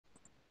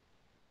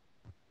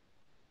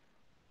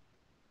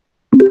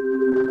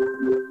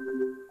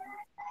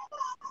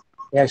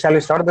Yeah, shall we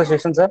start the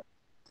session, sir?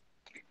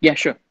 Yeah,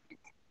 sure.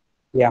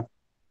 Yeah.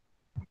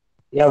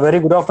 Yeah, very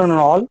good afternoon,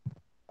 all.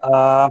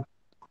 Uh,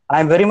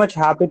 I'm very much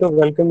happy to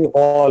welcome you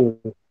all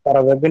for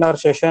a webinar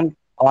session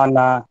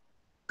on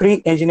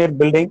pre-engineered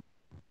building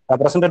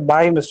presented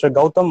by Mr.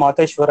 Gautam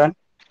Matheshwaran,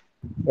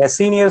 a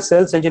senior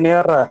sales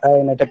engineer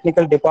in a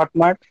technical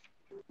department,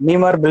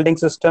 Memar Building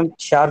System,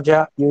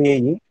 Sharjah,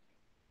 UAE.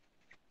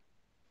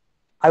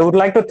 I would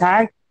like to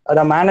thank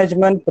the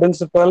management,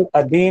 principal,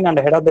 dean, and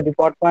head of the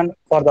department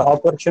for the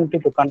opportunity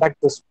to conduct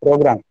this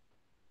program.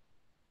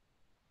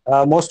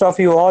 Most of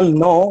you all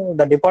know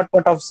the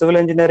Department of Civil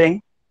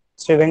Engineering,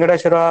 Sri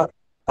Venkateswara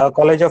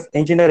College of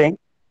Engineering,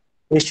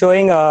 is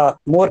showing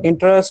more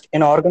interest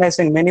in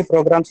organizing many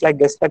programs like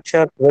guest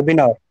lecture,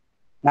 webinar,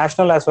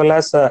 national as well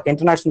as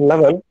international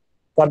level,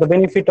 for the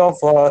benefit of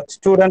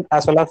student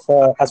as well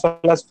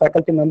as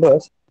faculty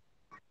members.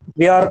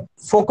 We are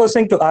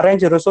focusing to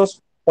arrange a resource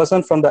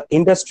person from the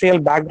industrial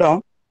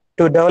background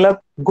to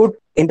develop good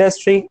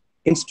industry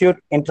institute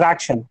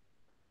interaction,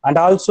 and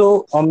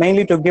also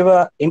mainly to give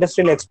a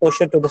industrial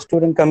exposure to the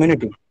student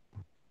community.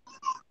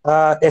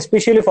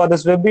 Especially for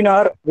this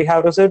webinar, we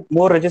have received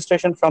more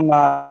registration from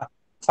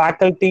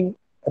faculty,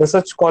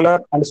 research scholar,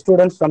 and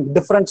students from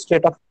different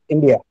states of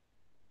India.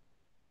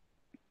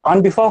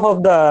 On behalf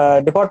of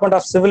the Department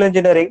of Civil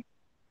Engineering,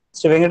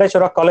 Sri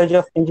Venkateswara College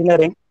of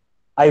Engineering,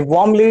 I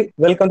warmly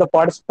welcome the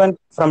participants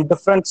from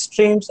different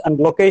streams and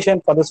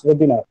locations for this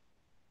webinar.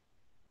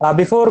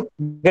 Before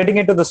getting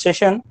into the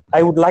session,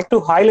 I would like to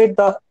highlight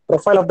the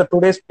profile of the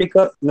today's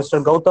speaker,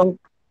 Mr. Gautam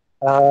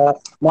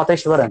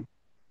Matheshwaran.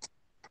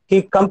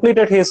 He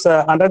completed his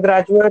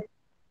undergraduate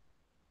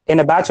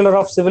in a Bachelor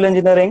of Civil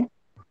Engineering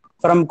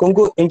from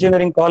Kungu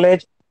Engineering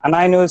College,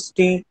 Anna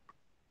University,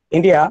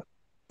 India,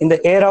 in the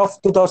year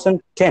of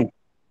 2010.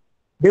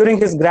 During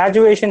his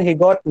graduation, he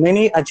got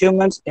many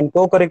achievements in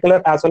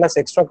co-curricular as well as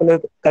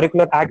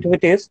extracurricular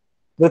activities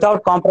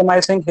without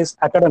compromising his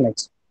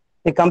academics.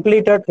 He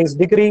completed his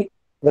degree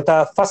with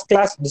a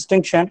first-class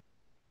distinction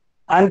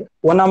and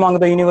one among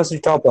the university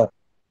topper.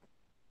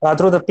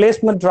 Through the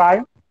placement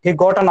drive, he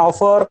got an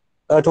offer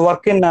to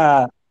work in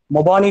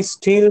Mobani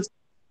Steel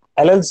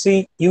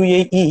LLC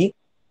UAE.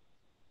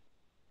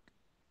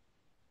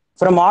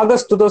 From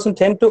August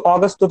 2010 to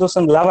August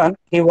 2011,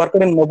 he worked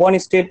in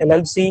Mobani Steel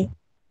LLC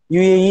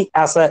UAE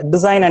as a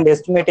design and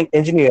estimating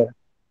engineer.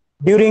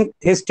 During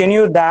his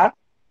tenure there,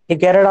 he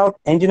carried out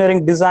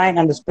engineering design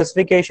and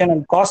specification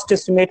and cost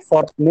estimate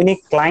for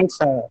many clients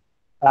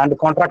and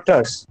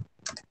contractors.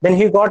 Then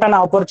he got an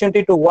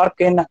opportunity to work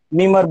in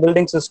Memar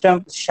Building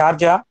System,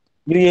 Sharjah,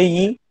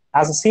 UAE,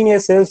 as a senior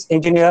sales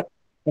engineer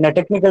in a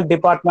technical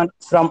department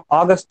from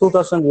August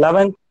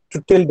 2011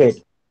 to till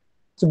date.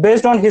 So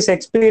based on his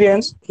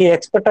experience, he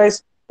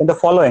expertise in the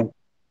following: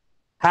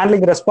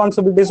 handling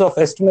responsibilities of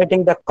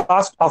estimating the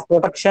cost of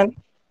production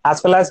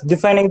as well as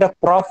defining the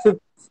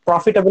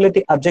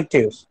profitability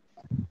objectives,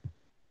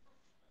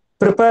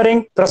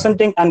 preparing,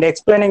 presenting, and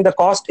explaining the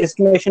cost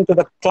estimation to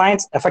the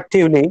clients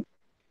effectively,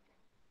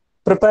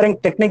 preparing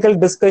technical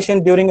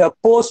discussion during a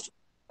post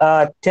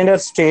tender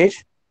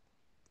stage,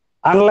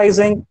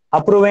 analyzing,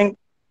 approving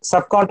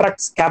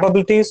subcontracts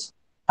capabilities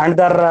and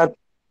their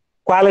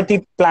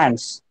quality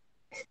plans,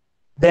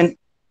 then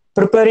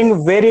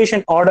preparing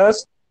variation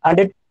orders and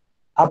it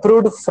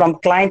approved from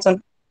clients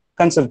and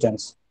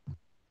consultants.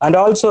 And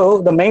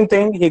also the main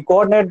thing, he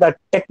coordinated the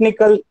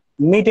technical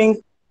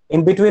meeting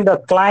in between the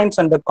clients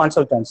and the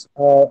consultants.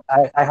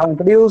 I have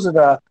introduced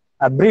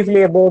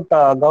briefly about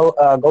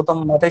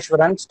Gautam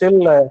Matheshwaran.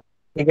 Still,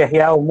 he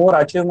have more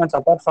achievements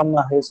apart from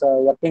his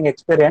working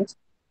experience.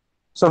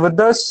 So with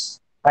this,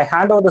 I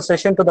hand over the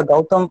session to the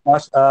Gautam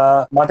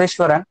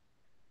Matheshwaran.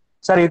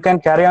 Sir, you can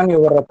carry on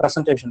your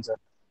presentation, sir.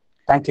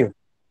 Thank you.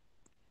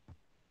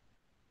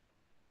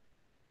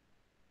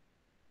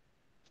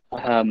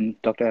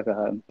 Dr.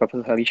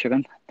 Professor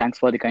Harisharan, thanks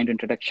for the kind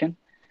introduction.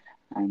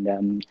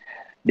 And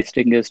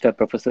distinguished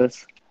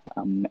professors,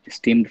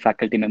 esteemed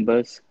faculty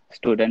members,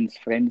 students,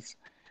 friends,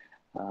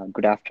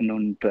 good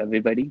afternoon to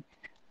everybody.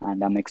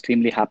 And I'm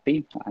extremely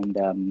happy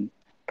and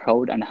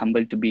proud and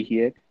humbled to be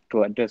here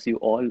to address you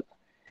all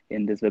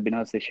in this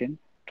webinar session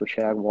to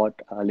share what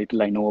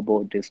little I know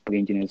about this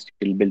pre-engineered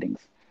steel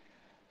buildings.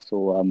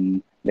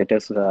 So let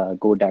us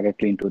go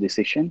directly into the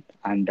session.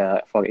 And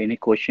for any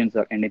questions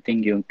or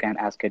anything, you can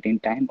ask at any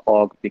time,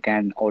 or we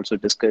can also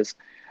discuss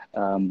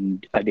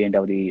at the end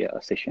of the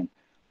session.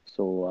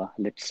 So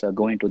let's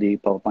go into the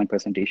PowerPoint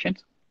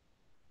presentations.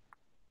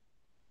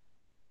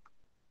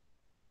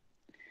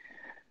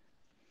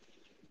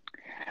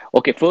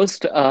 Okay,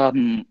 first,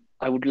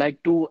 I would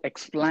like to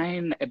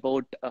explain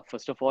about,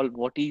 first of all,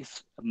 what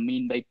is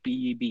mean by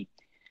PEB.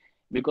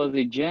 Because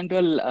in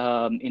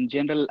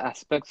general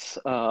aspects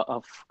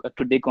of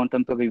today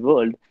contemporary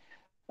world,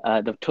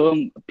 the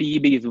term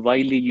PEB is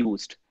widely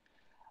used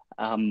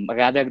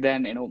rather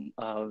than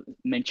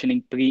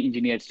mentioning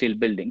pre-engineered steel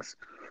buildings.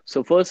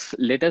 So first,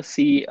 let us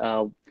see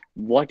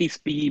what is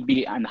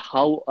PEB and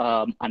how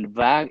and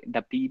where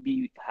the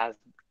PEB has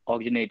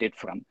originated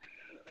from.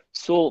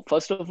 So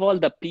first of all,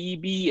 the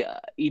PEB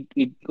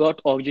it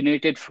got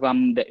originated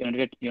from the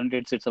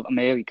United States of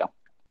America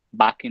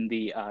back in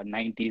the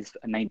 90s,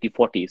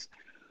 1940s.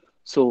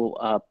 So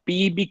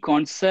PEB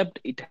concept,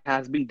 it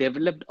has been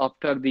developed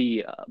after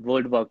the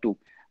World War II.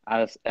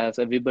 As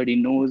everybody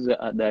knows,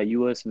 the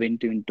US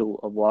went into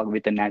a war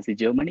with the Nazi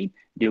Germany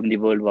during the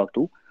World War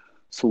II.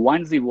 So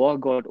once the war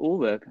got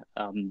over,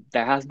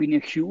 there has been a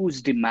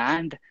huge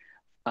demand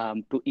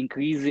to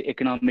increase the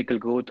economical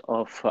growth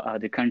of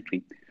the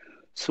country.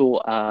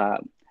 So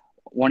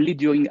only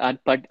during at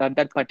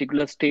that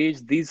particular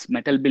stage, this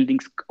metal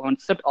buildings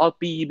concept or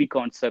PEB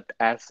concept,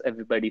 as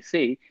everybody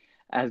say,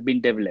 has been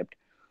developed.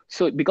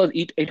 So because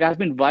it has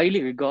been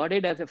widely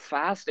regarded as a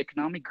fast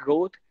economic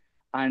growth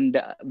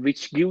and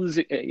which gives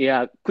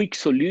a quick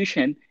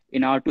solution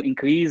in order to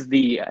increase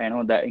the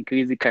the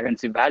increase the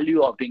currency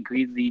value or to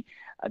increase the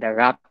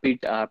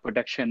rapid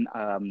production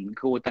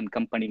growth and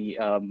companies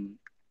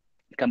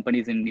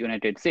in the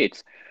United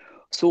States.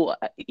 So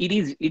it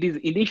is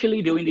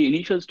initially during the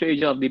initial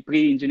stage of the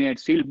pre-engineered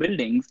steel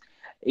buildings,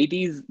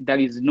 there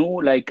is no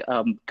like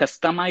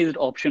customized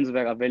options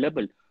were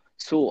available.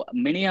 So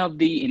many of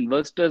the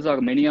investors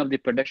or many of the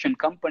production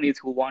companies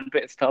who want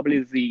to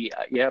establish the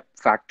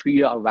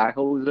factory or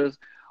warehouses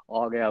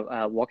or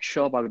a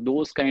workshop or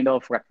those kind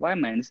of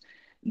requirements,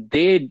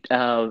 they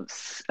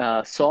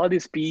saw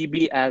this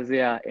PEB as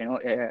a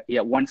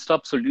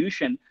one-stop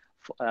solution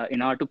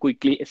in order to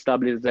quickly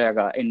establish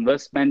their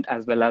investment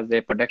as well as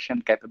their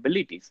production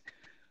capabilities.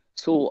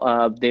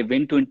 So they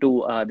went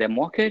into their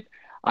market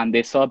and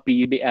they saw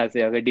PEB as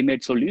a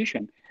ready-made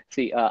solution.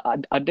 See,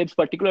 at this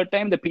particular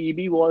time, the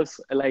PEB was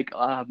like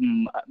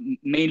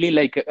mainly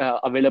like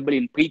available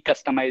in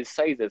pre-customized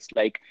sizes,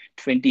 like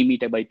 20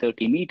 meter by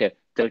 30 meter,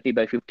 30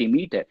 by 50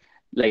 meter.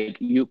 Like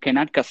you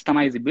cannot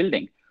customize the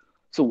building.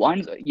 So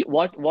once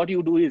what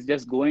you do is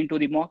just go into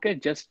the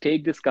market, just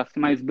take this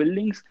customized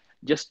buildings,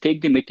 just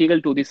take the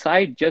material to the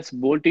side, just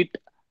bolt it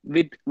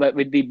with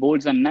the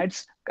bolts and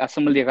nuts,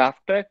 assemble the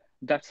rafter.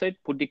 That's it.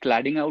 Put the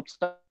cladding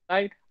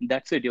outside.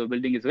 That's it. Your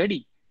building is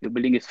ready. Your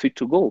building is fit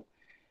to go.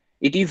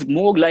 It is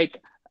more like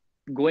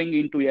going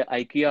into a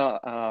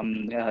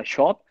IKEA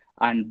shop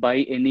and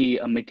buy any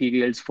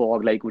materials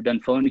for like wooden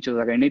furniture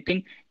or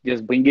anything.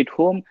 Just bring it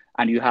home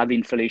and you have the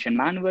installation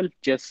manual.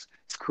 Just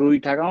screw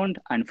it around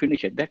and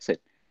finish it. That's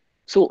it.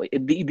 So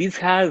this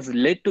has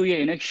led to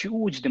a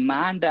huge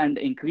demand and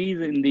increase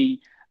in the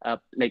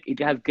like it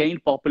has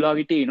gained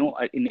popularity,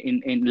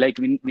 in like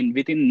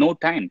within no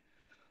time.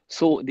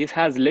 So this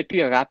has led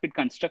to a rapid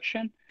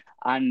construction,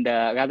 and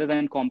rather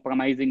than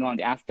compromising on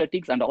the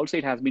aesthetics, and also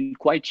it has been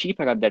quite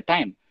cheaper at that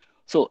time.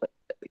 So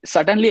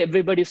suddenly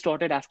everybody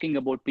started asking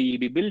about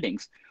PEB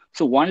buildings.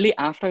 So only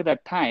after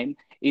that time,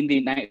 from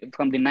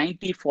the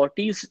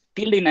 1940s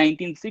till the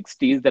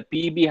 1960s, the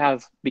PEB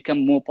has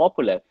become more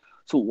popular.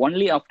 So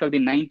only after the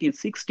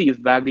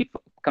 1960s, where the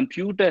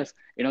computers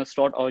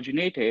start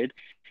originated,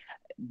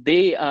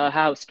 they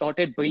have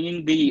started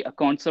bringing the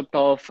concept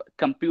of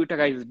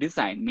computerized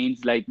design,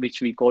 means like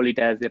which we call it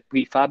as a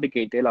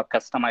prefabricated or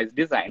customized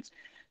designs.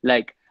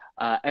 Like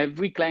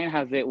every client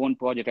has their own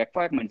project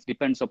requirements,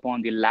 depends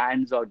upon the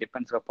lands or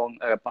depends upon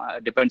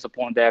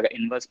their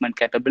investment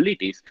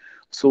capabilities.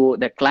 So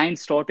the client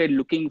started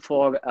looking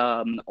for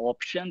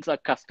options or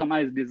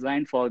customized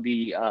design for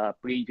the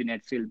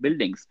pre-engineered steel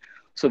buildings.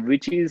 So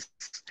which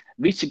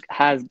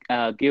has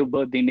gave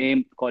birth the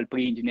name called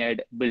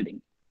pre-engineered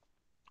building.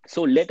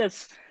 So let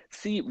us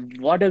see,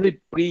 what does a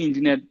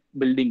pre-engineered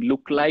building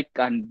look like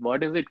and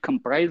what does it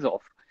comprise of?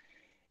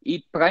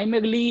 It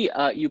primarily,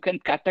 you can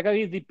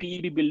categorize the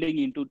PEB building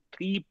into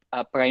three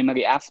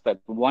primary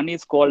aspects. One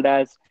is called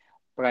as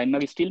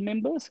primary steel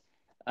members,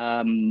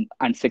 and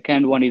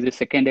second one is the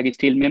secondary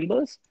steel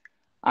members,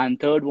 and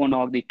third one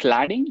are the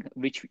cladding,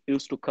 which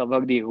used to cover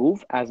the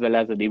roof as well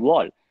as the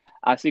wall.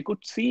 As you could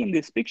see in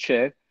this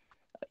picture,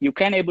 you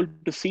can able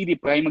to see the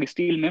primary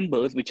steel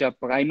members, which are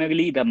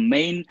primarily the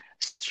main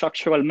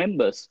structural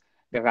members,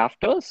 the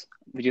rafters,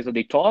 which is at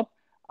the top,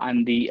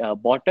 and the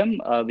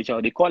bottom, which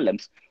are the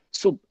columns.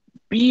 So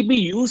PB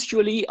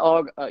usually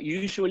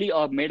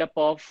are made up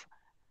of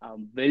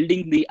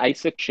welding the I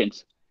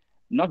sections,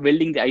 not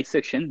welding the I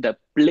section. The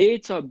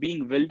plates are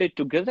being welded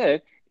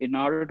together in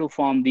order to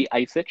form the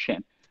I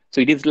section.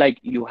 So it is like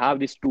you have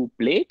these two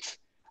plates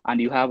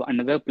and you have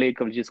another plate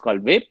which is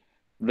called web,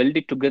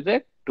 welded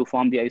together to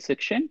form the I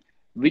section,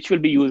 which will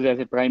be used as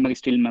a primary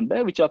steel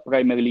member, which are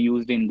primarily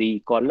used in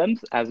the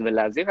columns as well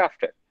as the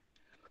rafter.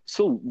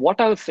 So what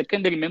are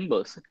secondary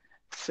members?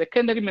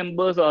 Secondary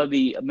members are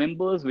the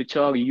members which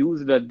are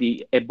used at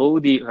the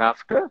above the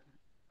rafter.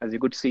 As you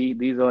could see,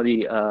 these are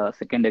the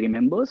secondary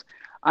members,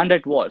 and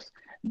at walls.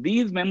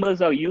 These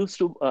members are used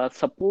to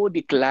support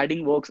the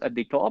cladding works at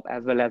the top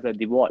as well as at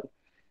the wall.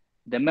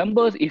 The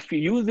members, if you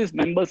use these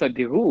members at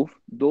the roof,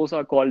 those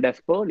are called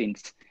as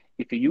purlins.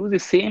 If you use the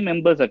same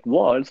members at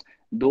walls,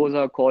 those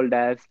are called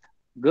as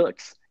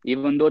girts,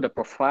 even though the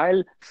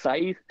profile,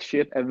 size,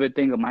 shape,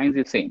 everything remains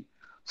the same.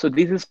 So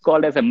this is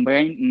called as a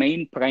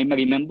main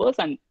primary members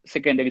and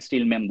secondary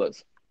steel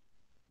members.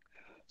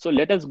 So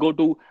let us go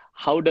to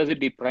how does it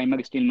the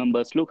primary steel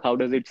members look, how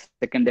does it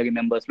secondary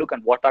members look,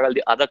 and what are all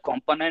the other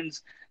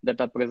components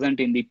that are present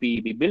in the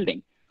PEB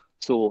building.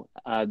 So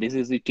this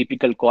is the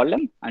typical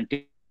column and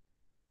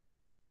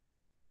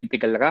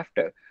typical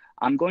rafter.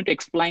 I'm going to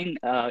explain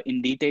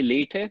in detail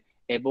later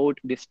about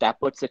this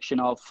tapered section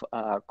of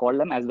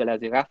column as well as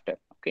the rafter.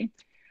 Okay.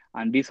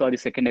 And these are the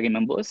secondary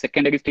members.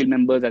 Secondary steel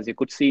members, as you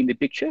could see in the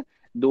picture,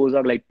 those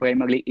are like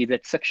primarily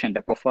IZ section.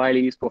 The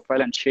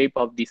profile and shape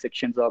of the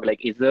sections are like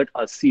IZ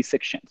or C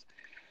sections.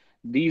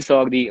 These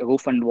are the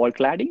roof and wall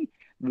cladding,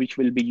 which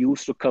will be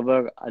used to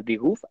cover the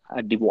roof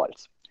at the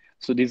walls.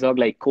 So these are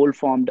like cold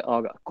formed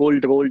or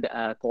cold rolled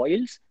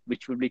coils,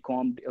 which will be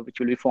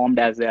formed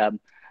as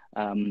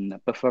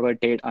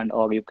perforated and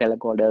or you can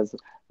call it as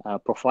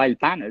profile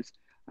panels.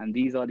 And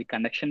these are the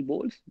connection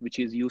bolts, which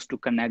is used to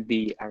connect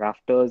the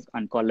rafters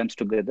and columns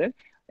together.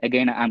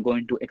 Again, I'm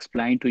going to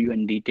explain to you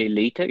in detail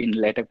later in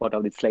later part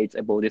of the slides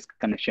about these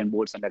connection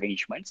bolts and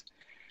arrangements.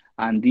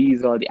 And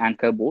these are the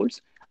anchor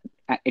bolts.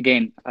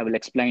 Again, I will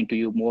explain to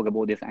you more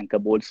about these anchor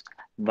bolts,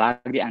 where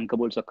the anchor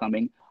bolts are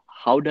coming,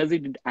 how does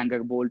it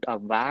anchor bolt or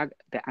where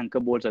the anchor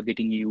bolts are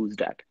getting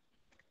used at.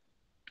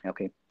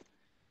 Okay.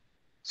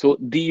 So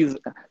these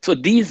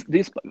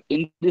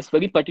in this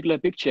very particular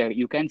picture,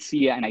 you can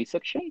see an I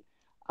section,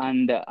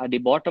 and at the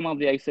bottom of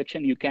the I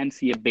section, you can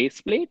see a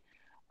base plate,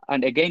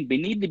 and again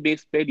beneath the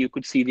base plate, you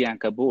could see the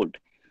anchor bolt.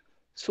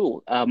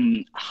 So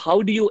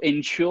how do you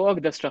ensure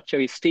the structure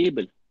is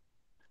stable?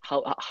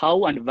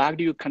 How and where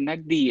do you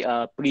connect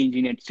the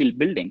pre-engineered steel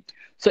building?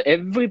 So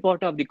every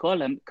part of the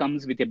column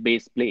comes with a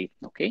base plate,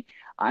 okay?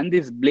 And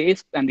this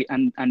base and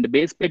the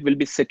base plate will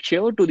be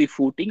secured to the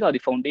footing or the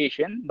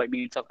foundation by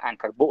means of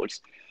anchor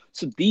bolts.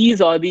 So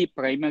these are the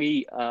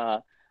primary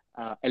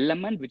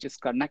element which is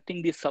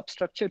connecting the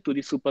substructure to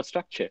the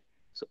superstructure.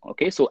 So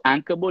okay, so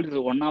anchor bolt is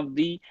one of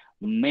the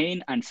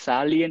main and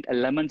salient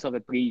elements of a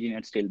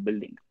pre-engineered steel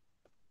building.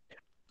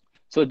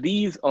 So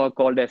these are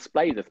called as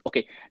splices.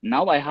 Okay,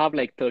 now I have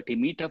like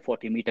 30-meter,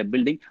 40-meter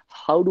building.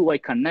 How do I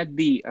connect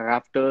the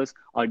rafters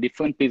or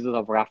different pieces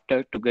of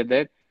rafter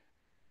together?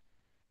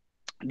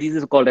 This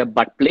is called a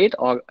butt plate,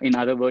 or in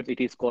other words, it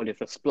is called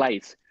as a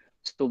splice.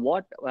 So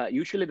what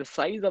usually the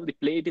size of the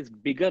plate is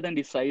bigger than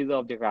the size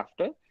of the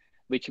rafter,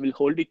 which will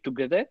hold it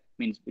together,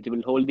 means it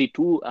will hold the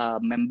two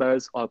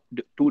members or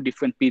two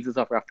different pieces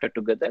of rafter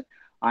together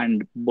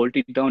and bolt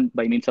it down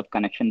by means of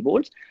connection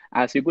bolts.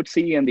 As you could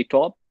see on the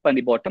top and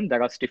the bottom,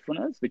 there are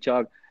stiffeners which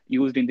are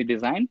used in the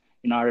design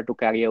in order to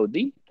carry out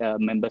the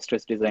member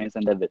stress designs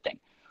and everything.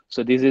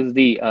 So this is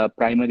the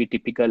primary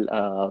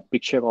typical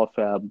picture of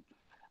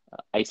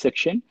I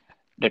section.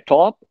 The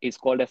top is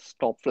called as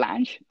top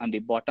flange and the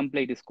bottom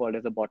plate is called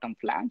as a bottom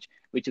flange,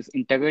 which is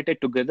integrated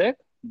together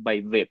by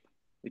whip,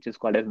 which is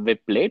called as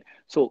whip plate.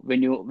 So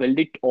when you weld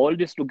it all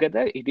this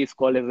together, it is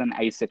called as an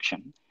I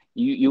section.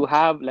 You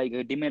have like a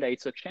ready-made I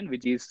section,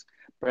 which is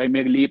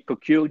primarily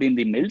procured in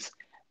the mills,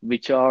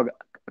 which are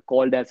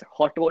called as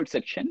hot rolled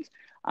sections.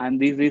 And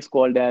this is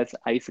called as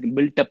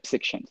built up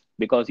sections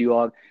because you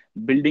are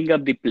building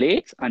up the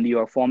plates and you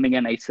are forming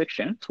an I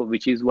section. So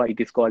which is why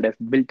it is called as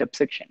built up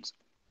sections.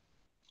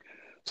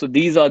 So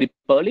these are the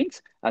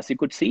purlins. As you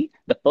could see,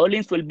 the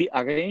purlins will be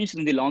arranged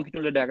in the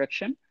longitudinal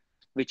direction,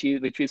 which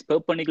is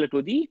perpendicular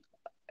to the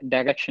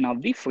direction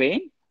of the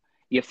frame.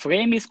 A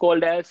frame is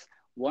called as,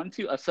 once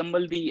you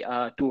assemble the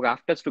two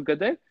rafters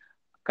together,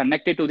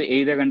 connected to the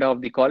either end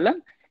of the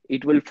column,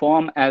 it will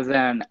form as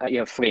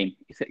a frame.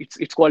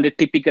 It's called a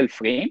typical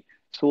frame.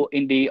 So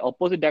in the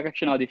opposite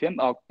direction of the frame,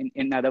 or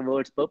in other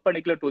words,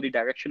 perpendicular to the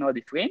direction of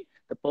the frame,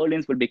 the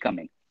purlins will be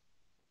coming.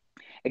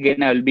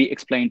 Again, I will be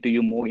explaining to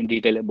you more in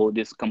detail about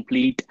this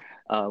complete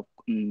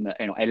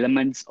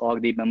elements or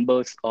the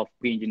members of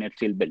pre-engineered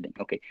steel building.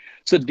 Okay,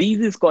 so these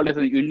is called as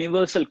a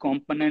universal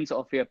components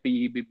of a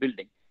PEB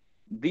building.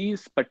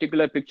 These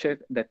particular picture,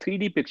 the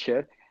 3D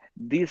picture,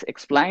 this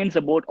explains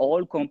about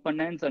all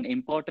components and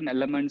important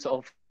elements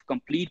of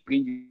complete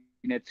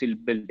pre-engineered steel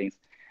buildings.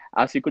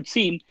 As you could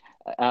see,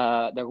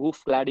 the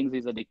roof claddings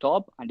is at the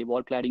top and the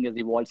wall cladding is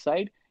the wall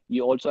side.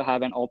 You also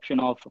have an option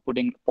of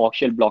putting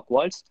partial block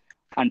walls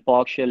and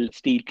partial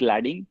steel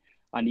cladding.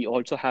 And you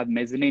also have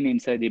mezzanine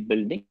inside the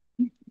building.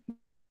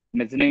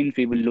 Mezzanine,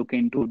 we will look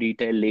into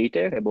detail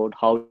later about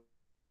how to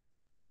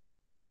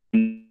put it.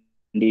 And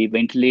the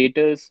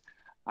ventilators,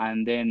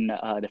 and then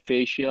the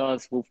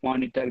fascias, roof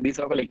monitor. These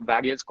are like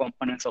various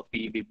components of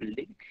PEB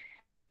building,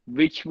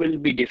 which will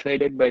be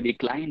decided by the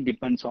client,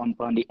 depends on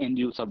the end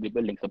use of the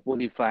building.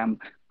 Suppose if I'm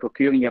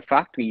procuring a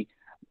factory,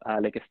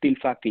 like a steel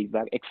factory,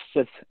 where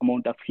excess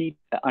amount of heat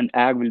and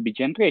air will be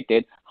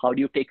generated, how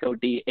do you take out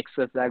the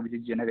excess air which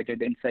is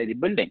generated inside the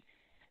building?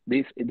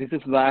 This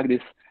is where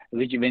this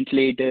rich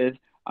ventilators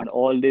and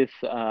all this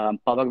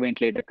power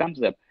ventilator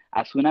comes up.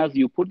 As soon as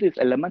you put these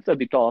elements at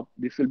the top,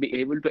 this will be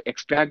able to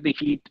extract the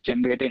heat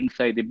generated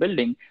inside the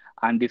building,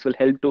 and this will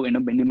help to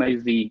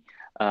minimize the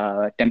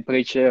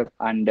temperature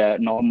and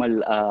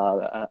normal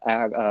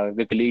air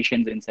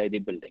regulations inside the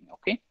building.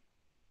 Okay.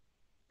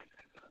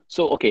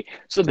 So okay,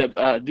 so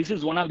this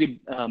is one of the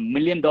 $1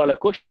 million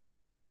questions.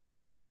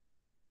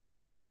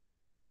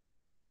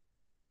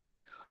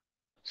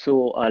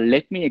 So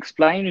let me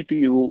explain to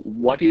you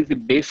what is the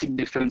basic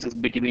differences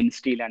between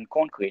steel and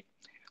concrete.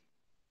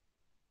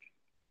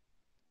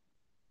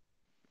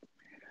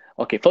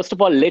 Okay, first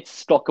of all,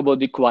 let's talk about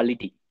the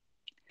quality.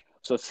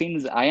 So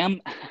since I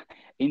am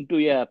into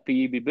a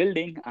PEB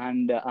building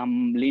and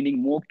I'm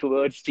leaning more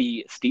towards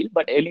the steel,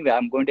 but anyway,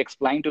 I'm going to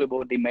explain to you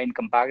about the main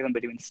comparison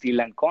between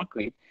steel and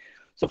concrete.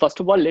 So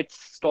first of all,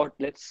 let's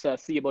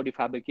see about the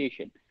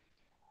fabrication.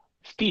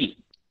 Steel,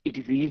 it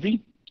is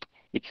easy,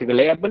 it's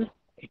reliable,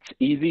 it's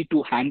easy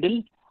to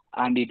handle,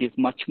 and it is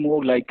much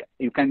more like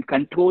you can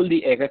control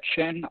the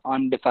erection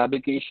on the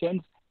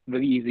fabrications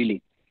very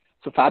easily.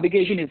 So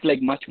fabrication is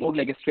like much more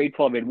like a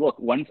straightforward work.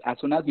 Once, as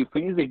soon as you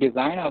finish the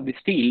design of the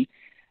steel,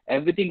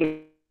 everything will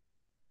be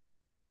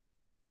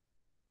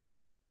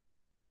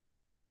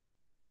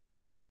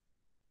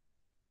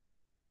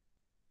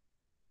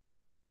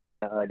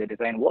done in a the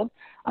design work,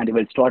 and they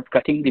will start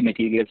cutting the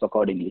materials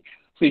accordingly.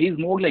 So it is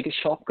more like a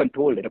shop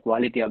control the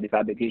quality of the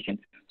fabrication.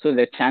 So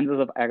the chances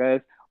of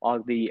errors or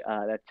the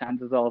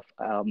chances of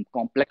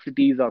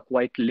complexities are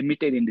quite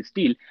limited in the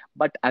steel.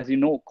 But as you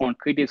know,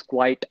 concrete is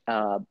quite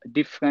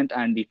different,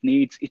 and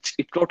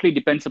it totally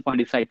depends upon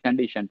the site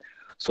condition.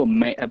 So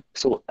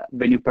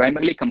when you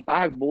primarily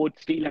compare both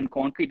steel and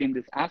concrete in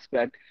this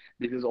aspect,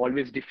 this is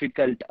always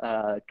difficult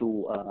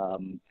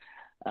to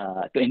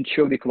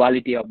ensure the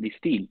quality of the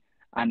steel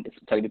and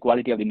sorry, the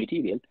quality of the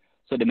material.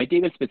 So the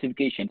material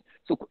specifications.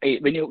 So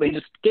when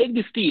you take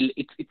the steel,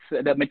 it's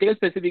the material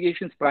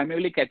specifications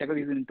primarily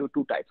categorized into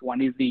two types. One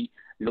is the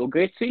low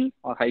grade steel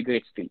or high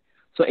grade steel.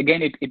 So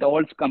again, it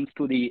all comes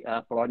to the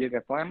project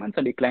requirements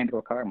and the client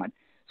requirement.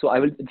 So I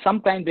will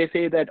sometimes they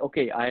say that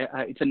okay,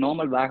 it's a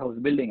normal warehouse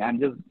building. I'm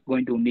just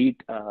going to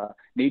need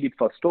it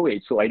for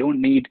storage. So I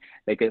don't need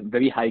like a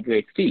very high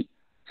grade steel.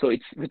 So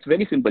it's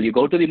very simple. You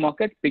go to the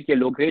market, pick a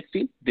low grade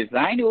steel,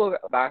 design your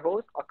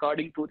warehouse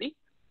according to the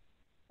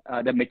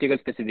material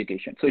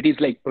specification. So it is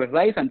like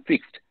precise and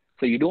fixed.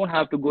 So you don't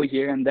have to go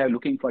here and there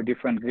looking for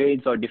different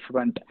grades or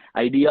different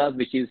ideas,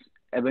 which is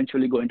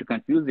eventually going to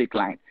confuse the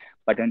client.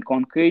 But in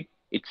concrete,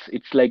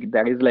 it's like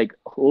there is like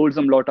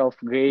wholesome lot of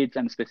grades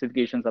and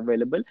specifications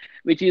available,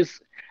 which is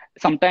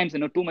sometimes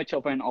too much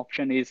of an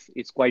option is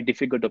quite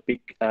difficult to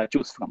pick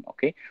choose from.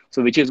 Okay,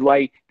 so which is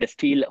why the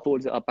steel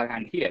holds the upper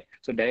hand here.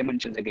 So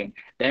dimensions again,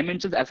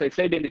 dimensions as I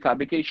said in the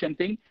fabrication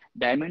thing,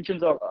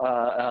 dimensions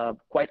are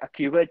quite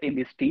accurate in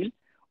the steel,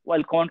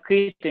 while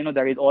concrete,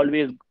 there is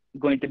always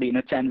going to be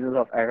chances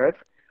of errors.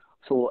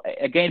 So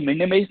again,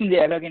 minimizing the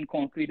error in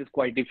concrete is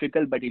quite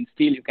difficult, but in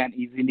steel you can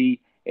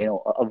easily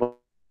avoid it.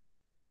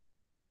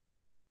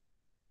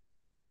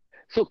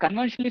 So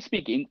conventionally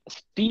speaking,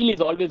 steel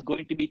is always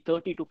going to be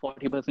 30 to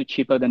 40%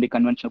 cheaper than the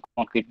conventional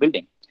concrete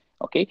building.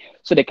 Okay,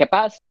 so the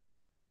capacity.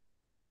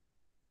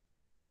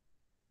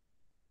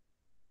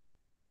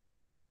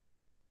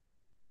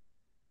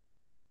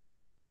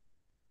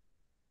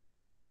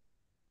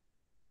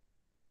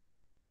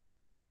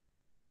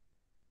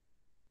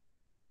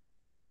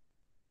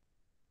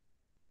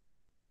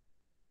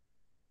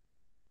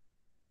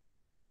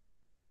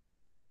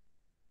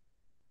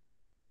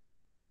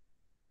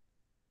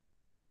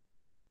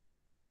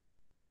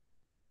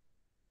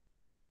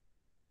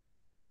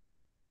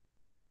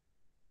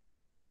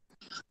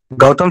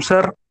 Gautam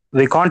sir,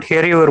 we can't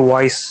hear your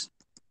voice.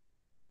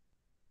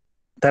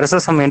 There is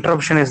some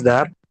interruption is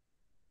there.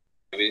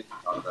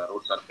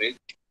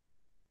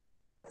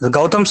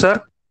 Gautam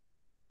sir,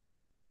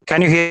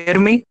 can you hear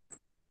me?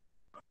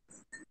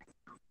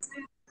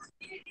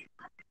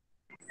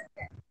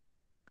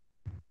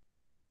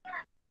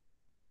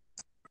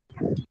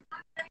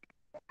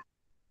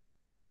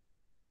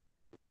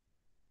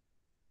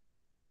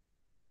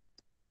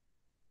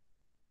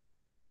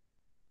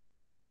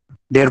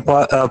 Dear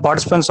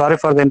participants, sorry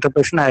for the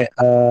interruption.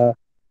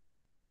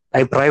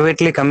 I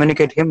privately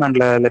communicate him and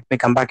let me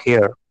come back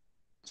here.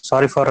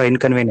 Sorry for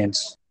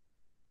inconvenience.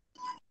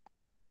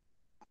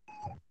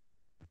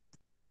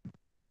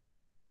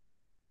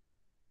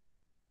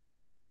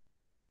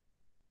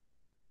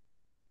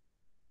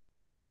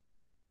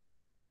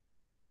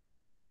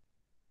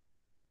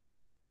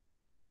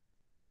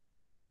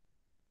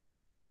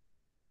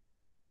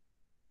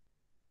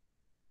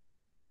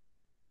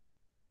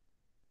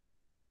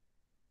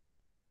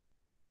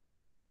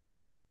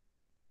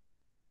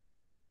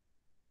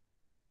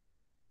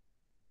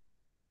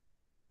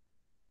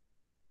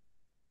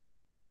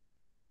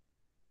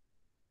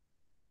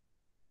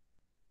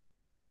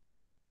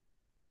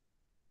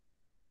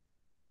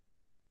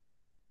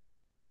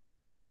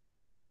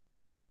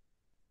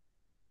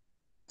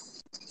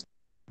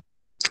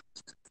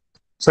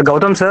 So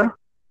Gautam sir,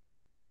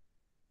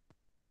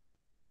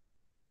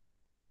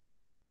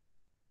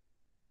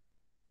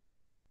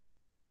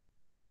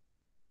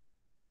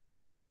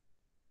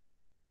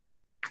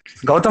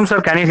 Gautam sir,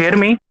 can you hear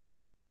me?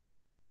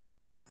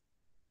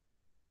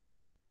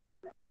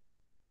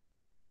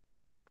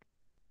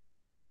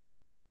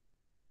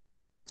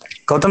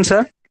 Gautam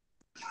sir,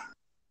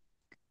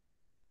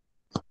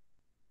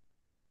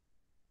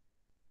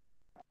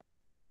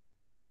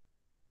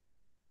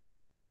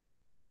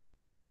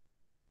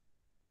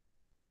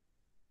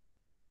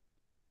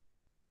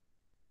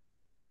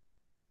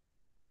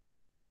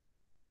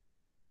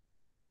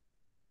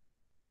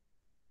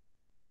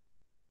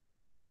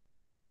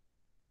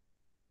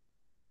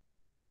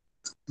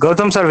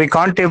 Gautam sir, we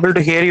can't able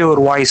to hear your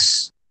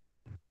voice.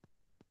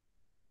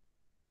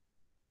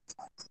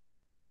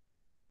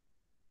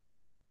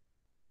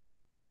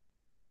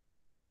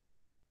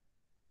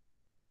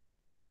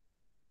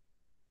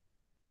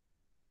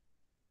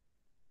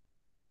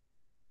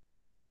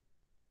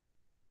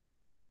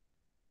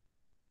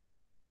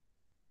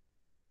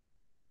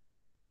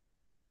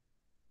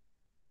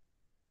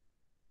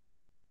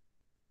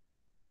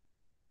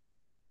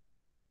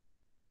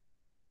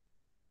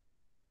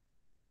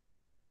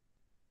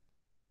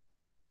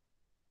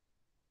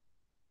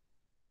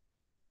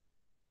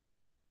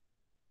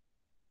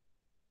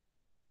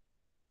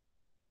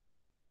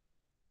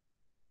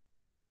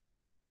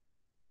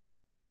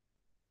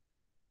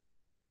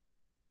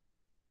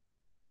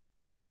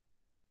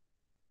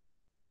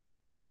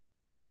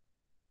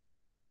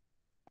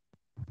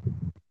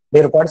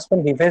 Dear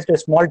participant, he faced a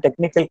small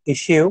technical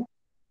issue.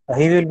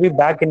 He will be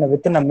back in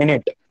within a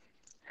minute.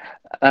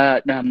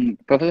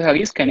 Professor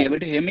Harris, can Yeah, you able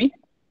to hear me?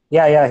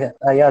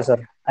 yeah,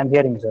 sir. I'm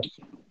hearing, sir.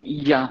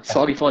 Yeah, Yeah,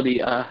 sorry for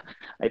the,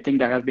 I think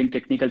there has been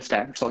technical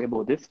staff. Sorry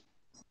about this.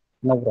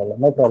 no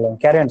problem, no problem.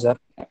 Carry on, sir.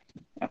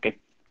 Okay.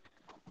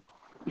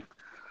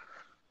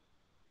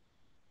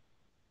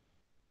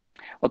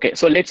 Okay,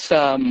 so let's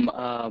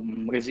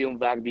resume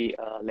where we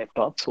left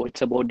off. So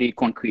it's about the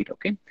concrete,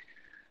 okay?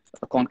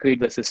 Concrete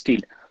versus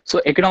steel.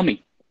 So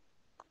economy.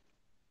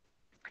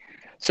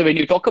 So when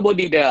you talk about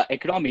the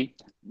economy,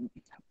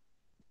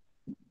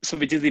 so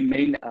which is the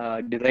main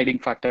deciding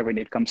factor when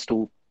it comes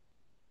to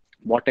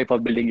what type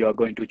of building you are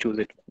going to choose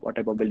it, what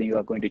type of building you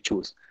are going to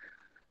choose.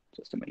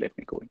 Just a minute, let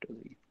me go into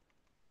the,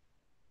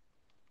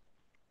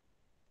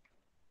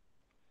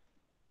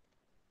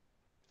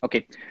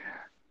 okay.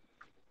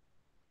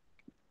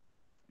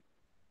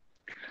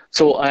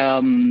 So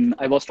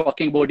I was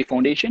talking about the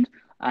foundation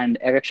and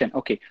erection.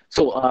 Okay,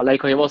 so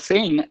like I was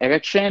saying,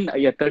 erection,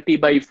 a 30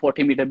 by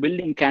 40-meter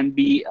building can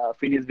be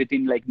finished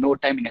within like no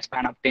time in a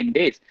span of 10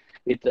 days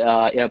with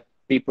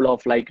people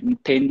of like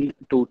 10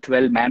 to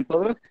 12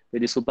 manpower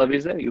with the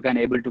supervisor. You can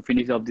able to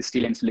finish off the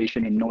steel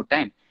installation in no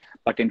time.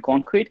 But in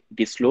concrete, it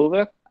is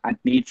slower and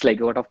needs like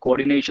a lot of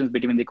coordinations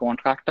between the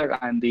contractor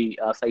and the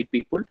site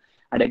people.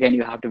 And again,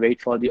 you have to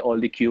wait for the all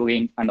the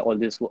curing and all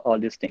these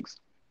things.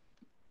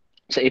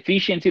 So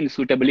efficiency and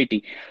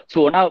suitability.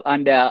 So now,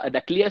 and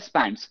the clear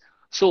spans.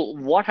 So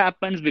what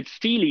happens with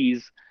steel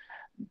is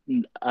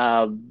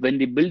when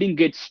the building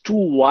gets too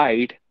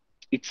wide,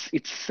 it's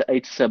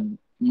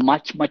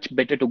much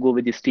better to go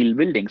with the steel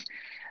buildings.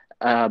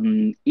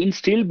 In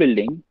steel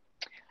building,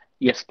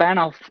 a span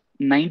of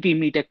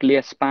 90-meter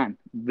clear span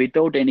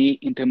without any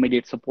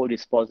intermediate support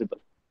is possible.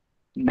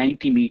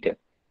 90 meter.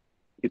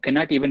 You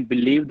cannot even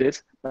believe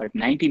this, but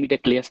 90-meter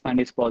clear span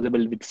is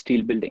possible with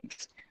steel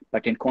buildings.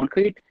 But in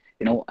concrete,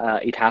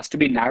 it has to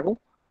be narrow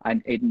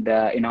and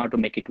in order to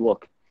make it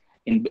work.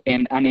 And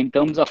in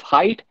terms of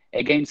height,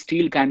 again,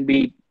 steel can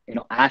be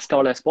as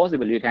tall as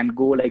possible. You can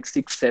go like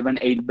 6, 7,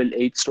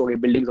 8-story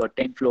buildings or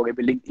 10-story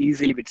buildings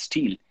easily with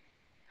steel.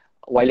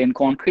 While in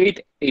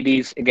concrete, it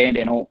is again,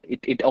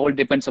 it all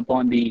depends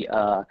upon the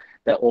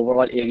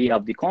overall area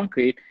of the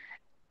concrete.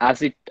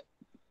 As it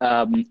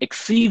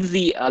exceeds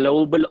the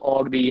allowable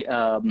or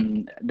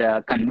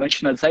the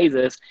conventional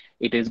sizes,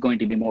 it is going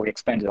to be more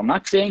expensive. I'm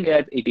not saying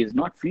that it is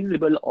not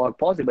feasible or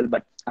possible,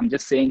 but I'm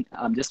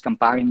just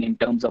comparing in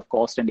terms of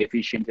cost and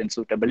efficiency and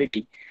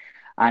suitability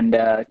and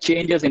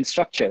changes in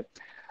structure.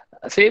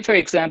 Say, for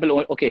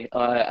example, okay,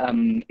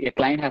 a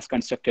client has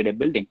constructed a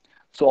building.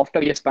 So after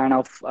a span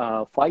of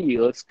 5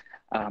 years,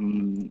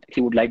 he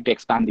would like to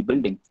expand the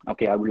building.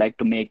 Okay, I would like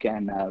to make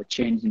an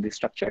change in the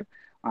structure,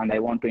 and I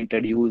want to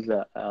introduce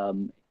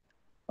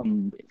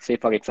say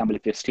for example,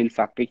 if a steel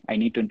factory, I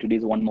need to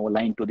introduce one more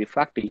line to the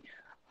factory.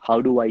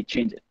 How do I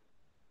change it?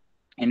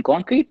 In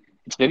concrete,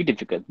 it's very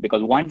difficult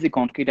because once the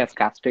concrete has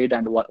cascaded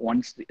and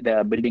once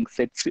the building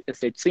sets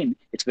in,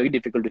 it's very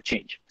difficult to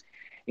change.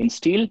 In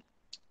steel,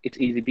 it's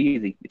easy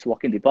peasy. It's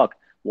walk in the park.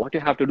 What you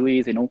have to do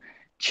is,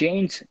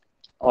 change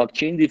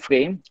change the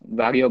frame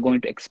where you're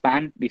going to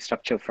expand the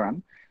structure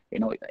from.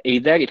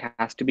 Either it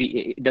has to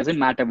be, it doesn't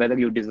matter whether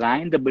you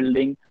design the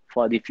building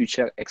for the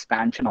future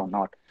expansion or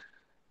not.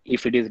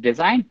 If it is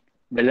designed,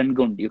 well and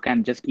good, you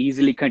can just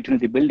easily continue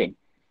the building.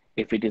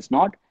 If it is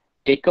not,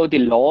 take out the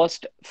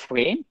lost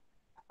frame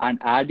and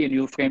add a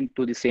new frame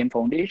to the same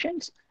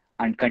foundations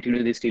and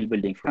continue the steel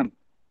building from.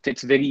 So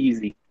it's very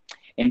easy.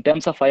 In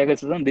terms of fire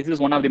resistance, this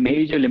is one of the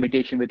major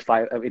limitation with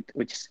fire,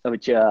 with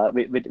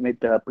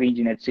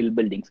pre-engineered steel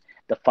buildings,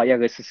 the fire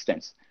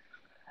resistance.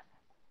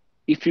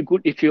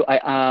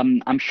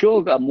 I'm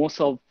sure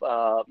most of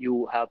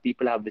you have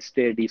people have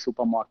visited the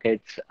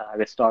supermarkets,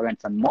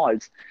 restaurants, and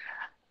malls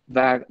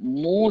where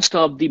most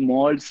of the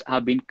malls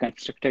have been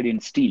constructed in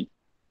steel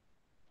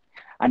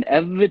and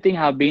everything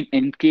have been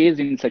encased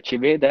in such a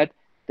way that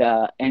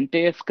the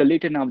entire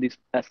skeleton of this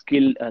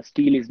steel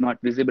is not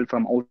visible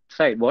from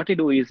outside. What they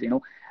do is,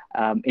 in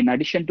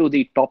addition to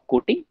the top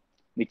coating,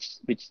 which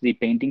the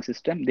painting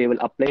system, they will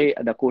apply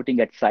the coating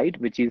at side,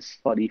 which is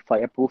for the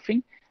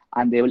fireproofing,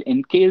 and they will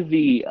encase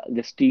the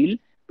steel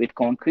with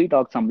concrete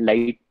or some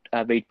light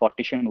weight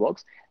partition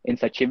works in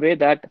such a way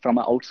that from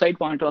an outside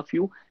point of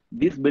view,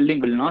 this building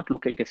will not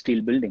look like a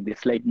steel building.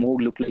 This like more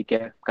look like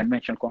a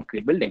conventional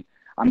concrete building.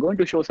 I'm going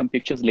to show some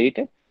pictures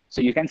later,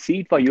 so you can see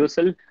it for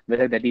yourself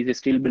whether that is a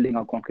steel building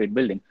or concrete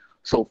building.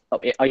 So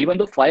even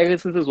though fire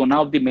resistance is one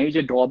of the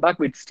major drawback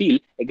with steel,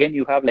 again,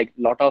 you have like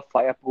a lot of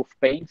fireproof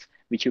paints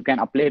which you can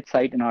apply at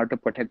site in order to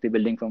protect the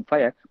building from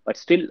fire. But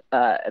still,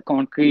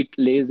 concrete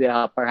lays the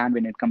upper hand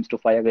when it comes to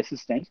fire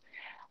resistance.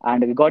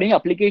 And regarding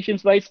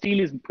applications wise, steel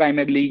is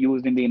primarily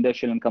used in the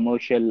industrial and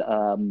commercial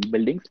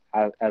buildings,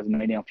 as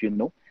many of you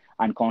know.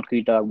 And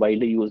concrete are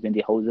widely used in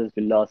the houses,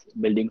 villas,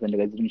 buildings, and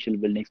residential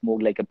buildings,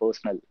 more like a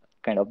personal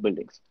kind of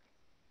buildings.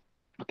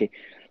 Okay,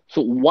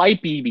 so why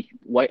PEB?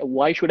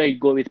 Why should I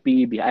go with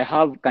PEB? I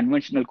have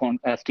conventional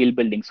steel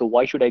building, so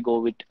why should I go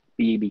with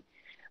PEB?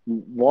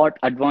 What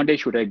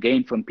advantage should I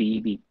gain from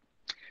PEB?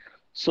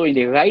 So in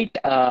the right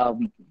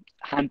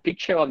hand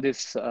picture of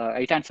this,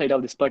 right hand side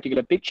of this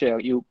particular picture,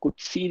 you could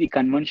see the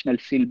conventional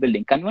steel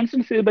building.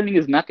 Conventional steel building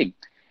is nothing.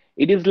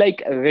 It is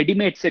like a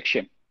ready-made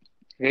section.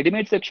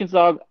 Ready-made sections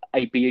are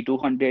IPA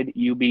 200,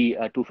 UB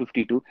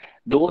 252.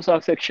 Those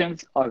are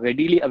sections are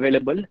readily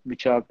available,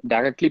 which are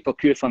directly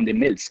procured from the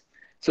mills.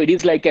 So it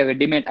is like a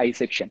ready-made I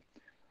section.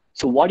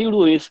 So what you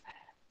do is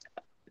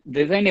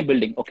design a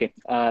building. Okay,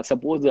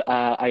 suppose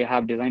I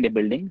have designed a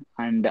building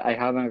and I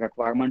have a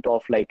requirement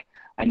of like,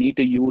 I need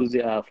to use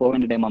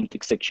 400 mm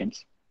thick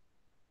sections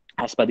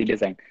as per the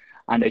design.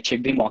 And I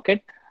check the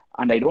market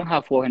and I don't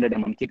have 400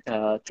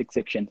 mm thick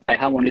section. I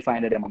have only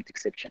 500 mm thick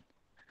section.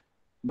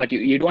 But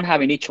you don't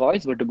have any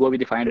choice but to go with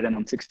the 500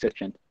 mm thick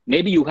section.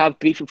 Maybe you have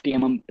 350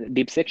 mm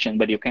deep section,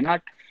 but you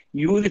cannot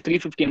use the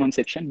 350 mm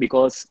section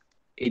because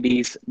it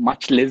is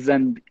much less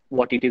than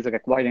what it is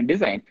required in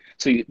design.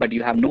 So, but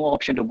you have no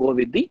option to go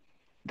with the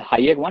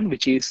higher one,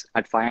 which is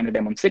at 500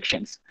 mm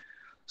sections.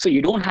 So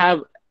you don't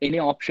have any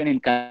option in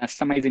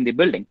customizing the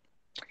building.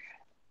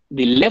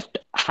 The left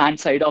hand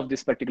side of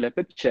this particular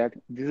picture,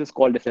 this is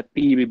called as a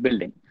PEB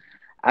building.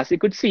 As you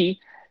could see,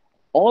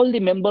 all the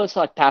members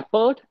are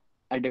tapered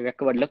at the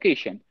required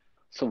location.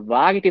 So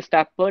where it is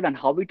tapered and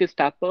how it is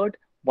tapered,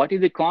 what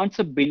is the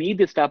concept beneath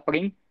this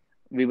tapering,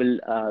 we will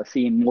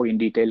see in more in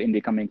detail in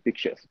the coming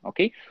pictures.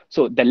 Okay,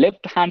 so the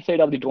left hand side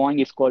of the drawing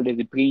is called as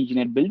the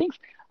pre-engineered buildings,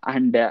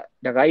 and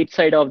the right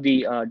side of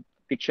the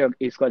picture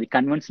is called the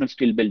conventional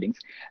steel buildings.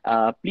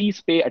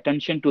 Please pay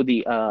attention to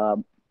the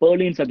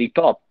purlins at the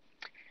top.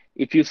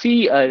 If you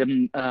see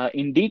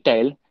in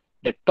detail,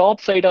 the top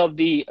side of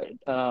the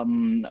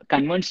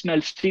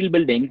conventional steel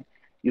building,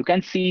 you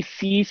can see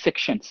C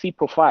sections, C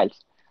profiles.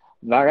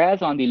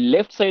 Whereas on the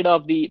left side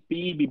of the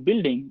PEB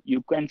building,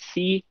 you can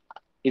see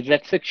Z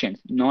sections,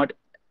 not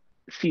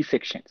C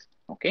sections.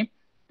 Okay.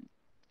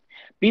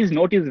 Please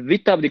notice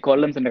width of the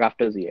columns and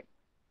rafters here.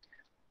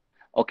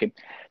 Okay.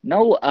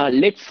 Now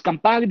let's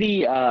compare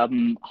the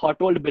hot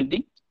rolled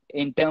building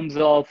in terms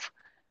of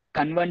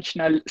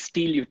conventional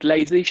steel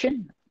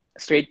utilization,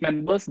 straight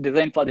members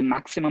designed for the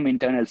maximum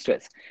internal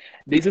stress.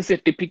 This is a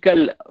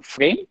typical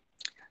frame.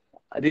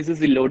 This is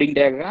the loading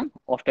diagram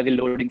after the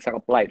loadings are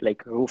applied,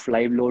 like roof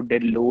live load,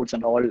 dead loads,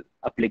 and all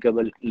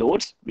applicable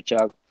loads which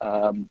are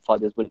for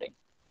this building.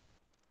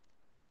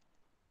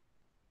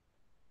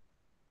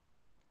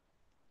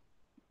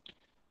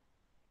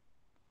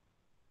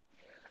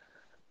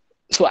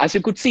 So as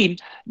you could see,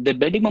 the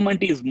bending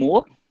moment is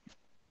more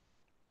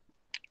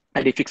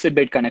at the fixed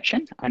bed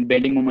connection, and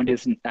bending moment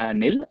is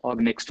nil or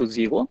next to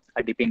zero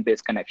at the pin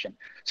base connection.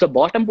 So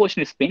bottom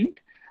portion is pinned,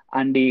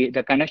 and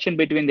the connection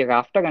between the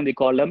rafter and the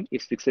column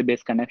is fixed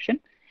base connection.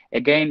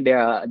 Again,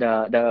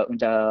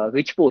 the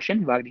ridge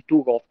portion where the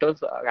two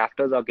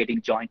rafters are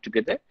getting joined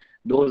together,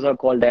 those are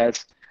called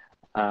as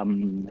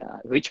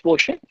ridge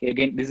portion.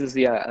 Again, this is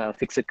the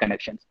fixed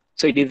connection.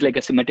 So it is like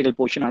a symmetrical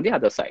portion on the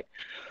other side.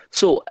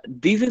 So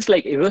this is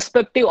like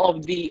irrespective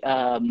of the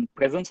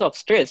presence of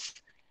stress,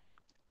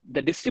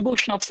 the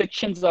distribution of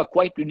sections are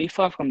quite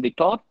uniform from the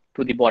top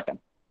to the bottom.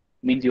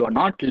 Means you are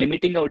not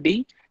limiting out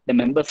the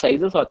member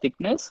sizes or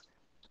thickness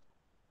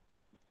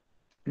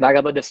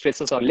wherever the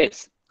stresses are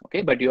less.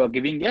 Okay, but you are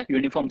giving a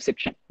uniform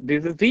section.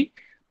 This is the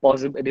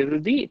possible. This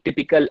is the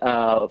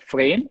typical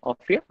frame of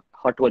your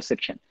hot roll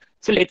section.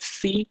 So let's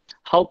see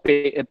how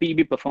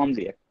PEB performs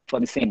here for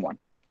the same one.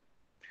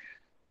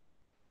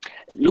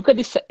 Look at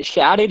the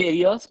shaded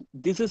areas.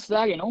 This is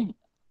where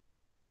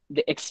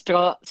the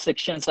extra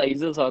section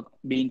sizes are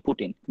being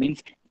put in.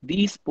 Means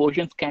these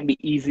portions can be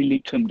easily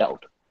trimmed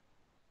out.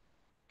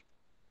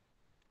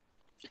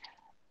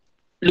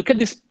 Look at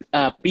this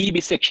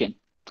PEB section.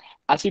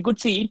 As you could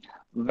see,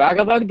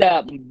 wherever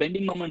the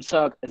bending moments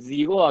are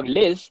 0 or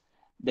less,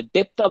 the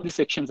depth of the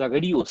sections are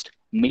reduced.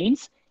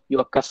 Means you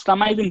are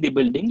customizing the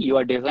building, you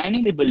are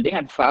designing the building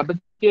and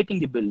fabricating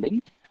the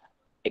building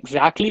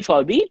exactly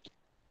for the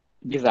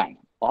design,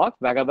 or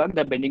wherever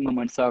the bending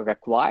moments are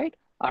required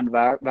and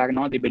where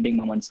not the bending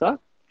moments are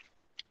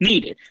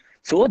needed.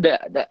 So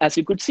as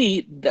you could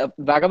see,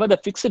 wherever the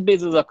fixed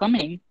bases are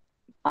coming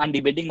and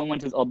the bending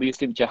moments is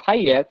obviously which are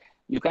higher,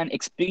 you can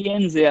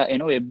experience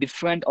a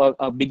different or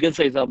a bigger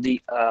size of the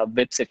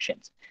web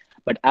sections.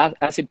 But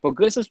as it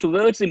progresses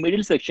towards the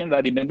middle section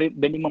where the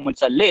bending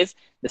moments are less,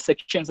 the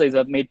section size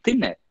are made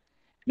thinner.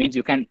 Means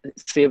you can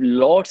save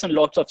lots and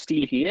lots of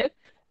steel here,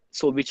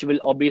 so which will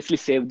obviously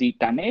save the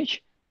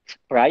tonnage,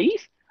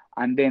 price,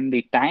 and then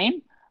the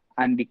time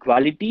and the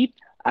quality,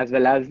 as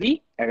well as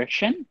the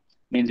erection.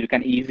 Means you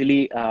can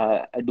easily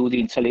do the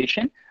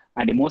installation.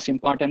 And the most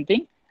important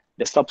thing,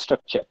 the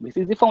substructure. This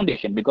is the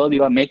foundation, because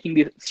you are making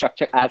the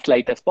structure as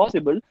light as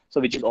possible, so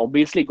which is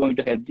obviously going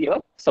to help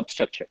your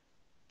substructure.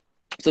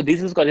 So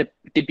this is called a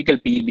typical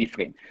PEB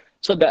frame.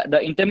 So the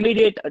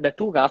intermediate, the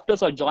two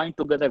rafters are joined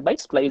together by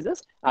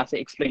splices, as I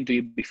explained to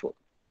you before.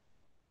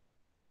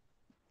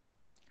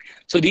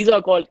 So these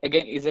are called,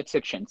 again, Z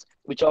sections,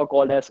 which are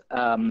called as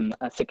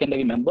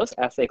secondary members,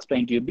 as I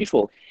explained to you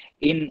before.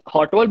 In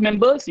hot rolled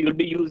members, you will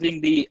be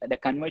using the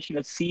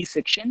conventional C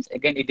sections.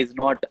 Again, it is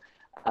not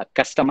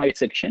customized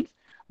sections.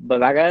 But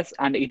whereas,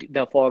 and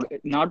for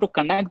now to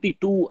connect the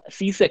two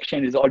C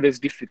sections is always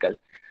difficult.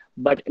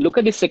 But look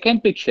at the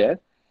second picture.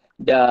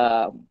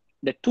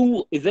 The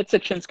two Z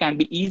sections can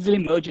be easily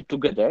merged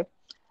together,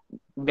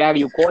 where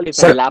you call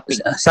it a lapping.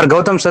 Sir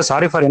Gautam, sir,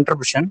 sorry for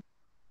interruption.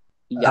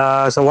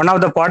 Yeah. So one of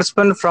the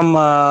participants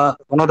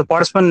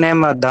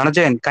named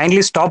Dhanajan,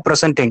 kindly stop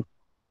presenting.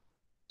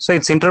 So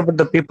it's interpret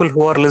the people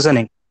who are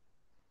listening.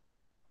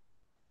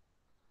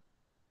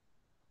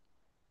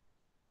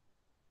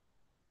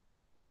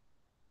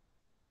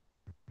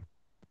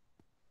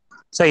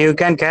 So you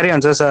can carry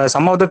on. So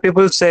some of the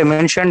people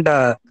mentioned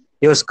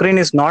your screen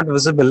is not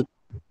visible.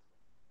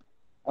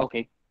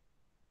 Okay.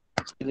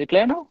 Is it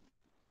clear now?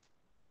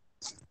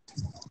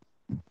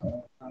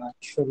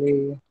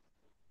 Actually,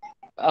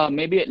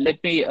 maybe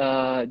let me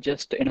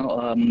just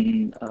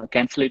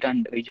cancel it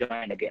and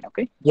rejoin again.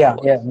 Okay. Yeah,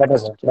 better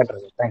sir. Better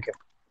sir. Thank you.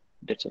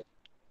 That's it.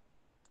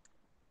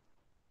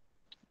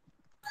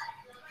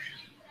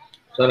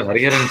 Sir,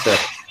 Hariharan sir.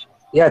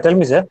 Yeah, tell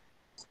me, sir.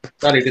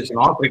 Sir, it is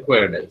not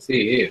required.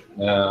 See,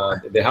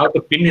 they have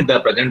to pin in the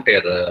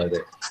presenter.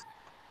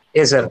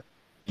 Yes, sir.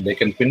 They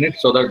can pin it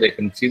so that they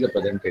can see the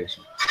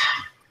presentation.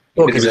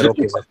 Okay, sir.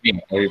 Okay, sir.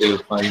 It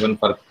is even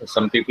for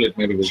some people it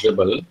may be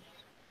visible.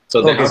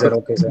 So they have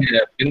to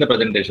pin the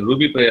presentation.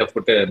 Ruby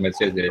put a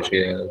message there.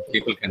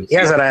 People can see.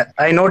 Yes, sir.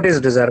 I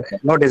noticed, sir.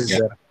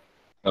 Sir.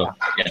 Oh,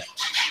 yeah.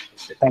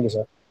 Thank you,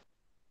 sir.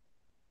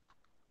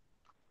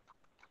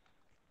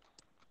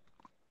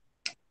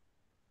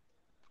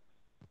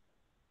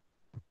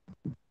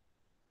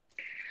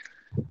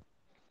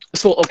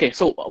 So, okay.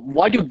 So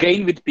what you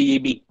gain with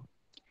PEB?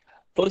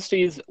 First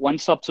is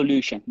one-stop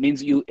solution.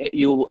 Means you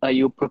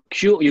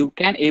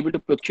can able to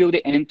procure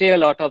the entire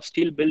lot of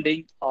steel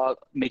building or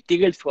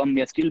materials from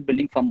your steel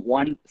building from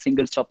one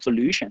single stop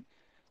solution.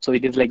 So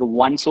it is like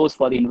one source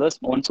for the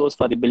investment, one source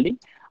for the building,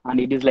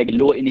 and it is like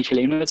low initial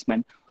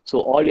investment. So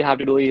all you have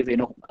to do is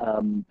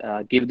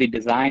give the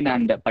design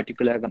and the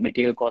particular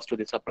material cost to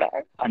the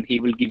supplier, and he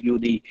will give you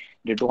the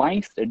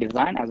drawings, the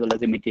design, as well as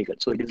the material.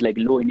 So it is like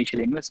low initial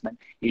investment.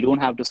 You don't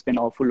have to spend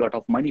a full lot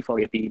of money for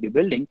a PEB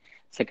building.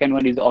 Second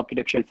one is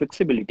architectural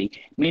flexibility.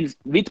 Means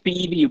with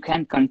PEB you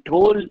can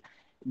control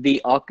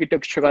the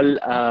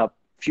architectural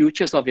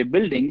features of a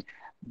building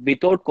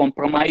without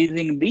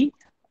compromising the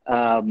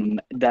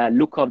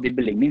look of the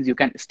building. Means you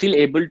can still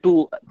able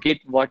to get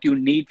what you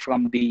need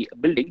from the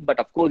building, but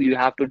of course you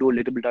have to do a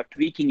little bit of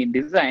tweaking in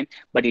design,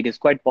 but it is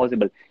quite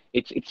possible.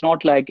 It's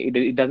not like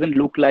it doesn't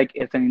look like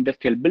it's an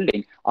industrial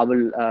building. I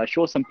will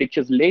show some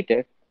pictures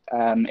later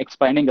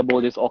explaining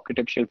about this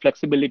architectural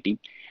flexibility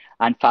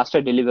and faster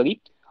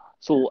delivery.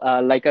 So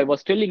like I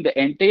was telling, the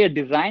entire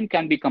design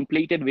can be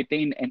completed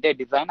within entire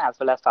design as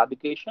well as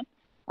fabrication,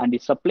 and the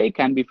supply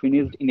can be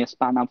finished in a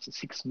span of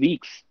 6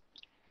 weeks.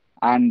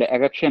 And the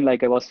erection,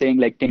 like I was saying,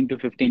 like 10 to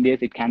 15 days,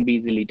 it can be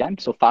easily done.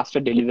 So faster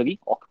delivery,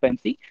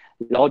 occupancy,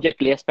 larger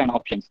clear span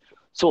options.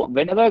 So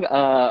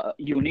whenever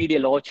you need a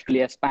large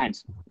clear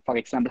spans, for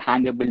example,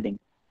 hangar building,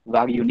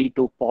 where you need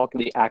to park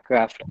the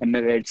aircraft,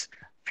 Emirates,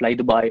 Fly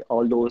Dubai,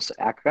 all those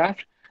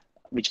aircraft,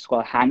 which is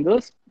called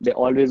hangars, they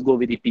always go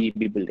with the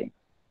PEB building.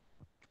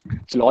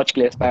 So large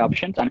clear span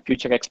options and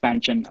future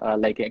expansion,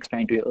 like I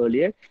explained to you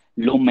earlier,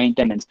 low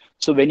maintenance.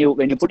 So when you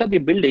put up a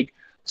building,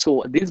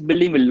 so this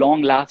building will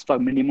long last for a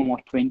minimum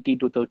of 20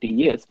 to 30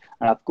 years.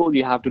 And of course,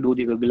 you have to do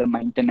the regular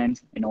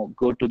maintenance,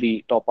 go to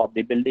the top of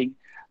the building,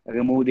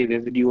 remove the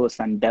residues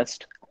and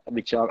dust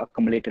which are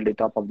accumulated at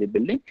the top of the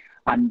building.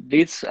 And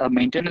this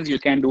maintenance you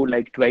can do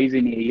like twice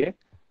in a year.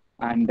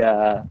 And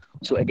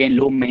so again,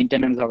 low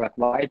maintenance are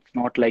required. It's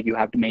not like you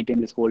have to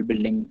maintain this whole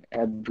building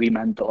every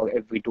month or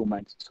every 2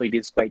 months. So it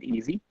is quite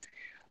easy.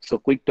 So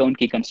quick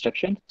turnkey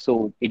construction.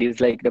 So it is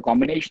like the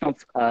combination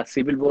of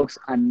civil works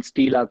and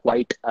steel are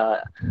quite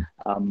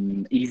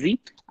easy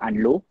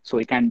and low. So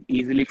you can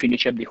easily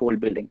finish up the whole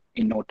building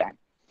in no time.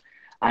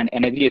 And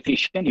energy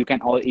efficient, you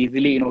can all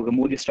easily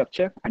remove the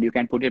structure and you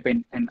can put it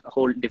in a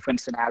whole different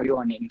scenario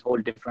and in whole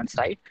different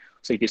site.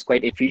 So it is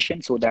quite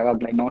efficient. So there are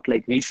not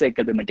like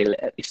recyclable material.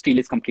 Steel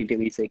is completely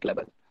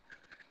recyclable.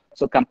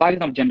 So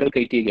comparison of general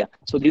criteria.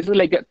 So this is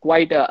like a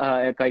quite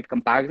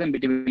comparison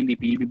between the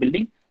PEB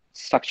building,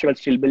 structural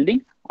steel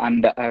building,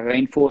 and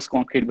reinforced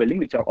concrete building,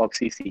 which are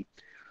OXCC.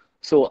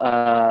 So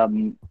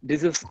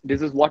this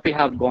is what we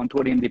have gone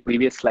through in the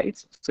previous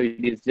slides. So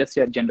it is just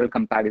a general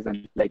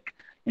comparison, like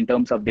in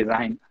terms of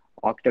design,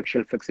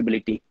 architectural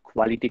flexibility,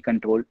 quality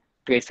control,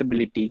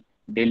 traceability,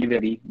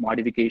 delivery,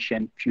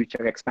 modification,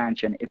 future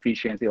expansion,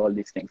 efficiency, all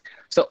these things.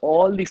 So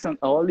all these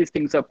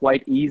things are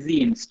quite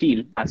easy in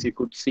steel, as you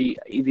could see,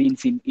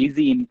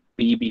 easy in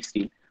PEB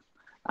steel.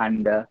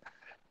 And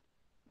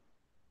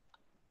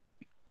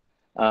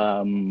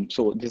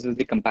so this is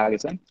the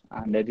comparison,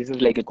 and this is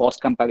like a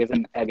cost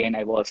comparison. Again,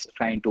 I was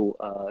trying to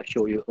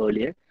show you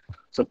earlier.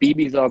 So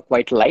PBs are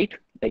quite light,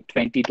 like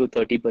 20 to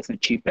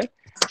 30% cheaper,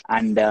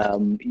 and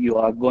you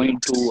are going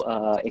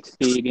to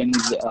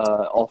experience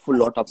awful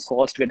lot of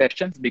cost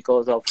reductions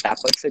because of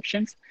tapered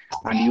sections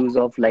and use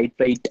of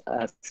lightweight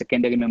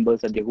secondary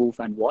members at the roof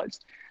and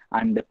walls.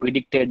 And the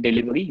predicted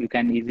delivery, you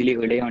can easily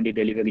rely on the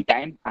delivery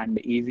time and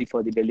easy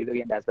for the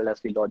delivery and as well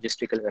as the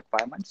logistical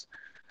requirements.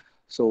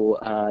 So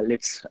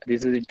this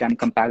is a time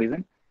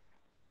comparison.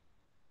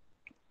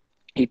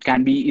 It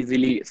can be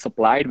easily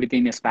supplied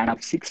within a span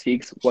of 6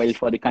 weeks, while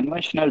for the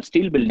conventional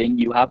steel building,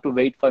 you have to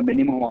wait for a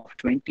minimum of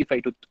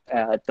 25 to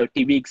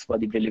 30 weeks for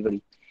the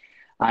delivery.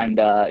 And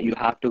you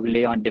have to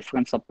rely on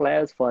different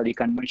suppliers for the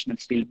conventional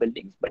steel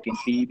buildings, but in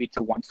PEB, it's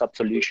a one-stop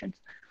solution.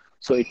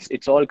 So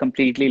it's all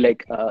completely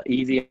like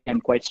easy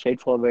and quite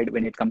straightforward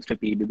when it comes to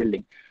PEB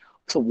building.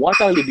 So what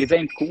are the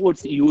design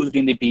codes used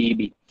in the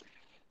PEB?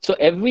 So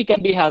every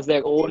country has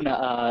their own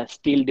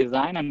steel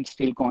design and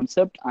steel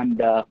concept and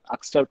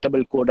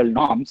acceptable codal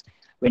norms.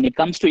 When it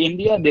comes to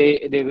India,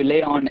 they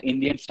rely on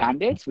Indian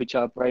standards, which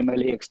are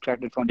primarily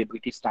extracted from the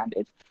British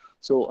standards.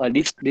 So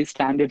these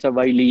standards are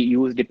widely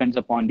used, depends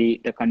upon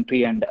the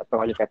country and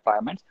project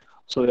requirements.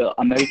 So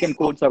American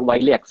codes are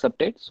widely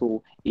accepted.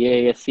 So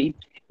AISC,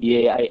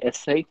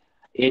 AISI,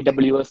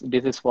 AWS,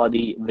 this is for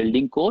the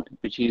building code,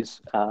 which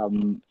is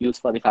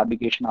used for the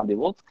fabrication of the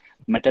works.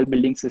 Metal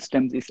building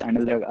systems is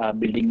another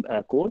building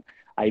code.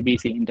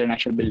 IBC,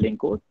 International Building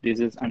Code, this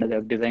is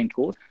another design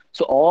code.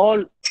 So all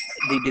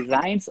the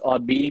designs are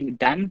being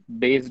done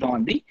based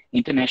on the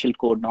international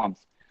code norms.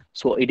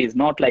 So it is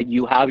not like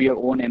you have your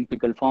own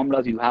empirical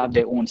formulas, you have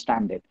their own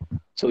standard.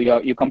 So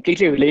you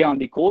completely rely on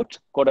the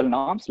codal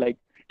norms like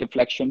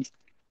deflections,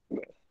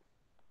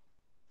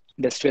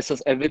 the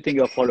stresses, everything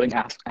you're following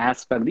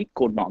as per the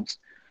code norms.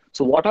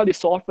 So what are the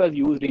softwares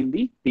used in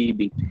the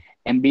PEB?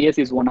 MBS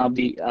is one of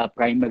the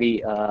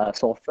primary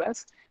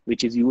softwares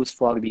which is used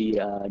for the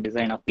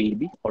design of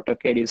PEB.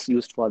 AutoCAD is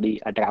used for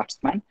the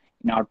draftsman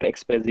in order to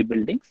express the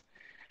buildings.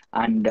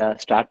 And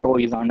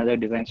StatPro is another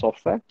design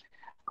software,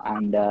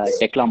 and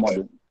Tekla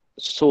model.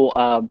 So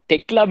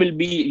Tekla will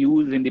be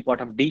used in the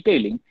part of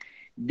detailing.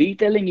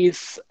 Detailing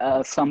is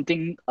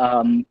something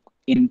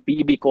in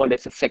PEB called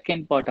as a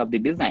second part of the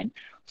design.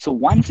 So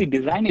once the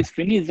design is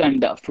finished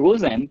and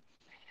frozen,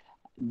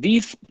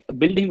 this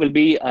building will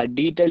be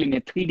detailed in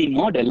a 3D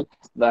model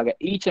where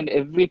each and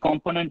every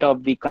component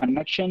of the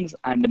connections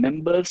and the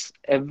members,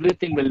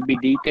 everything will be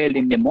detailed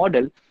in the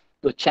model.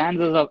 The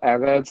chances of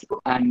errors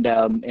and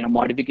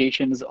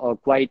modifications are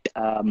quite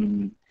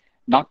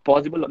not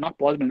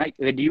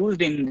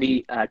reduced in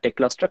the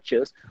Tekla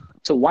structures.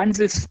 So once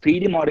this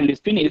 3D model is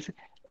finished,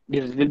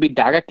 this will be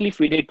directly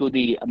fed to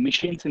the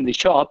machines in the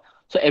shop.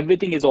 So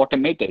everything is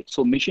automated.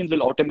 So machines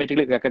will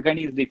automatically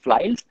recognize the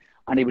files,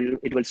 and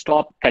it will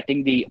stop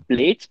cutting the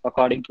plates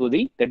according to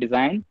the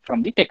design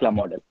from the Tekla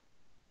model.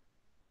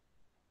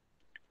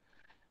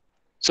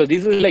 So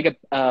this is like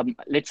a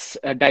let's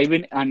dive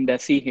in and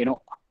see,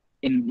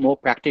 in more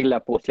practical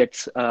approach.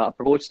 Let's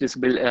approach this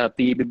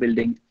PEB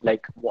building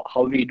like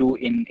how we do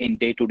in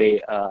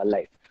day-to-day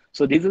life.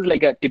 So this is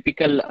like a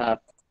typical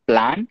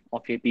plan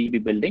of a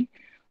PEB building.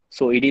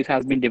 So it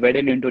has been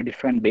divided into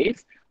different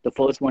bays. The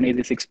first one is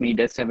the 6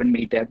 meter, 7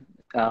 meter,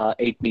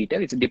 8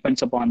 meter. It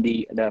depends upon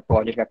the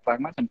project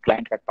requirements and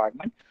client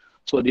requirement.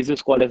 So this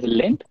is called as the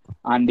length,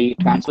 and the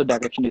transfer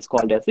direction is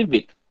called as the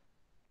width.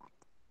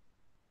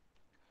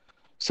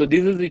 So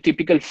this is the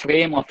typical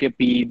frame of your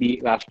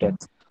PEB rafter.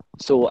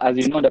 So as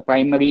you know, the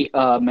primary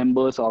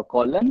members are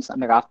columns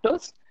and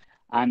rafters,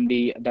 and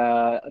the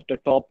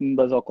top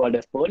members are called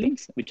as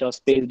purlins, which are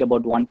spaced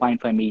about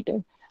 1.5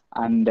 meter,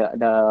 and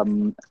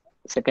the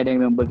secondary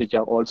members which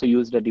are also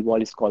used at the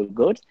wall is called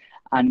girds,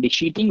 and the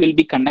sheeting will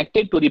be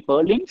connected to the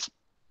purlins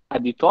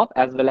at the top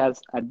as well as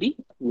at the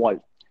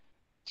wall.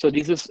 So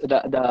this is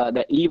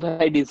the eave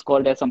height is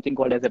called as something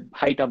called as the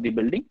height of the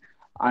building,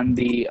 and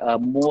the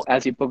more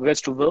as you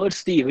progress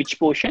towards the ridge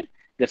portion,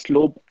 the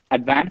slope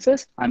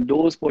advances, and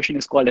those portion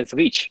is called as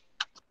ridge.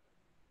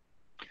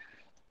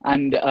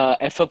 And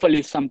FFL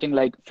is something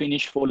like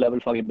finish floor level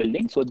for a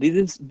building. So this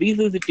is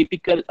the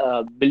typical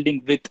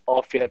building width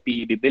of your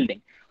PEB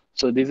building.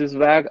 So this is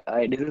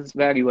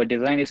where your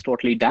design is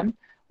totally done.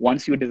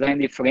 Once you design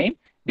the frame,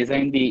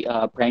 design the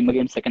primary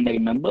and secondary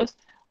members,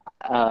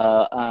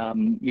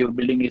 your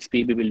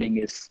PEB building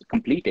is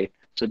completed.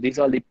 So these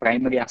are the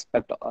primary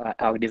aspect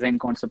our design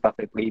concept of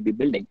a PEB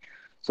building.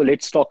 So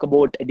let's talk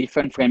about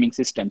different framing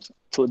systems.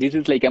 So this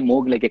is like a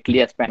more like a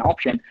clear span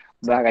option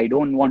where I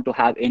don't want to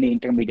have any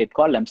intermediate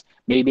columns.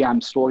 Maybe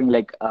I'm storing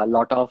like a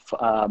lot of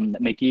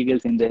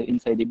materials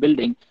inside the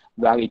building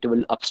where it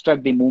will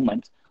obstruct the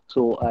movements.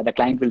 So the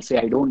client will say,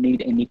 I don't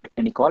need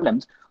any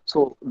columns.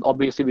 So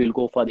obviously we'll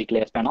go for the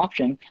clear span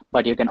option,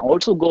 but you can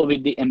also go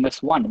with the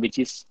MS1,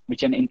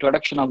 which an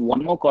introduction of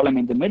one more column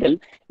in the middle,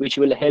 which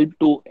will help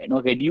to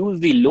reduce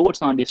the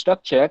loads on the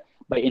structure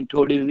by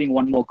introducing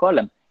one more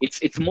column.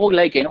 It's more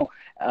like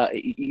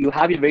you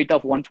have a weight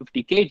of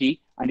 150 kg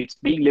and it's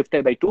being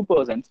lifted by 2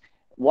 persons.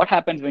 What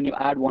happens when you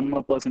add one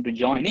more person to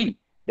join in?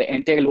 The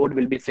entire load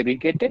will be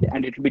segregated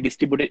and it will be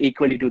distributed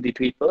equally to the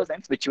 3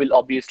 persons, which will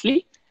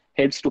obviously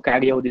helps to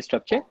carry out the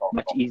structure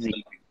much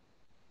easier.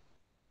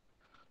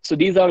 So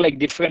these are like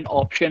different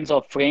options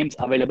of frames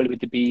available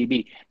with the PEB.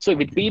 So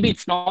with PEB,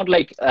 it's not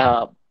like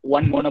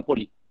one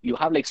monopoly. You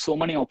have like so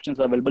many options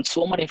available,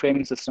 so many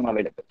framing systems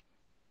available.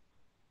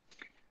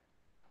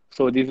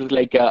 So this is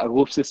like a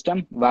roof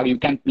system where you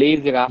can place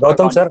the rafter.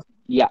 Gautam sir.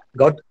 Yeah.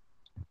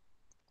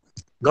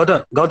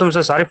 Gautam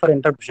sir, sorry for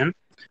interruption.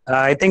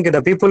 I think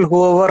the people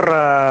who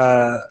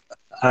are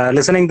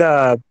listening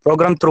the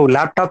program through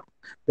laptop,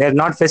 they are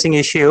not facing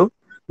issue.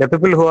 The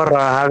people who are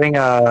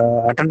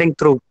attending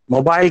through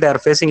mobile, they are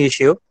facing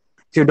issue.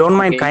 If you don't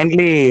mind,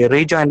 kindly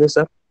rejoin this,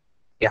 sir.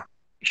 Yeah.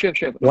 Sure.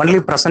 Only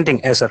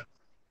presenting, yes, sir.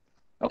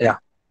 Okay. Yeah.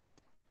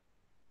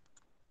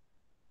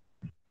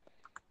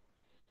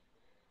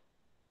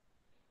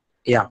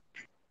 Yeah.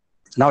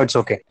 Now it's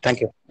okay. Thank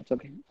you. It's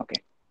okay.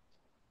 Okay.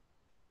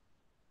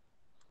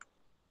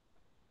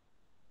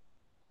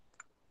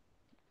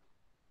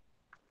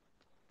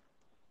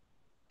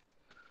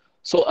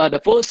 So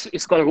the first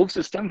is called a roof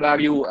system where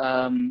you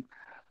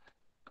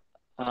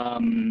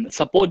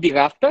support the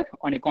rafter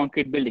on a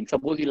concrete building.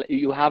 Suppose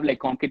you have like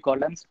concrete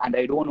columns and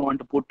I don't want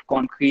to put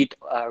concrete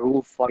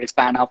roof for a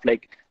span of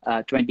like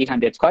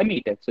 2,000 square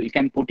meters. So you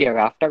can put a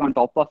rafter on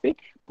top of it,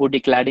 put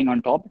the cladding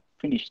on top,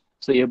 finish.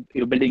 So your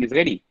building is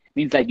ready.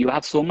 Means like you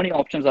have so many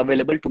options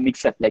available to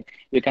mix up. Like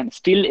you can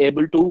still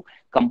able to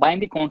combine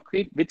the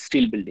concrete with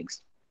steel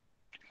buildings.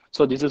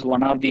 So this is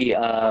one of the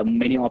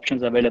many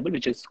options available,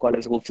 which is called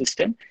as roof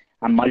system.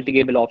 A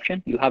multi-gable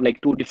option. You have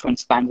like 2 different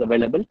spans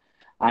available,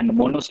 and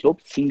monoslope,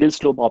 single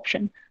slope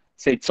option.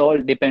 So it's all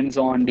depends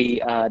on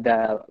the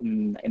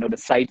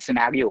site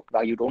scenario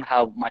where you don't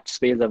have much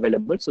space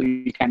available. So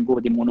you can go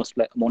with the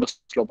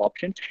monoslope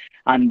option.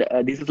 And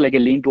this is like a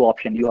lean-to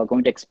option. You are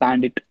going to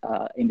expand it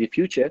in the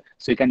future.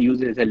 So you can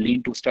use it as a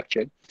lean-to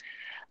structure.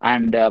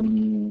 And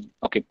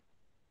okay,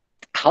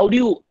 how do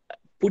you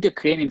put a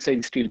crane inside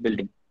the steel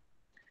building?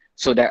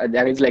 So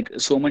there is like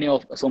so many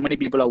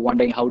people are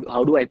wondering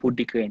how do I put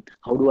the crane?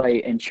 How do I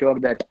ensure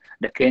that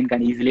the crane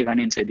can easily run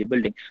inside the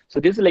building?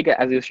 So this is like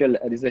as usual,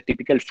 this is a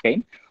typical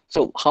frame.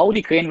 So how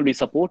the crane will be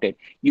supported?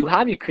 You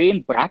have a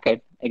crane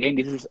bracket. Again,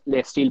 this is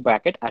a steel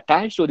bracket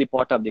attached to the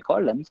part of the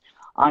columns,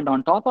 and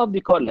on top of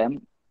the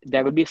column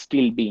there will be a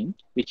steel beam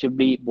which will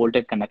be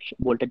bolted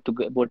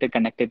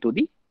connected to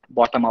the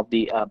bottom of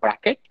the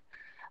bracket,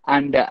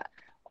 and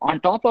on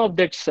top of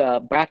that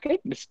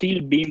bracket, the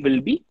steel beam will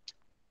be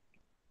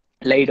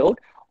laid out.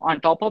 On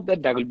top of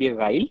that, there will be a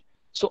rail.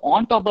 So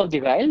on top of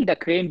the rail, the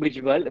crane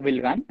bridge will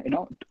run,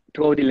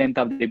 through the length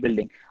of the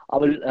building. I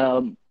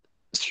will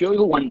show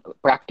you one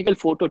practical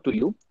photo to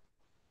you.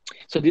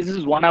 So this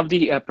is one of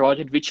the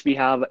project which we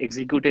have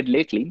executed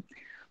lately.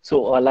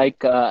 So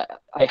like I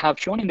have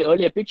shown in the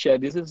earlier picture,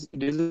 this is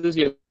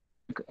your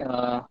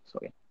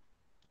sorry.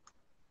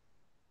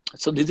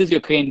 So this is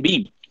your crane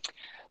beam.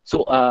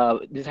 So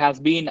this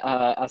has been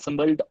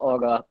assembled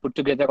or put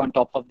together on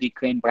top of the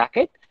crane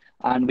bracket,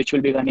 and which will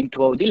be running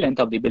throughout the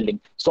length of the building.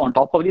 So on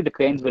top of it, the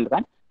cranes will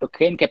run. The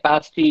crane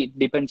capacity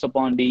depends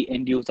upon the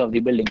end use of the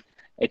building.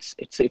 If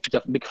it's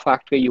a big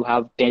factory, you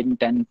have 10,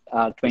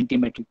 20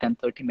 metric ton,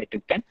 30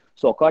 metric ton.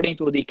 So according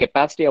to the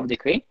capacity of the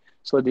crane,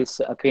 so this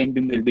crane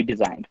beam will be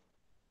designed.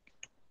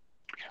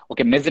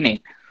 Okay, mezzanine.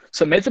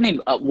 So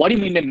mezzanine, what do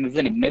you mean by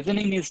mezzanine?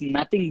 Mezzanine is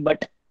nothing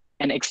but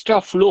an extra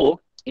floor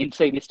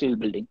inside the steel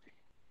building.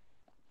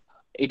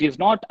 It is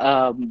not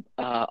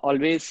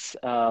always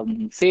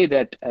say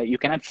that you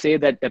cannot say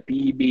that the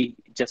PEB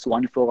just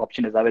one floor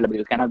option is available.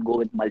 You cannot go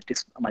with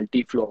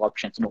multi-floor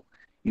options. No,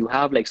 you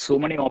have like so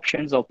many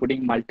options of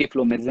putting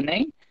multi-floor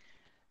mezzanine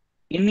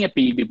in a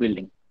PEB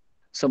building.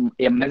 So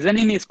a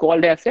mezzanine is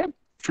called as a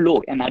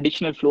floor, an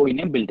additional floor in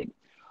a building.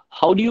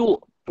 How do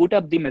you put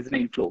up the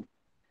mezzanine floor?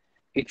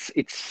 It's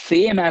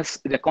same as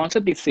the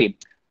concept is same.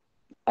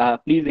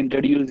 Please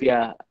introduce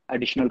your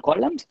additional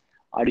columns,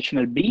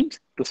 additional beams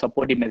to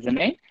support the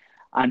mezzanine,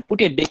 and put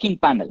a decking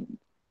panel.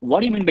 What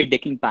do you mean by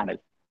decking panel?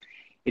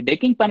 A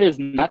decking panel is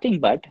nothing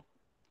but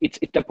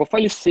the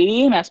profile is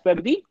same as per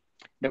the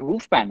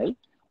roof panel.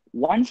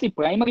 Once the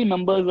primary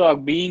members are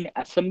being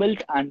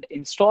assembled and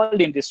installed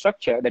in the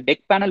structure, the deck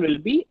panel will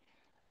be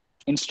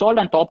installed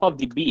on top of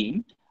the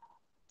beam.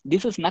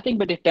 This is nothing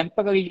but a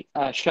temporary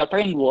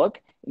shuttering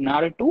work in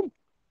order to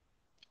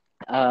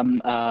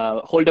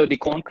hold of the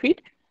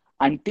concrete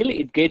until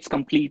it gets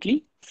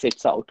completely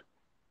sets out.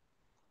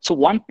 So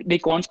once the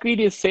concrete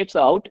is sets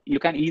out, you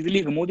can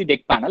easily remove the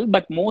deck panel,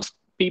 but most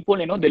people,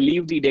 they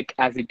leave the deck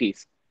as it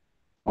is.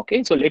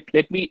 Okay, so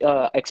let me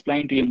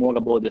explain to you more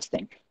about this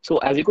thing. So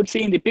as you could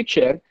see in the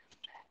picture,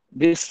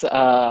 this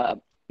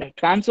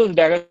transverse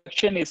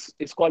direction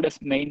is called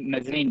as main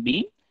mezzanine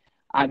beam,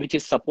 which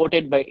is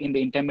supported by in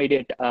the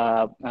intermediate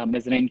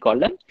mezzanine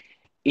column.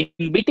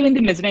 In between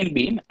the mezzanine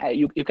beam,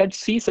 you can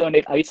see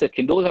certain I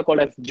section. Those are called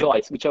as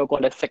joists, which are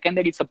called as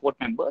secondary support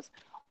members.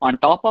 On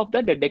top of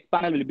that, the deck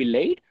panel will be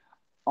laid.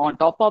 On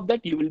top of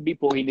that, you will be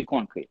pouring the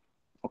concrete.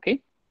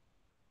 Okay.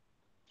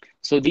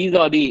 So these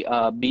are the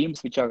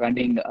beams which are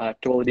running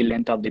through the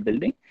length of the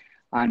building,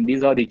 and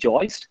these are the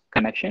joist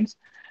connections.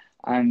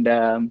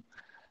 And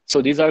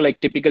so these are like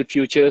typical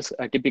features,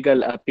 a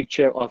typical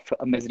picture of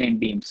mezzanine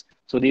beams.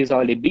 So these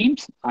are the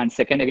beams and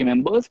secondary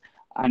members.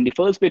 And the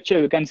first picture,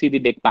 you can see the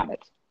deck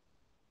panels.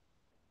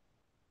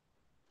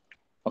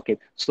 Okay,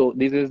 so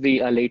this is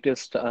the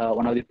latest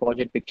one of the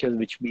project pictures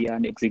which we are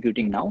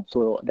executing now.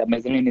 So the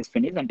mezzanine is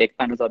finished and deck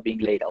panels are being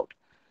laid out.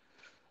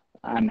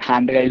 And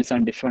handrails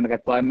and different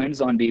requirements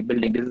on the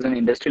building. This is an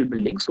industrial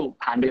building, so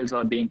handrails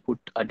are being put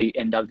at the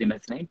end of the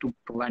mezzanine to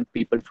prevent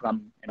people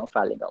from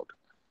falling out.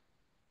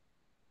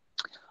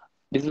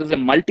 This is a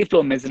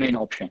multi-floor mezzanine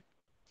option.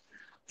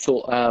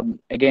 So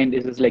again,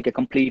 this is like a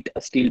complete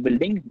steel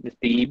building with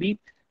PEB.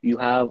 You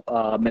have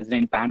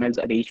mezzanine panels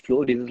at each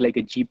floor. This is like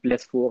a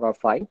G+4 or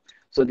 5.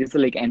 So this is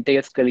like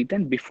entire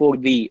skeleton before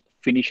the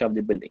finish of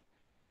the building.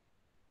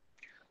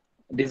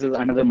 This is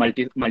another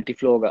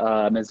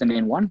multi-floor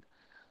mezzanine one.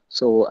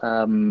 So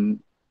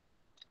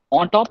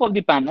on top of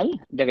the panel,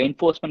 the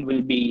reinforcement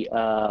will be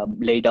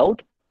laid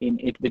out in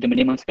it with a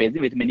minimum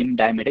spacing, with minimum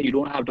diameter. You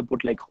don't have to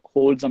put like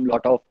holes and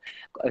lot of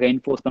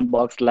reinforcement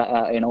box,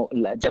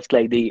 just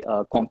like the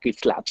concrete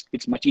slabs.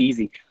 It's much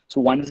easy.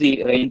 So once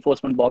the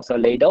reinforcement box are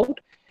laid out,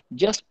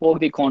 just pour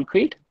the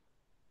concrete.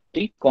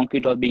 The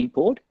concrete was being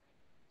poured.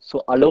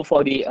 So allow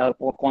for the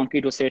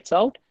concrete to set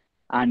out,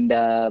 and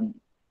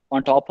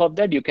on top of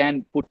that, you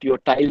can put your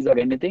tiles or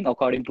anything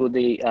according to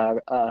the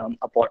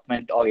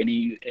apartment or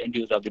any end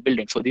use of the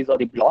building. So these are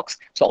the blocks.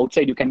 So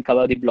outside you can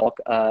cover the block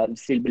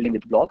steel building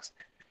with blocks.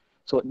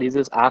 So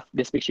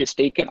this picture is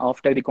taken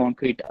after the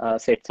concrete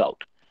sets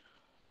out.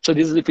 So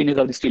this is the finish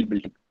of the steel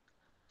building.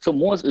 So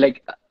most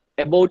like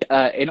about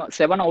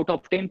 7 out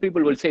of 10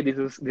 people will say this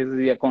is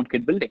a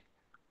concrete building.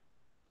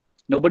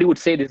 Nobody would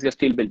say this is a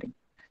steel building.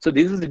 So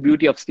this is the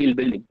beauty of steel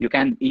building. You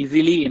can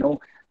easily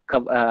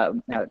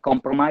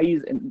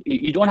compromise.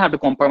 You don't have to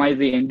compromise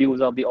the end use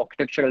of the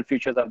architectural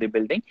features of the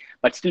building,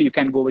 but still you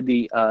can go with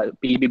the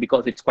PEB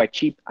because it's quite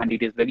cheap, and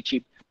it is very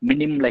cheap,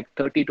 minimum like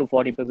 30 to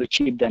 40%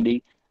 cheap than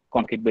the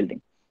concrete building.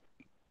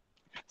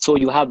 So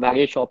you have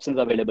various options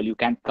available. You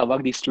can cover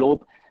the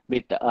slope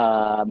with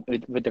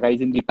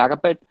raising the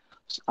parapet,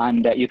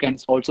 and you can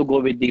also go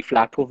with the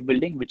flat roof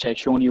building, which I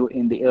shown you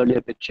in the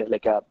earlier picture,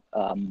 like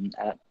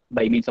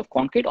by means of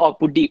concrete, or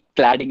put the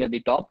cladding at the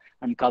top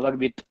and cover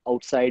with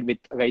outside with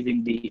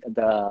raising the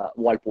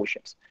wall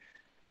portions.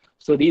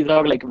 So these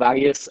are like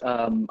various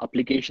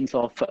applications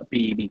of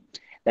PEB.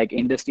 Like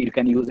industry, you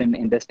can use in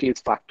industries,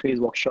 factories,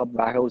 workshop,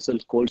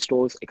 warehouses, cold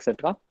stores,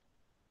 etc.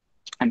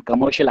 And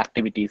commercial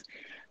activities,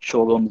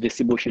 showrooms,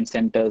 distribution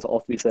centers,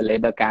 office,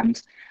 labor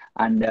camps.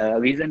 And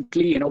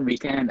recently, we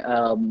can,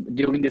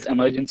 during this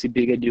emergency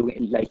period,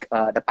 during like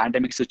the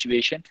pandemic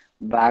situation,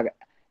 where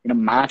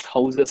mass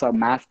houses or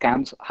mass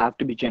camps have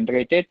to be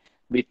generated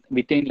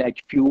within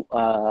like few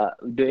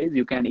days,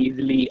 you can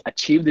easily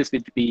achieve this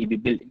with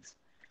PEB buildings.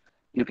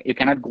 You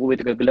cannot go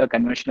with regular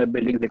conventional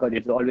buildings because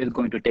it's always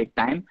going to take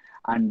time,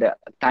 and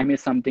time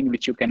is something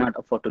which you cannot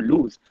afford to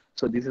lose.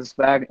 So this is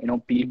where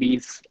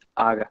PEBs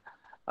are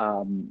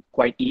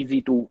quite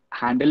easy to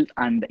handle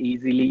and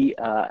easily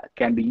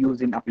can be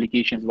used in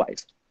applications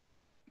wise.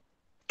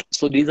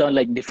 So these are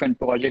like different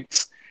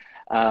projects,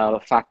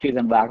 factories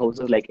and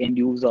warehouses, like end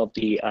use of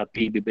the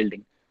PEB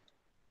building.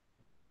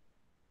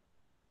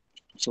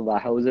 So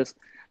warehouses.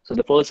 So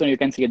the first one, you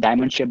can see a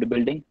diamond shaped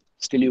building.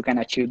 Still you can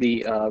achieve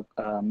the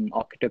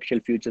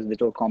architectural features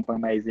without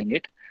compromising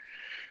it.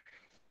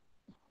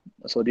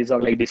 So these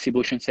are like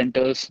distribution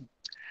centers,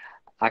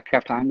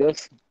 aircraft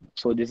hangars.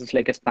 So this is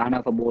like a span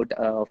of about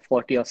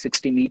 40 or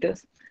 60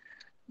 meters.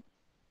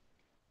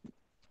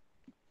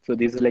 So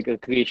this is like a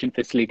creation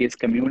facilities,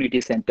 community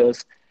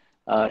centers,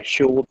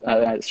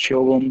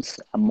 showrooms,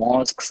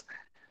 mosques.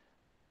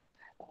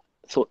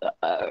 So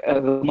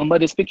remember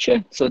this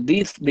picture. So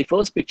the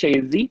first picture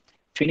is the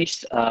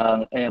finished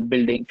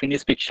building,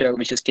 finished picture,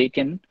 which is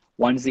taken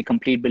once the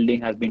complete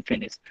building has been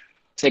finished.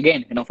 So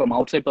again, from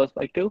outside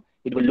perspective,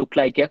 it will look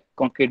like a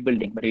concrete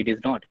building, but it is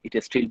not. It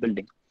is steel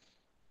building.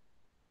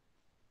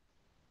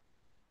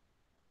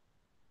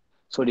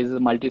 So this is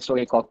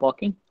multi-story car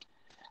parking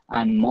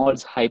and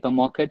malls,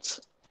 hypermarkets.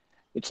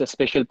 It's a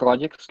special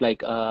projects, like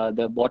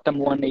the bottom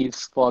one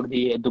is for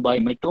the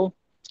Dubai Metro.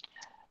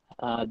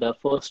 The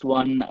first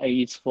one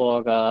is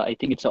for, I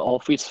think it's an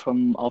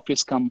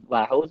office come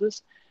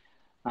warehouses.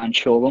 and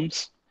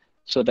showrooms.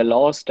 So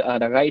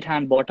the right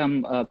hand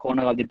bottom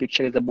corner of the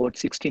picture is about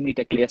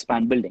 60-meter clear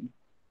span building.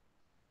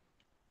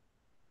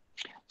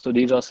 So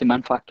these are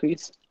cement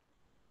factories,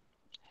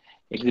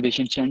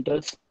 exhibition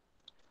centers,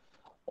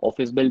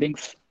 office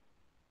buildings.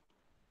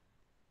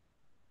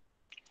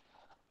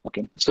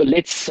 Okay, so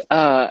let's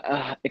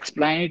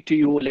explain it to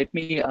you. Let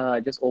me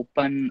just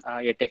open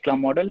a Tekla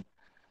model,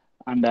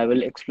 and I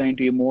will explain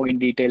to you more in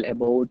detail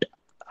about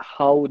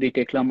how the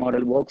Tekla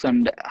model works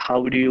and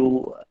how do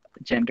you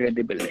generate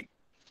the building.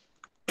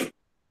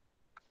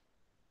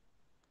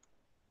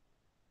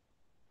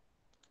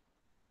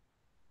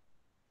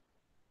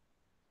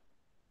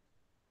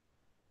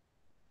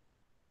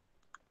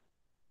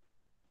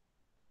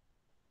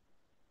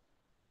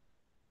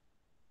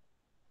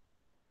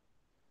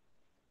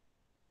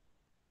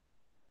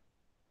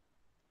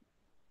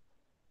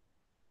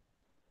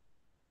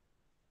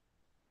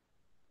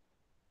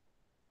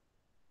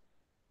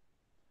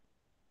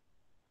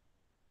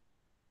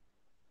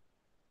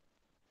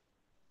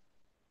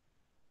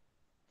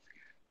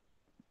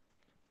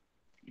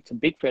 It's a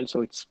big file,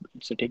 so it's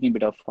taking a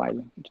bit of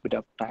file, it's a bit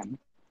of time.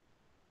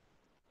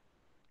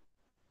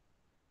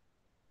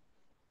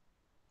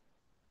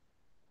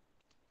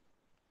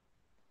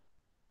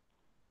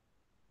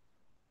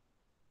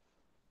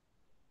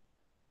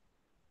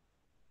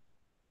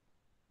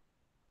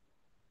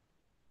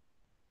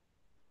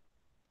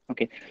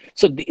 Okay,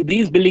 so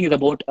these building is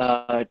about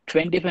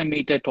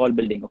 25-meter tall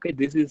building. Okay,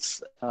 this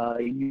is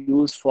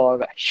used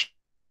for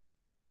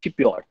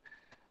shipyard,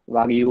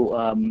 where you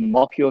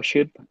mock your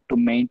ship to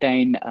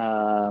maintain.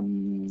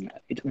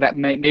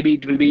 Maybe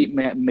it will be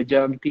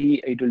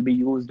majority. It will be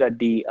used at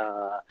the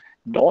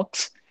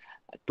docks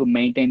to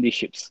maintain the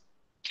ships.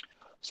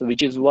 So,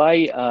 which is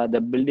why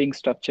the building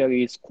structure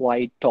is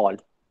quite tall.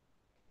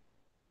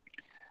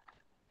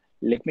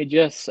 Let me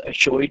just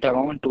show it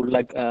around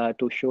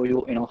to show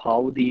you,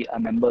 how the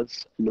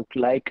members look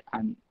like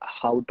and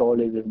how tall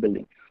is this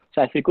building.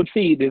 So as you could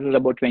see, this is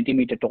about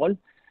 20-meter tall.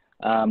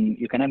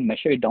 You cannot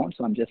measure it down,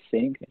 so I'm just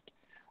saying it.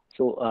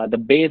 So the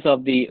base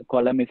of the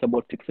column is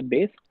about fixed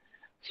base.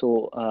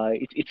 So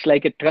it's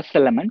like a truss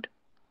element.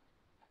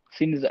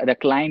 Since the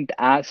client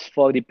asked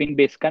for the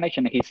pin-based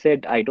connection, he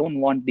said, I don't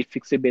want the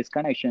fixed-base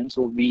connection.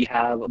 So we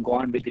have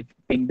gone with the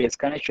pin-based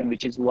connection,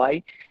 which is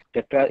why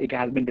it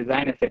has been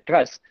designed as a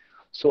truss.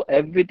 So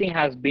everything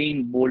has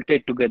been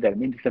bolted together. I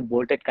mean, it's a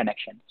bolted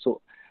connection.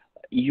 So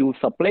you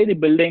supply the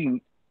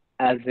building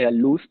as a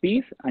loose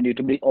piece, and it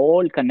will be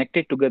all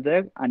connected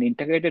together and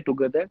integrated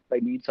together by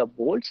means of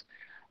bolts,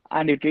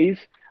 and it is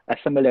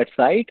assembled at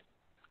site.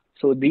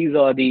 So these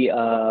are the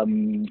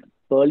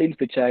purlins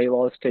which I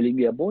was telling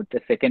you about, the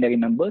secondary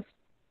members,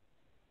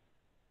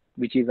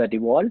 which is at the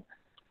wall.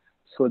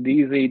 So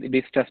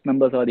these truss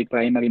members are the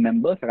primary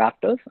members,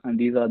 rafters, and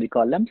these are the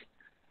columns.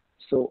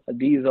 So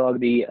these are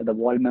the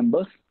wall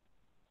members.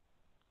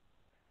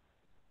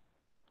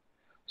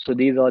 So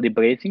these are the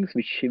bracings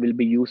which will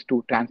be used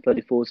to transfer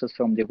the forces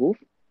from the roof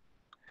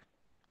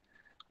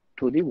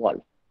to the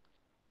wall.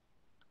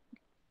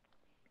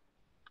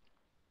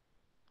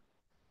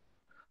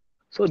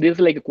 So this is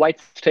like a quite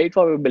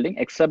straightforward building,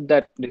 except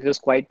that this is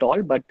quite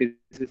tall, but this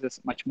is a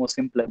much more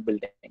simpler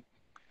building.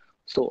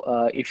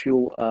 So if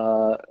you,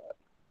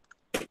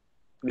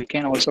 we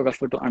can also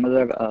refer to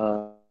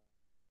another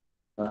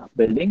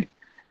building,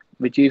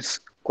 which is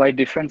quite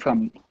different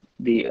from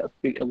the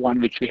one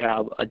which we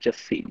have just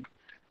seen.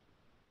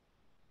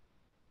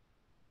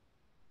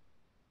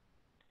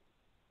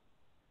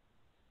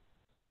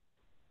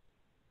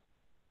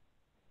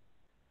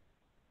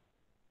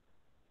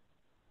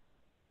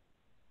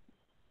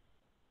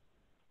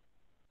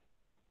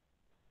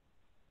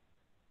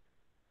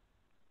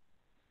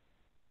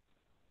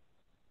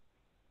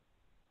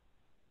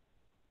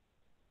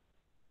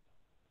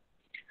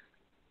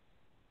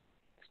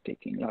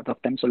 Taking a lot of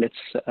time, so let's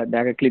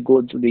directly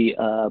go to the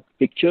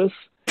pictures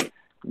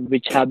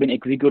which have been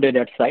executed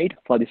at site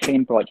for the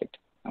same project.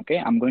 Okay,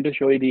 I'm going to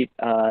show you the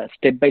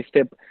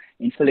step-by-step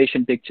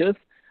installation pictures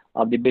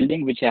of the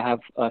building which I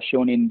have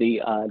shown in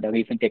the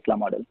recent Tekla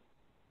model.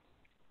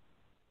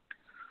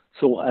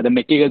 So the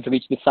materials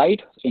reach the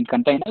site in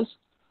containers.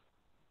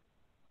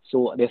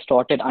 So they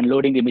started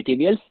unloading the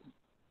materials.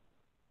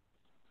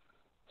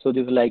 So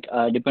this is like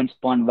depends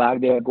upon where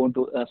they are going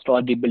to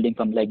start the building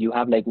from. Like you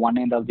have like one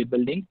end of the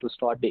building to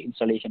start the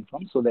installation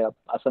from. So they are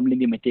assembling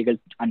the materials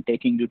and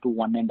taking you to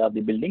one end of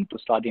the building to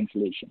start the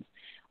installation.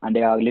 And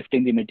they are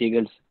lifting the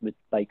materials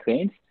by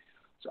cranes.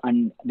 So,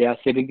 and they are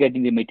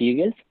segregating the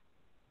materials.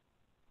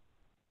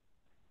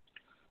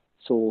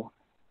 So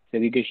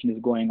segregation is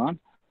going on.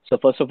 So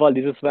first of all,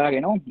 this is where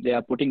they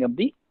are putting up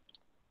the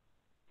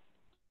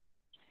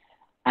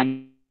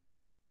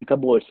anchor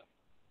bolts.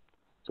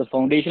 So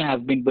foundation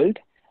has been built,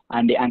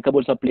 and the anchor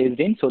bolts are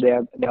placed in. So they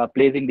are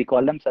placing the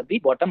columns at the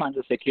bottom and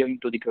securing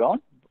to the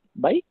ground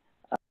by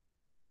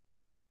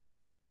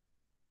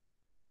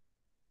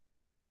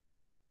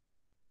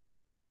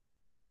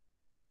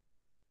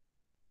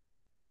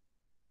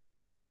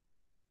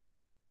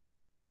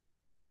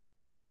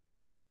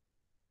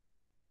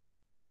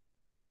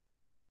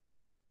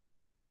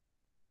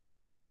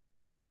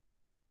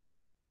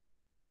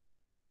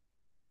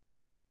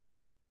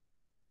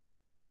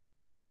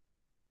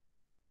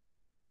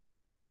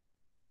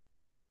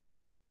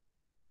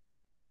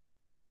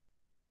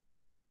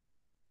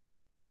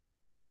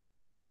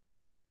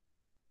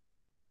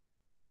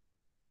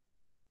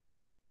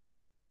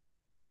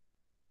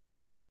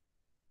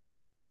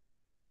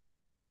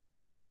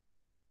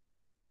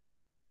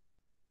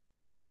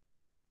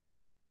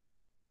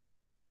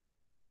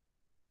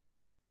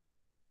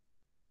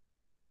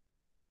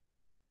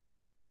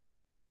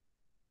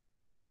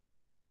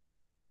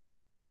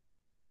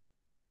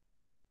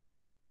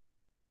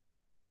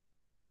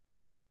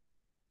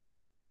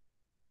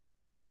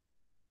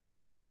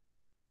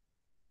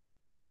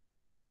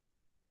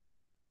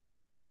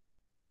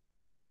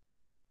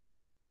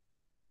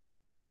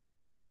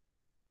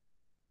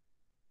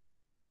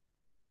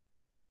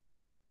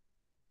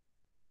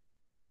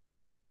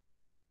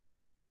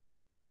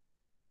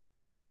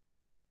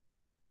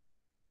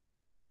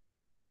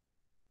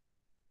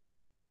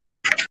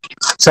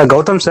Sir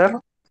Gautam,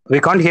 sir, we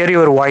can't hear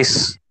your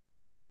voice.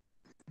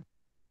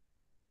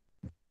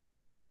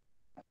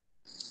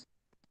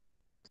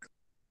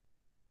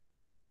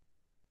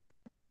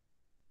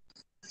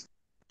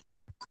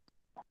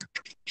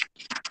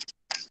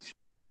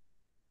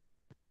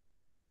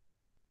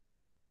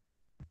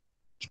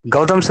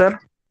 Gautam, sir.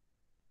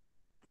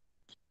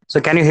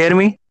 So can you hear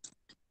me?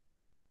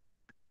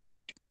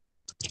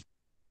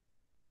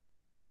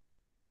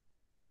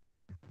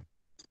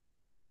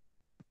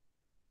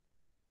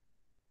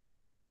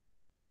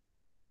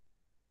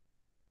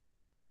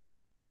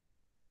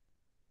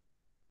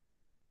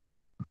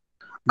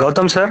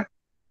 Gautam, sir.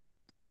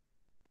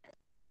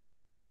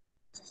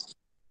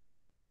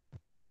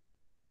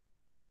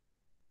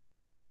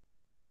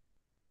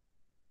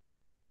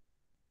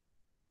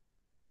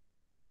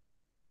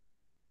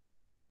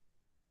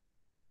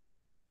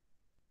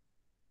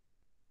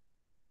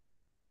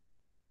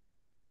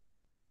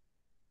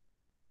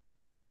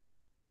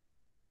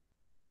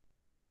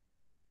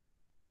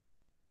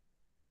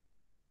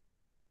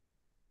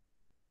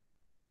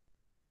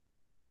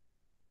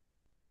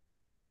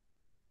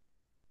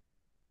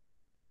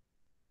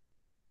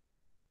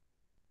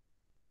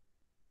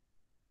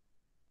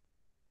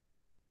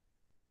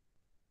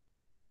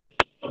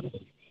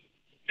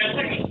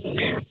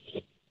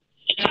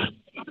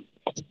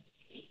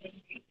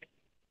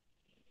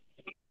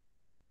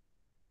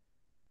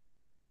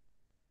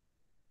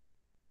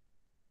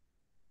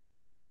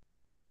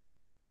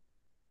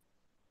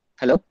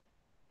 Hello?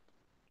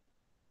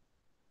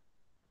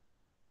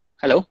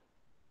 Hello?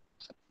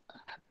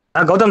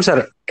 Gautam,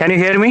 sir, can you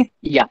hear me?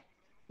 Yeah.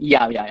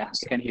 I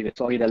can hear it.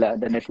 Sorry, the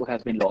network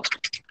has been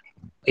lost.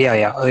 Yeah,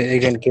 yeah. You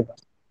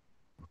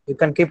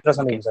can keep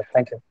presenting, Okay. sir.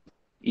 Thank you.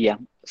 Yeah.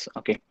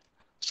 Okay.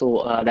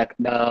 So that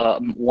the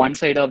one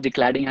side of the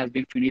cladding has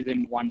been finished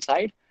in one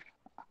side.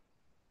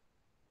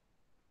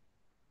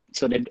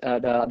 So that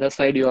the other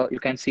side you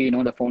can see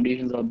the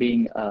foundations are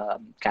being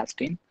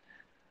cast in.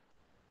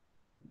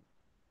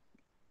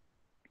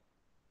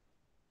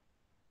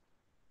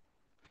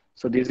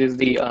 So this is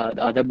the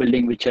other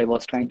building which I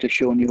was trying to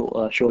show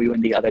you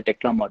in the other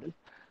Tekla model.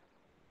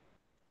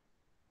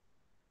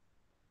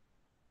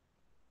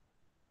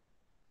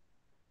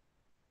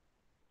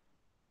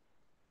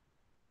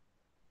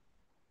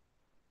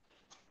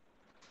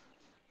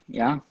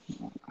 Yeah,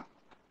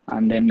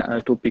 and then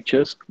two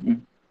pictures.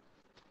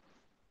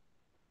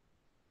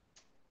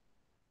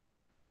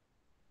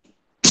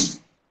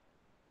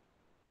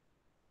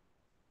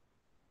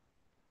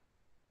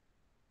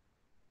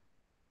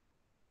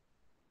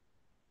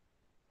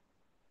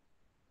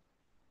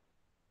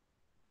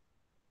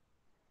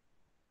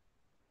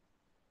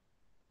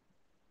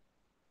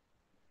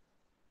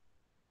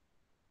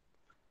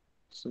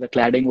 So the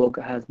cladding work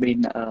has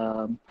been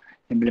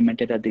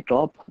implemented at the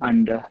top,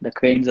 and the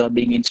cranes are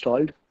being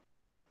installed.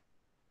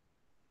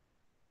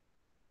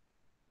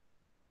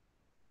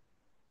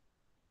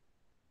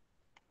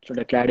 So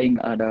the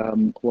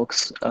cladding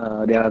works,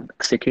 they are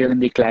securing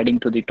the cladding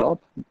to the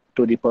top,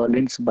 to the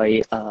purlins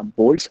by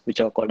bolts,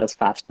 which are called as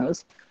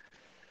fasteners.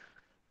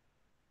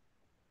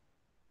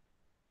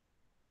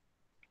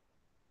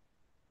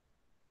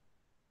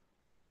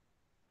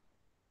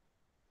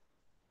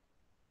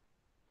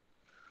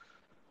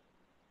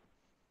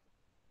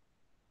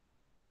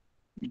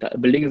 The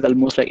building is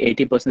almost like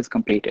 80%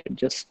 completed.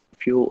 Just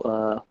few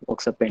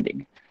works are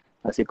pending.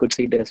 As you could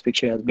see, this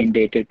picture has been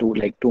dated to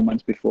like 2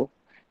 months before.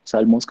 It's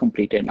almost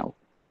completed now.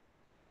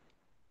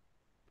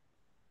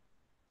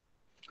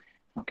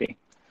 Okay,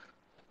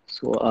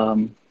 so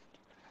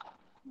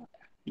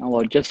now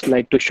I'd just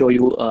like to show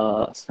you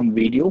some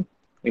video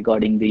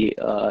regarding the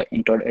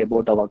intro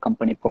about our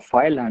company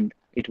profile, and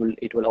it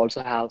will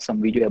also have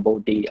some video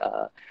about the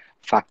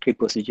factory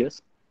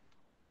procedures.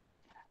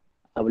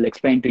 I will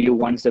explain to you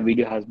once the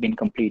video has been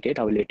completed.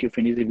 I will let you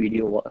finish the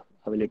video.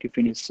 I will let you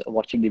finish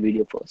watching the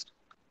video first.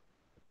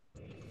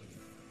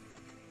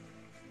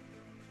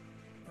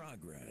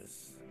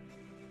 Progress.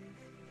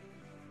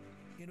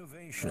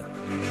 Innovation.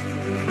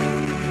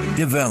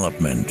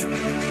 Development.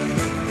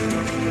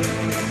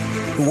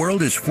 The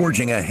world is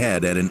forging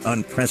ahead at an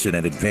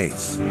unprecedented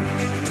pace.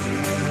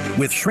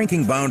 With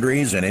shrinking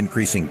boundaries and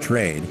increasing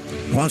trade,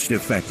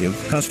 cost-effective,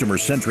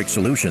 customer-centric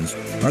solutions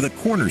are the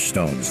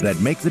cornerstones that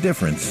make the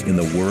difference in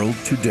the world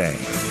today.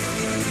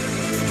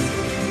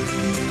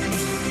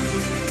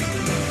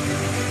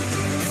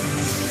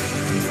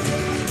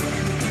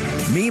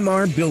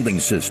 Mimar Building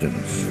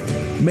Systems,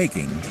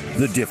 making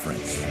the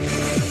difference.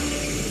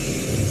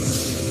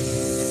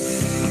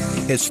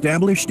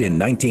 Established in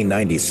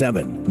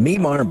 1997,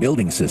 Mimar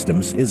Building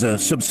Systems is a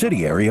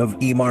subsidiary of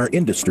Emaar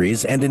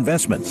Industries and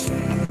Investments.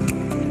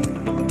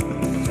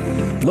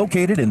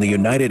 Located in the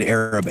United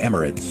Arab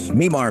Emirates,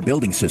 Mimar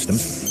Building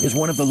Systems is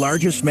one of the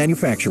largest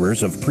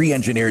manufacturers of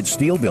pre-engineered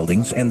steel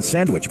buildings and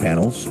sandwich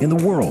panels in the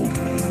world.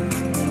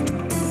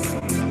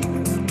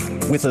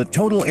 With a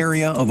total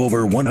area of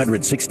over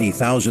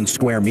 160,000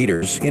 square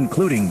meters,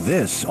 including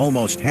this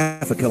almost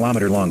half a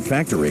kilometer long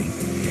factory,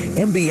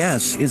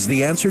 MBS is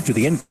the answer to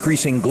the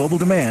increasing global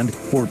demand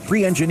for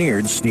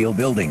pre-engineered steel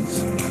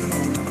buildings.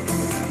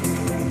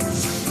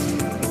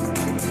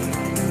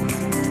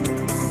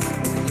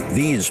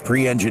 These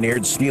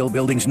pre-engineered steel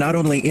buildings not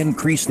only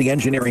increase the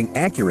engineering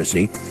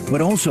accuracy,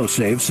 but also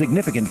save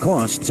significant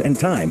costs and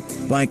time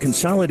by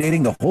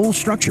consolidating the whole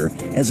structure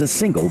as a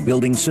single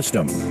building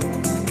system.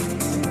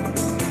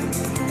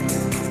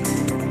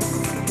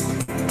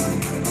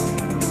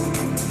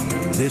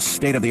 This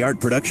state-of-the-art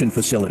production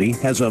facility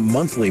has a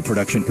monthly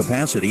production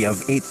capacity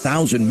of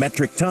 8,000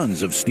 metric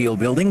tons of steel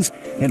buildings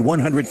and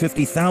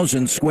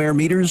 150,000 square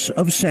meters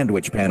of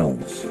sandwich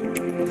panels.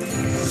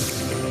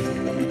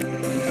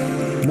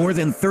 More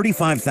than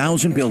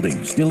 35,000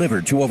 buildings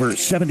delivered to over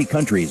 70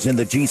 countries in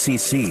the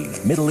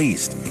GCC, Middle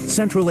East,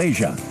 Central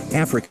Asia,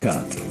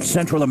 Africa,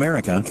 Central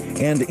America,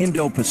 and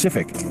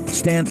Indo-Pacific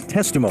stand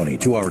testimony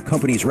to our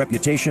company's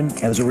reputation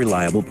as a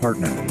reliable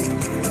partner.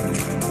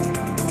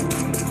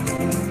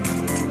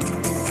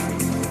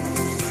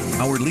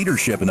 Our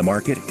leadership in the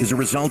market is a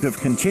result of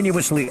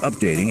continuously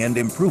updating and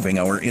improving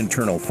our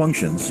internal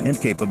functions and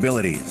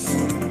capabilities.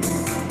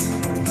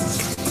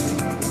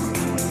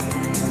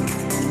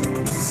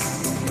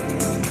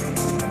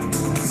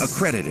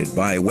 Accredited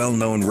by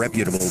well-known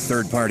reputable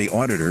third-party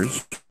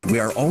auditors, we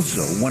are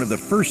also one of the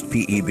first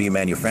PEB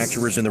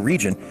manufacturers in the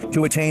region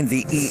to attain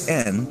the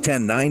EN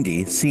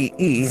 1090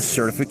 CE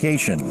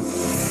certification.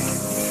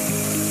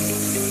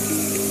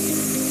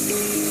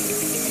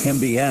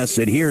 MBS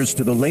adheres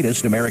to the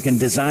latest American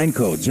design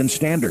codes and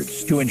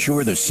standards to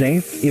ensure the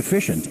safe,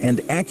 efficient, and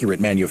accurate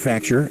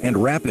manufacture and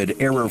rapid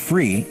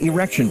error-free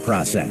erection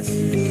process.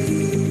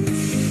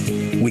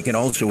 We can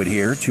also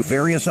adhere to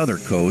various other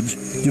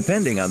codes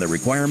depending on the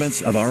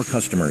requirements of our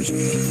customers.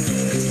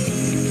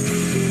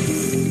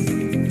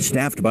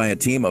 Staffed by a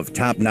team of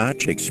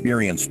top-notch,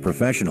 experienced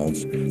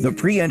professionals, the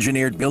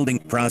pre-engineered building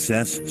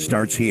process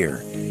starts here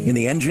in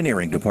the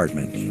engineering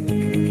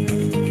department.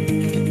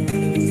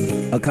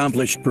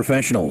 Accomplished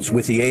professionals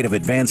with the aid of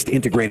advanced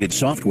integrated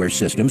software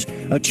systems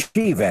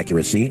achieve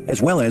accuracy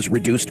as well as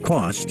reduced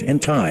cost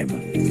and time.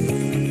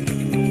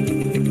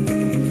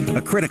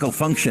 A critical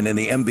function in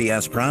the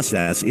MBS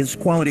process is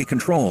quality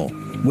control,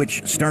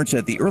 which starts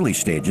at the early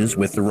stages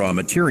with the raw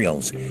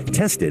materials,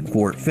 tested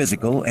for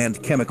physical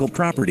and chemical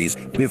properties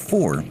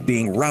before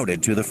being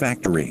routed to the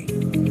factory.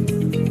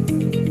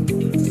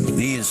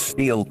 These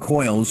steel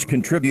coils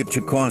contribute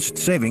to cost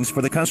savings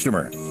for the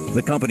customer.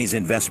 The company's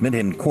investment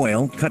in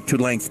coil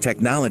cut-to-length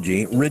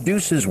technology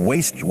reduces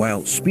waste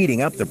while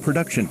speeding up the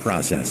production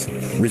process,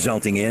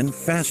 resulting in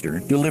faster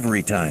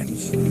delivery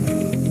times.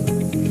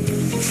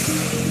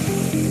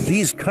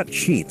 These cut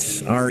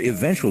sheets are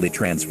eventually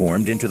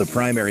transformed into the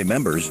primary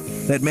members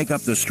that make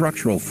up the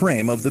structural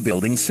frame of the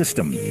building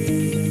system.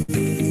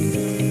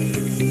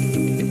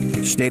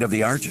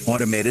 State-of-the-art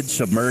automated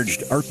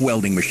submerged arc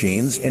welding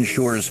machines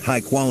ensures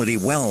high-quality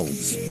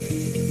welds.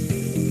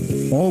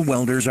 All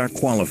welders are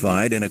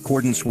qualified in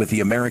accordance with the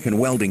American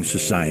Welding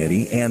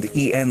Society and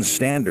EN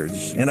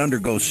standards and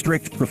undergo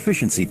strict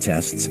proficiency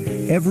tests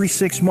every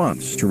 6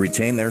 months to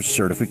retain their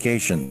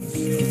certifications.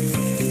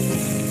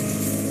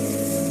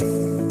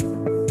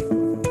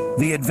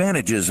 The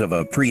advantages of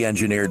a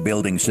pre-engineered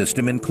building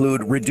system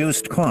include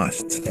reduced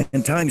costs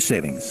and time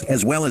savings,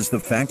 as well as the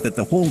fact that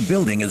the whole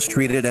building is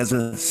treated as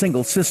a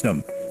single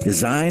system,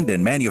 designed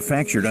and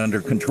manufactured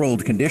under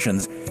controlled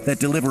conditions that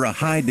deliver a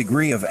high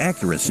degree of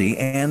accuracy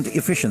and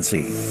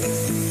efficiency.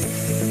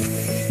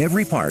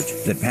 Every part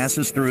that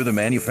passes through the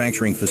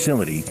manufacturing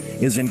facility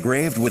is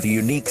engraved with a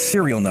unique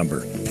serial number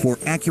for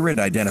accurate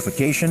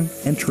identification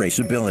and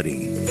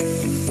traceability.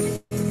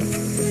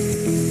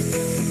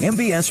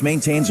 MBS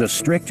maintains a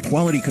strict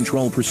quality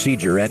control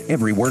procedure at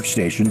every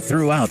workstation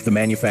throughout the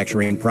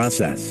manufacturing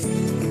process.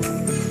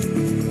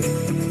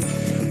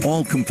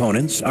 All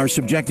components are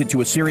subjected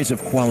to a series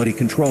of quality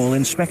control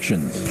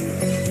inspections.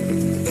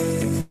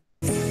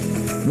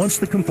 Once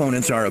the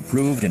components are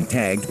approved and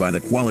tagged by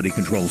the quality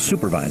control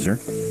supervisor,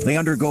 they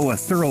undergo a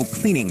thorough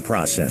cleaning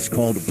process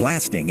called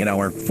blasting in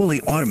our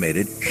fully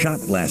automated shot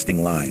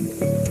blasting line.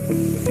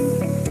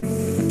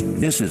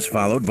 This is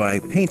followed by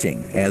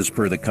painting as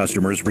per the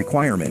customer's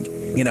requirement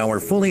in our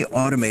fully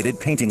automated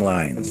painting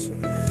lines.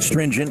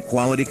 Stringent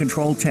quality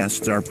control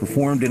tests are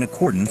performed in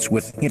accordance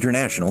with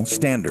international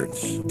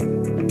standards.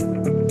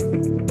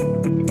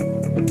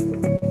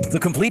 The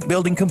complete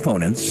building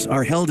components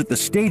are held at the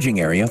staging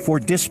area for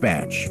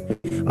dispatch,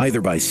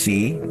 either by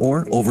sea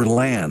or over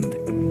land.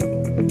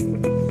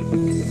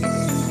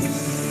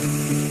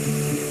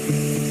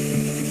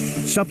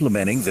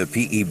 Supplementing the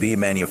PEB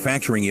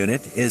manufacturing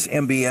unit is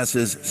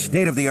MBS's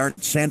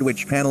state-of-the-art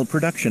sandwich panel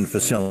production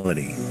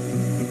facility.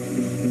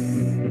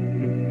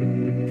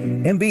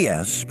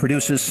 MBS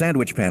produces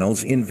sandwich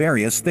panels in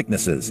various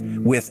thicknesses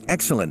with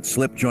excellent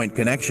slip joint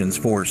connections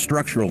for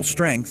structural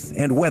strength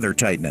and weather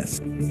tightness.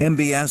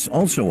 MBS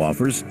also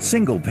offers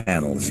single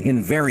panels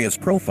in various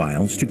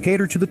profiles to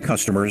cater to the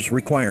customer's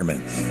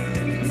requirements.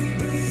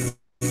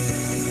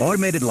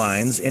 Automated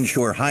lines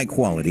ensure high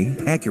quality,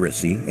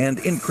 accuracy, and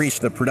increase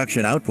the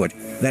production output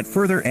that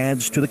further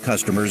adds to the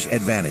customer's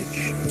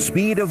advantage.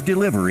 Speed of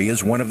delivery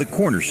is one of the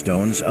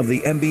cornerstones of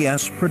the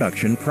MBS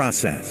production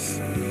process.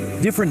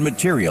 Different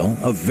material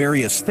of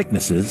various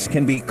thicknesses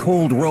can be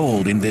cold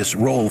rolled in this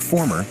roll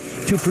former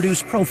to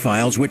produce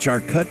profiles which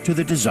are cut to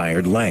the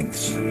desired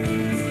lengths.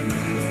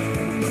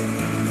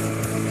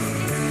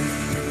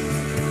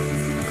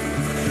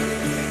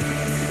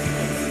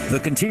 The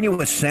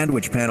continuous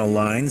sandwich panel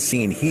line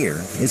seen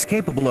here is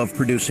capable of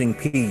producing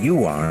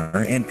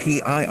PUR and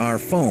PIR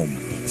foam,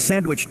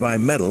 sandwiched by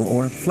metal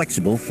or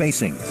flexible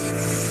facings.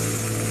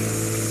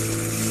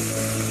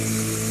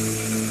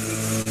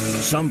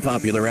 Some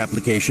popular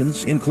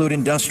applications include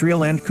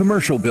industrial and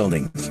commercial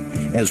buildings,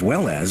 as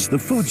well as the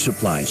food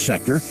supply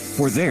sector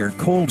for their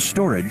cold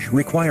storage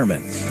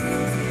requirements.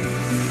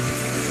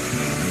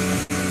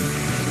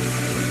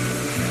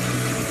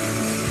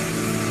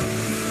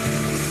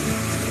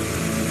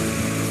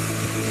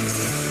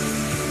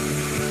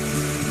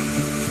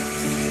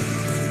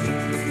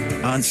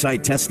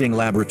 On-site testing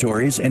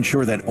laboratories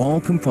ensure that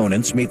all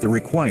components meet the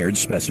required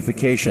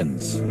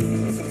specifications.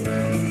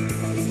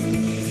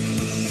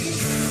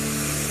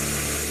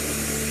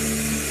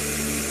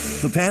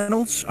 The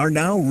panels are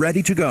now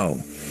ready to go.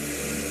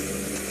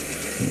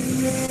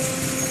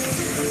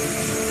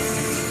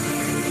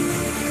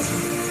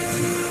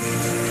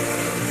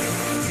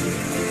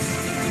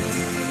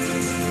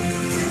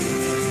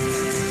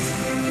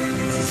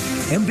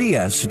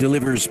 MBS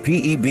delivers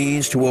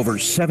PEBs to over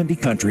 70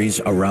 countries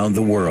around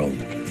the world,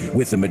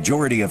 with the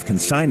majority of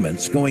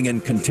consignments going in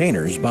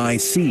containers by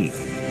sea.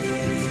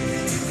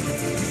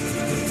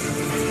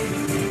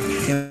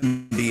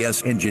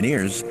 MBS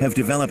engineers have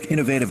developed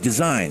innovative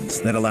designs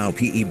that allow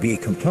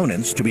PEB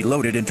components to be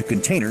loaded into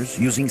containers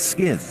using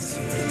skids.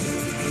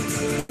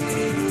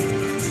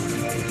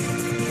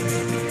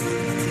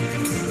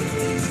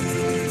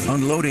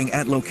 Unloading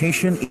at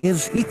location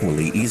is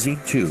equally easy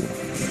too.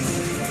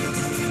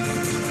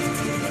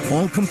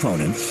 All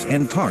components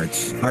and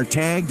parts are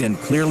tagged and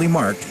clearly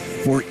marked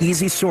for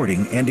easy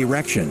sorting and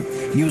erection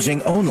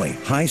using only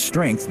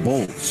high-strength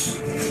bolts.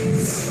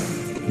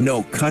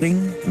 No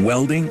cutting,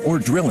 welding, or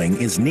drilling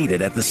is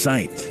needed at the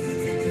site.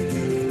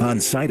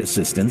 On-site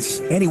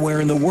assistance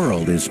anywhere in the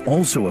world is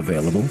also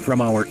available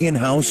from our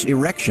in-house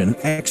erection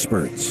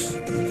experts.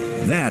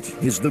 That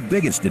is the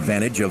biggest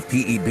advantage of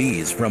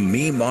PEBs from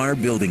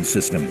Myanmar Building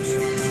Systems.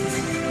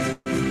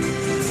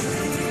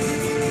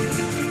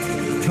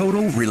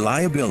 Total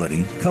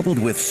reliability coupled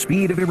with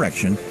speed of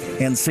erection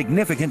and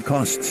significant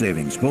cost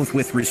savings both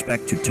with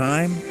respect to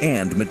time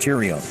and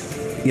material.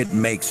 It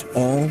makes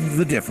all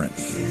the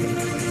difference.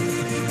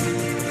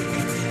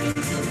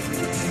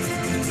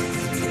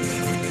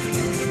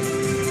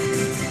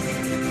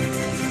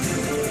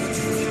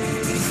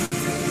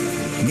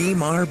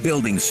 Myanmar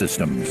Building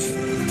Systems,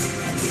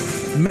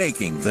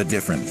 making the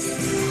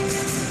difference.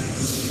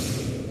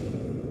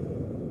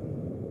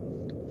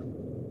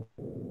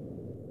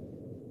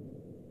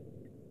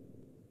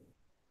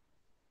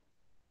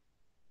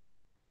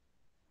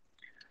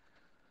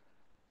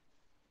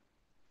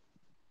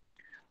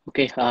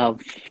 Okay,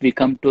 we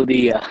come to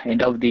the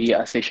end of the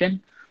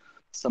session.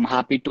 So I'm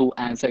happy to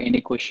answer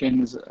any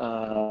questions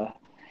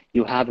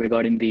you have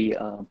regarding the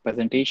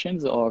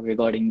presentations or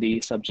regarding the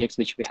subjects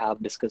which we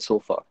have discussed so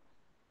far.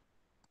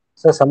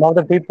 So some of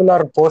the people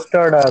are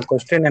posted a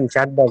question in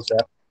chat box, sir.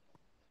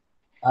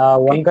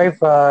 One guy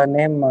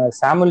named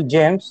Samuel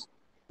James,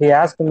 he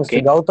asked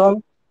Mr.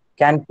 Gautam,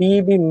 can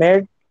PE be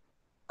made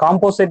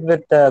composite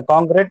with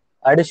concrete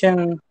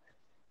addition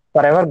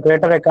for ever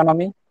greater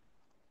economy?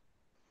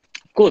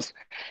 Of course.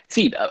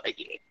 See,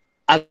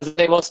 as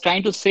I was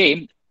trying to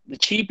say, the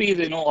cheap is,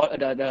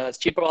 the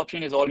cheaper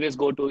option is always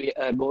going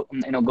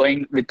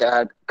with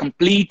a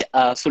complete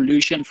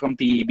solution from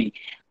PEB.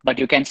 But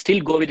you can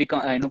still go with the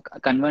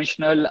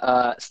conventional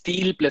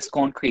steel plus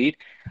concrete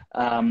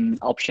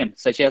option,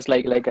 such as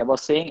like I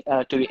was saying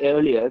to you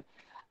earlier,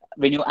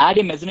 when you add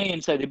a mezzanine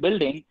inside the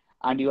building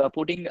and you are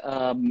putting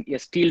a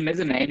steel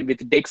mezzanine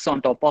with decks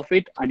on top of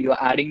it, and you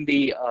are adding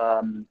the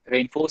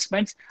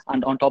reinforcements,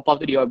 and on top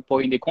of it you are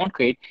pouring the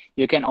concrete,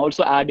 you can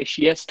also add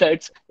shear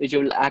studs which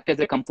will act as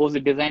a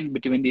composite design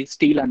between the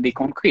steel and the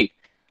concrete.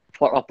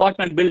 For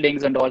apartment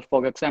buildings and all,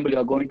 for example, you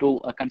are going to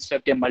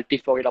construct a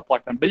multi-story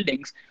apartment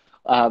buildings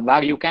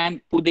where you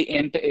can put the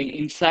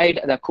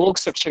inside the core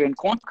structure in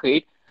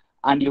concrete,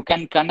 and you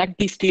can connect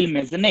the steel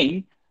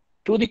mezzanine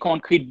to the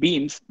concrete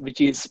beams,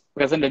 which is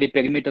present at the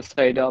perimeter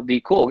side of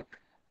the core,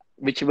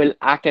 which will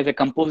act as a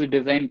composite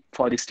design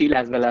for the steel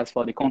as well as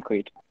for the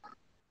concrete.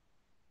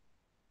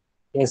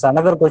 Yes,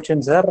 another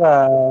question, sir.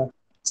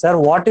 Sir,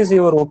 what is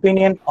your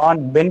opinion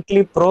on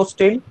Bentley Pro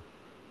Steel?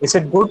 Is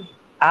it good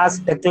as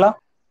Tekla?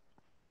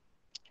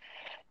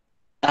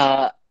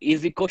 Is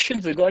the question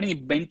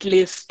regarding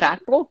Bentley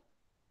Stat Pro?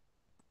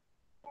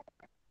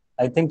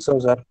 I think so,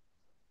 sir.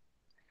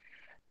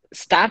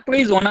 StatPro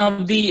is one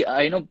of the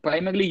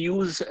primarily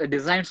used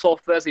design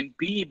softwares in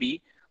PEB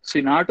So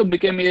in order to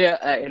become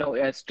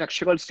a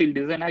structural steel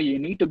designer, you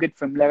need to get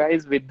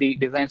familiarized with the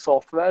design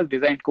software,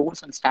 design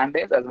codes and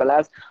standards, as well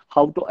as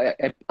how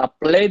to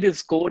apply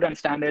this code and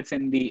standards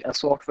in the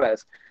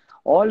softwares.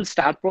 All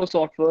StatPro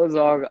softwares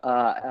are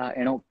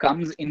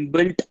comes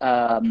inbuilt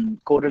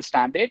coded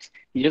standards.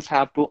 You just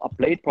have to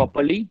apply it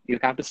properly. You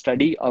have to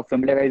study or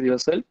familiarize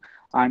yourself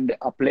and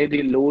apply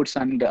the loads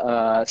and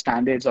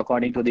standards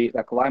according to the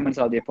requirements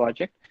of the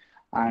project.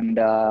 And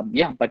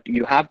yeah, but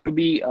you have to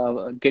be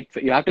get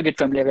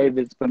familiarized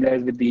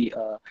with the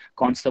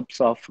concepts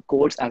of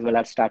codes as well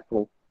as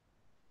StatPro.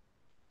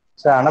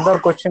 So another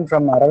question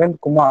from Aravind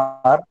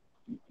Kumar.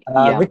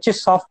 Yeah. Which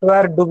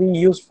software do we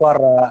use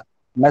for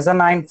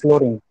mezzanine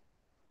flooring?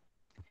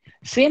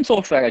 Same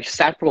software,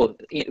 StatPro.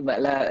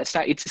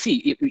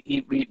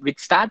 With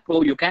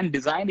StatPro, you can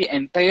design the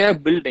entire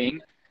building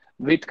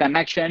with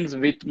connections,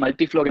 with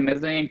multi-floor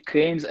mezzanine,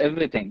 cranes,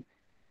 everything.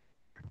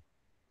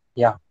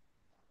 Yeah.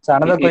 So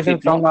another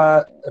question from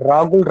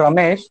Rahul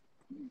Ramesh.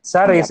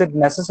 Sir, is it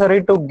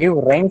necessary to give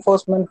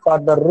reinforcement for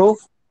the roof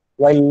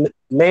while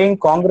laying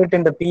concrete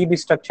in the PEB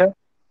structure?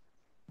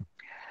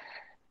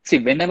 See,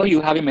 whenever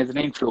you have a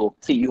mezzanine floor,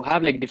 see, you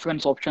have like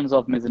different options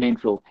of mezzanine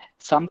floor.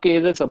 Some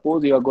cases,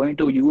 suppose you are going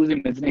to use a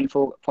mezzanine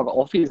floor for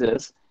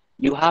offices,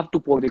 you have to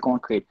pour the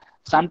concrete.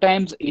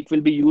 Sometimes it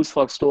will be used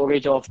for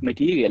storage of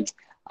materials.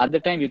 At the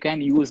time, you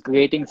can use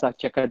gratings or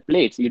checkered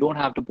plates. You don't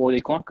have to pour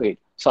the concrete.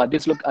 So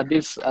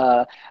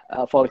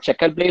for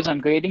checkered plates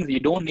and gratings, you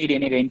don't need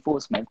any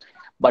reinforcement.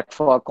 But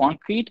for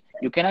concrete,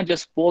 you cannot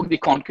just pour the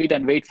concrete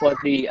and wait for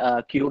the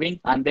curing,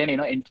 and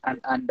then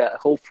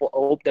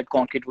hope that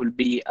concrete will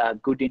be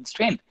good in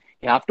strength.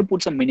 You have to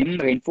put some minimum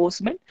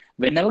reinforcement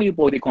whenever you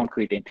pour the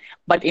concrete in.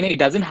 But it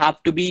doesn't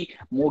have to be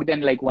more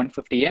than like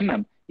 150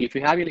 mm. If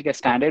you have like a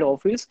standard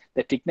office,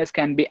 the thickness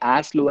can be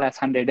as low as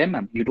 100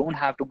 mm. You don't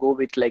have to go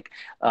with like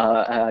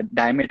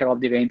diameter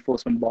of the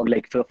reinforcement board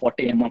like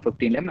 40 mm,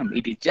 15 mm.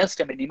 It is just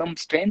a minimum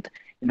strength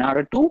in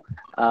order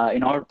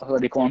for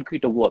the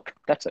concrete to work.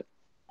 That's it.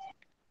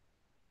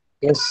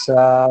 Yes,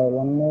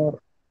 one more.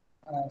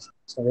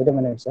 So wait a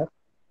minute, sir.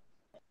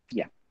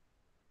 Yeah.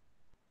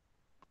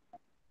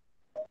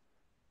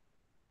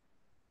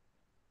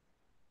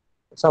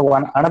 So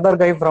another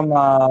guy from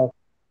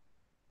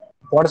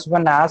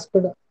participant asked,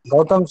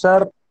 Gautam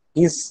sir,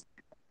 is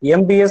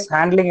MBS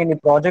handling any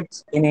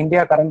projects in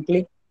India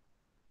currently?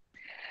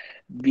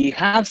 We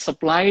have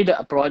supplied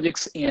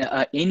projects in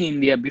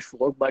India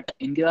before, but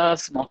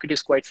India's market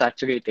is quite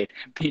saturated.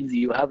 It means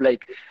you have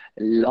like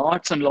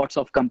lots and lots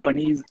of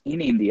companies in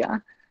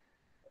India,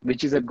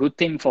 which is a good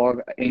thing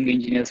for young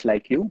engineers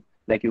like you.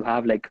 Like you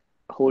have like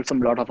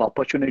wholesome lot of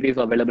opportunities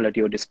available at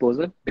your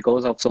disposal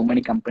because of so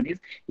many companies.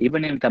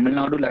 Even in Tamil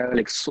Nadu, there are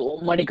like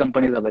so many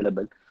companies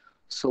available.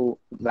 So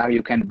where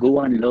you can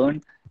go and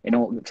learn,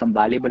 some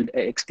valuable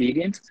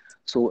experience.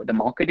 So the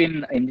market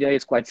in India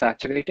is quite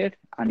saturated,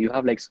 and you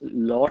have like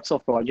lots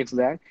of projects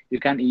there. You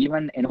can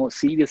even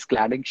see this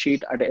cladding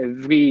sheet at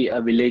every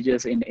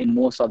villages in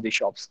most of the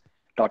shops,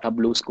 Tata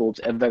Blue Scopes,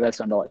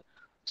 Everest, and all.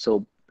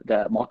 So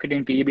the market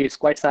in PEB is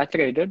quite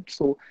saturated.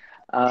 So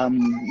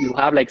you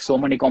have like so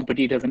many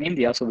competitors in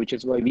India. So which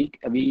is why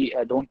we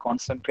don't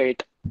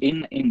concentrate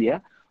in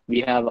India.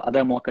 We have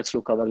other markets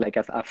to cover, like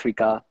as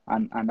Africa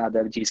and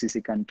other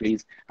GCC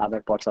countries,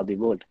 other parts of the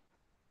world.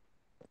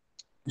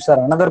 Sir,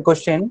 another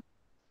question.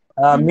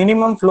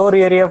 Minimum floor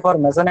area for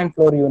mezzanine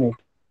floor unit.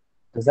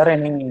 Is there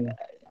any?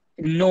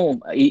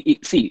 No,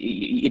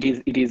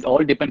 it is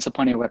all depends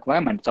upon your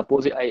requirement.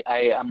 Suppose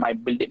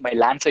my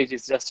land size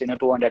is just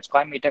 200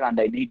 square meter and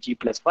I need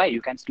G+5,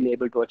 you can still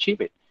able to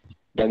achieve it.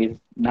 There is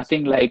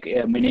nothing like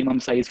a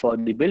minimum size for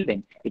the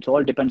building. It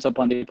all depends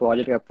upon the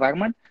project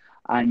requirement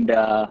and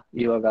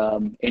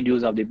your end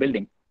use of the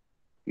building.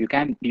 You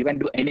can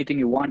do anything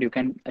you want. You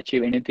can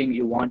achieve anything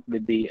you want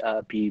with the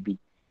PEB.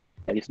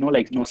 There is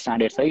no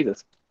standard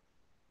sizes.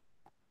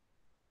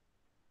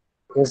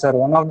 Yes, sir.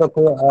 One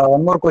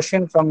more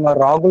question from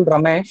Rahul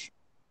Ramesh.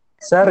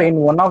 Sir, in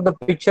one of the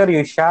picture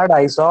you shared,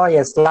 I saw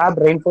a slab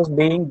reinforce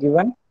being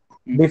given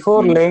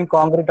before laying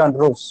concrete on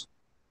roofs.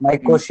 My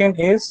question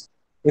is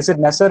it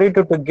necessary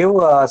to give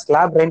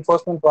slab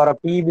reinforcement for a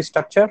PEB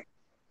structure?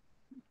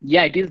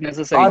 Yeah, it is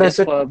necessary. Or is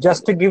it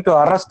just to give to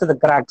arrest the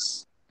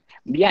cracks?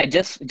 Yeah,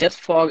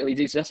 just for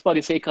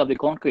the sake of the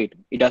concrete.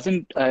 It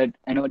doesn't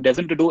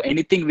doesn't do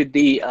anything with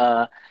the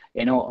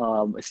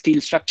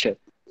steel structure.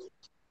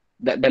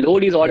 The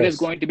load is always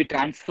going to be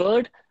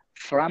transferred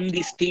from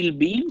the steel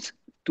beams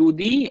to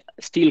the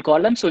steel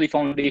columns to the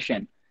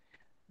foundation.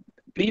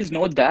 Please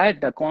note that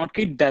the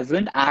concrete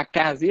doesn't act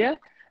as a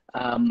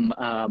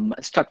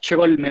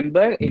structural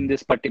member in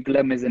this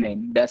particular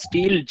mezzanine. The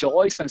steel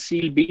joists and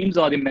steel beams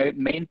are the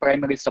main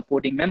primary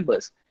supporting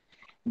members.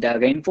 The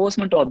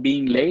reinforcement are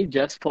being laid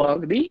just for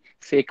the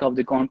sake of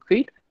the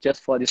concrete,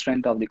 just for the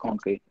strength of the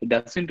concrete. It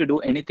doesn't do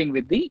anything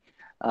with the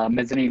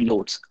mezzanine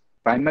loads.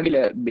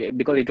 Primarily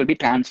because it will be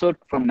transferred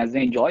from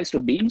mezzanine joists to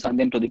beams and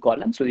then to the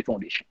columns to the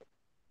foundation.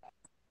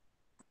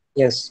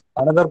 Yes.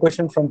 Another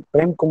question from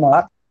Prem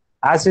Kumar.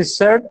 As you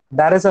said,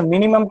 there is a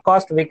minimum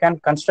cost we can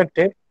construct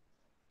it.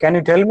 Can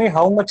you tell me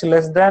how much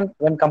less than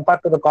when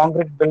compared to the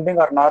concrete building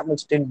or normal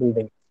steel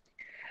building?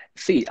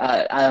 See,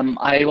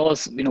 I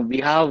was, we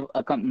have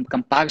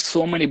compared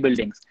so many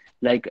buildings.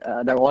 Like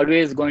there are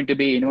always going to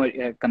be,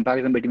 a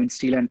comparison between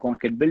steel and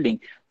concrete building.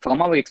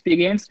 From our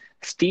experience,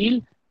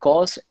 steel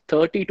costs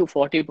 30 to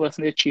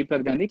 40% cheaper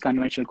than the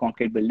conventional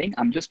concrete building.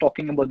 I'm just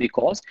talking about the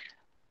cost.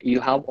 You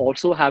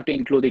also have to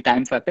include the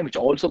time factor, which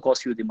also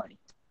costs you the money.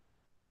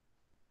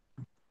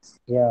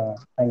 Yeah,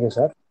 thank you,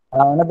 sir.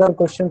 Another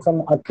question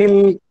from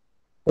Akhil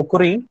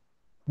Ukuri.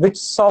 Which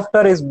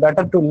software is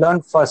better to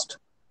learn first?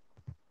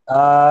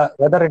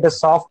 Whether it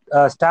is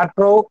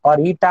StatPro or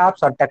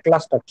ETABS or Tekla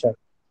Structure?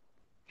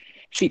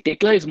 See,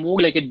 Tekla is more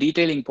like a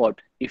detailing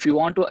part. If you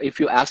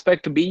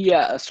aspect to be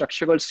a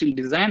structural steel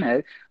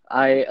designer,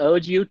 I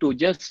urge you to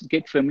just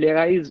get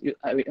familiarized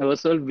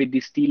yourself with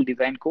the steel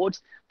design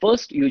codes.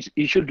 First,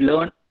 you should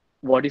learn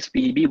what is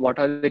PEB, what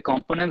are the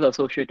components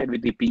associated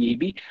with the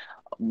PEB,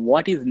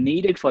 what is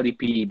needed for the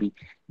PEB.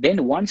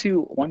 Then once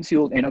you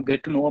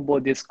get to know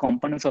about these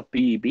components of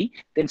PEB,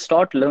 then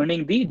start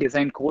learning the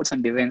design codes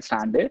and design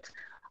standards.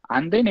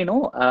 And then,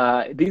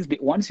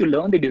 once you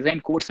learn the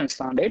design codes and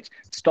standards,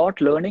 start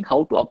learning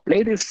how to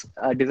apply this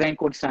design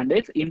code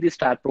standards in the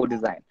StatPro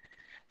design.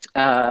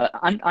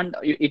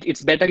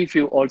 It's better if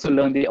you also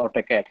learn the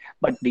AutoCAD.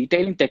 But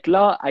detailing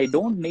Tekla, I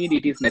don't need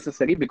it is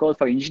necessary, because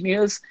for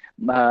engineers,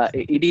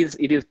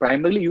 it is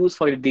primarily used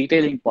for the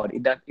detailing part.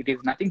 It is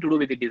nothing to do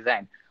with the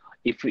design.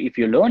 If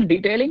you learn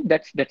detailing,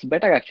 that's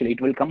better actually.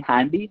 It will come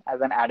handy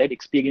as an added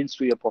experience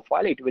to your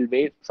profile. It will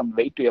weigh some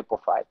weight to your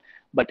profile,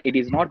 but it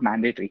is not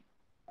mandatory.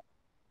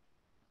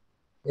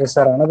 Yes,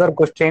 sir. Another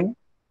question.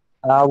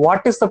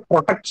 What is the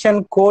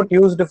protection coat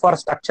used for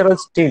structural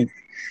steel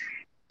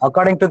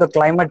according to the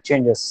climate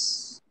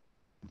changes?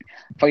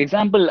 For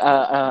example,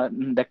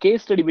 the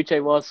case study which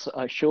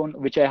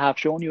I have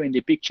shown you in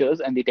the pictures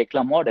and the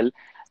Tekla model,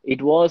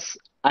 it was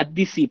at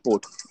the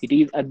seaport. It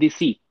is at the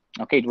sea.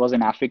 Okay, it was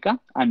in Africa,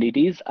 and it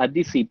is at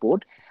the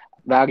seaport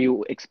where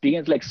you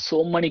experience like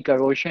so many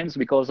corrosions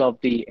because of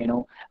the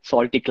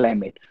salty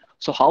climate.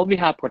 So how we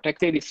have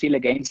protected the steel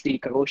against the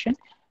corrosion?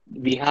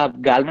 We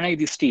have galvanized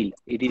the steel.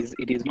 It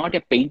is not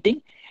a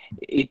painting.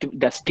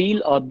 The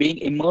steel are being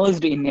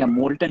immersed in a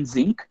molten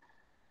zinc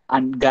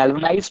and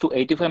galvanized to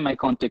 85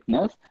 micron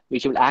thickness,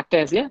 which will act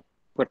as a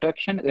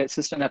protection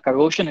resistant, a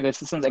corrosion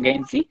resistance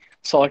against the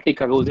salty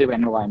corrosive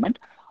environment.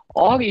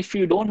 Or if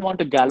you don't want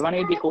to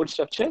galvanize the whole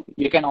structure,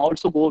 you can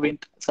also go with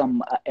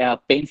some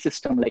paint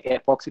system like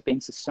epoxy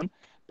paint system,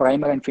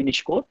 primer and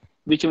finish coat,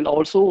 which will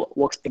also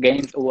works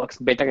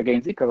better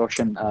against the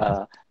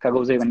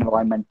corrosive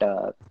environment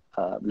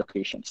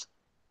locations.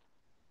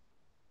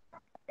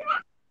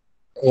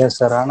 Yes,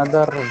 sir.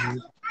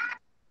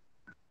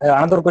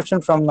 Another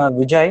question from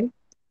Vijay.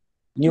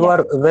 You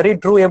are very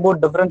true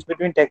about difference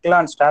between Tekla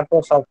and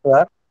StatPro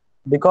software,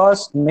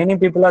 because many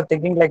people are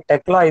thinking like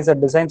Tekla is a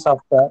design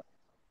software.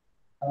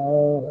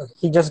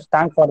 He just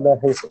thanked for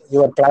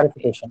your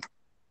clarification.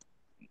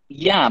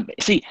 Yeah,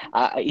 see,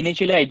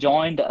 initially I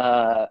joined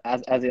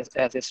as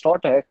a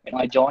starter.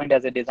 I joined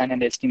as a design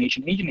and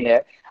estimation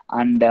engineer,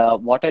 and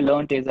what I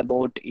learned is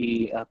about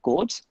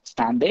codes,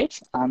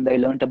 standards, and I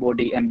learned about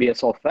the MBA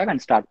software and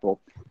StatPro.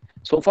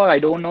 So far, I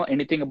don't know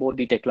anything about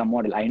the Tekla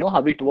model. I know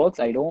how it works.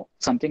 I know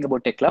something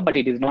about Tekla, but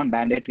it is not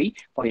mandatory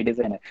for a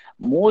designer.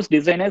 Most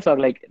designers are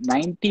like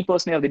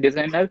 90% of the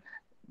designer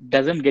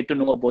doesn't get to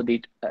know about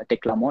the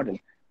Tekla model,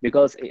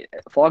 because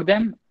for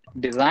them,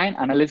 design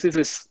analysis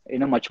is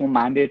much more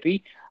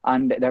mandatory,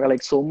 and there are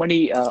like so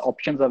many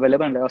options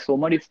available, and there are so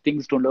many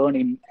things to learn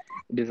in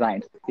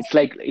design. It's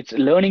like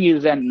learning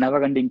is a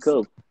never-ending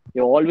curve.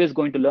 You're always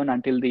going to learn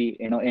until the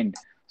end.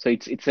 So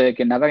it's like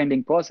a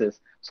never-ending process.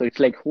 So it's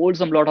like hold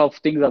some lot of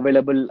things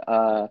available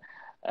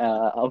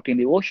out in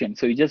the ocean.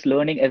 So you're just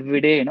learning every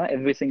day,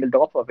 every single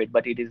drop of it,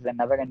 but it is a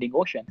never-ending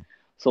ocean.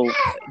 So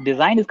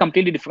design is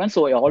completely different.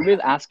 So I always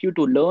ask you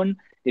to learn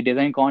the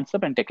design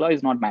concept, and Tekla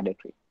is not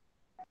mandatory.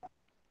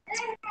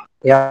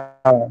 Yeah,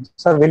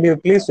 sir, will you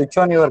please switch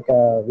on your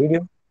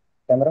video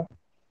camera?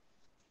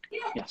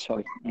 Yeah,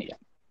 sorry. Yeah.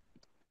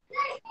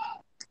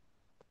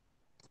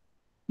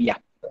 Yeah.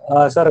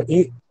 Sir,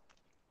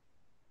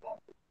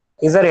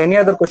 is there any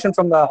other question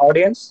from the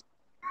audience?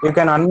 You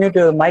can unmute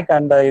your mic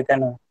and you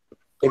can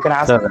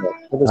ask. Sir,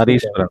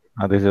 Harish,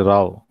 this is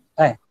Rao.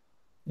 Hi.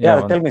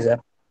 Yeah, tell me, sir.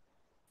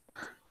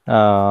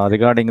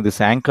 Regarding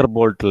this anchor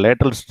bolt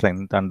lateral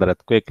strength under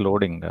earthquake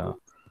loading,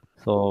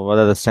 so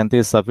whether the strength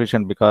is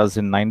sufficient, because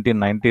in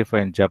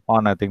 1995 in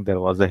Japan, I think there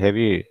was a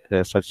heavy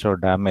structural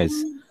damage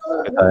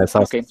with the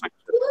structure.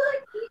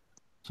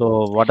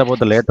 So what about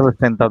the lateral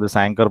strength of this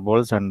anchor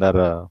bolts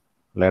under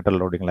lateral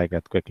loading like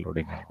earthquake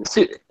loading?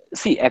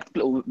 See,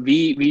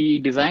 we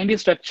designed the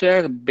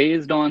structure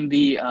based on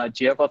the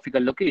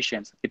geographical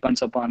locations.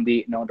 Depends upon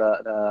the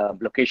the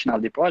location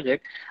of the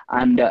project,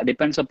 and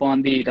depends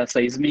upon the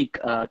seismic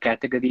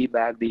category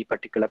where the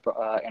particular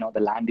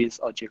the land is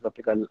or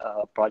geographical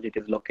project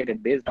is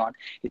located. Based on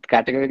it,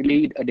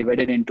 categorically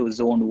divided into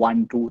zone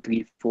 1, 2,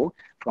 3, 4,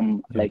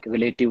 from like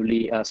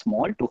relatively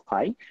small to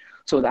high.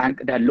 So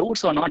the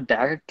loads are not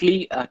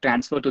directly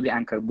transferred to the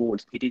anchor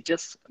bolts. It is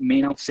just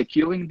main of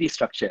securing the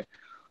structure.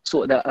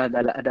 So the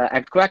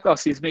earthquake or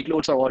seismic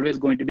loads are always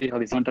going to be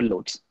horizontal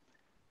loads.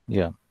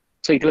 Yeah.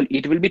 So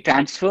it will be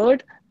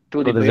transferred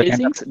to the there's a kind of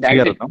bracings shear,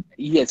 directly. no?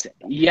 Yes,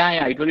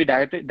 yeah. It will be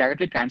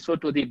directly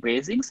transferred to the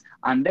bracings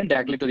and then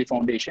directly to the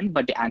foundation.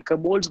 But the anchor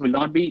bolts will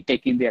not be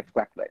taking the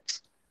earthquake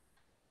loads.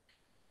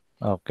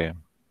 Okay.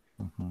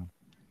 Mm-hmm.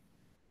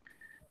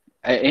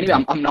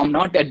 Anyway, I'm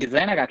not a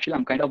designer actually.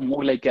 I'm kind of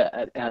more like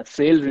a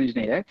sales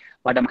engineer,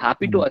 but I'm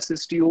happy to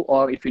assist you.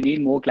 Or if you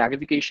need more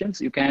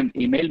clarifications, you can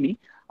email me.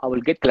 I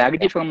will get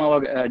clarity from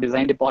our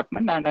design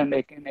department, and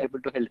I can able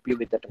to help you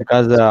with that.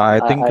 Because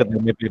I think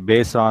maybe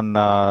based on,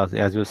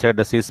 as you said,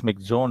 the seismic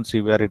zone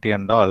severity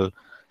and all,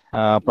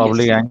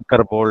 probably Yes.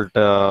 anchor bolt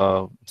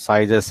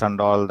sizes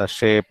and all, the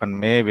shape and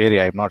may vary.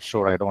 I'm not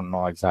sure. I don't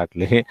know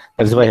exactly.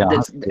 That's why I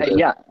asked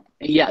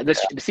you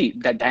this. See,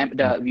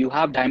 you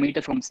have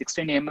diameter from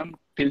 16 mm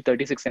till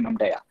 36 mm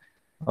dia.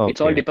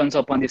 It all Okay. depends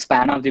upon the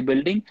span of the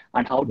building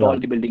and how Yeah. tall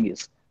the building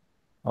is.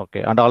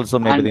 Okay. And also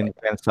maybe the And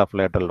influence of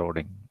lateral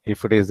loading.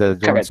 If it is a zone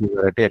correct.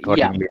 severity Yeah,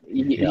 accordingly.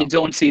 Yeah.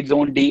 zone C,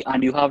 zone D,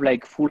 and you have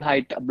like full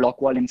height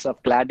block wall instead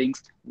of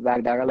claddings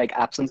where there are like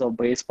absence of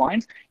brace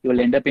points. You will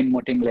end up in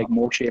putting like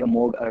more shear,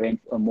 more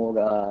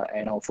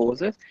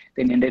forces.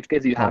 Then in that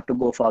case, you have to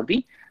go for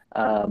the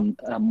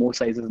more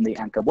sizes in the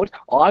anchor boards.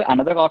 Or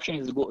another option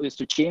is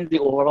to change the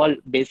overall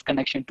base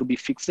connection to be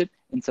fixed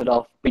instead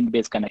of pin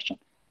base connection,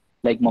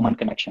 like moment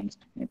connections.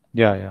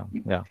 Yeah.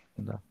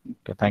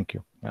 Okay. Thank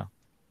you. Yeah.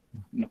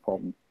 No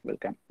problem.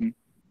 Welcome.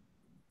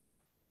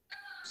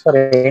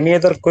 Sorry, any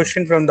other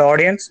question from the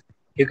audience?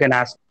 You can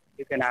ask.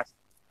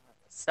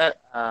 Sir,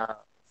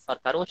 for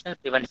corrosion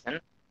prevention,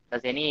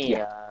 does any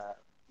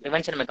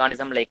prevention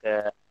mechanism like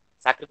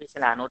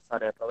sacrificial anodes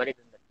are provided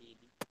in the PEB?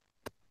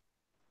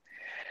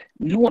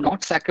 No,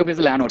 not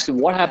sacrificial anodes. So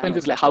what happens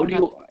is like, how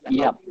do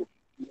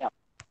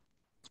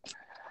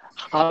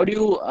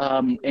you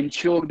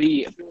ensure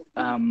the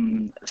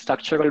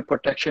structural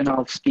protection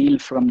of steel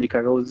from the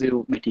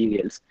corrosive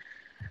materials?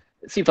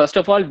 See, first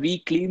of all, we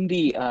clean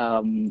the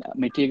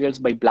materials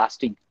by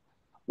blasting.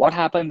 What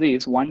happens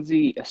is once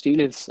the steel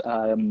is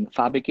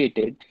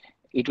fabricated,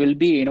 it will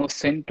be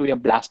sent to a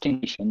blasting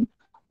machine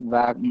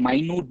where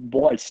minute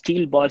balls,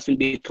 steel balls, will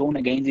be thrown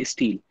against the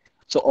steel.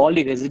 So all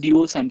the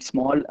residues and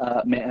small,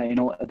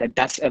 the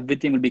dust,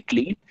 everything will be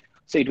cleaned.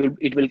 So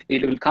it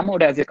will come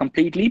out as a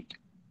completely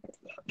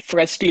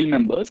fresh steel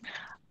members.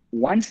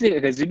 Once the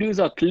residues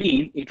are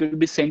clean, it will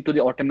be sent to the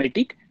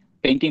automatic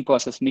painting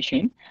process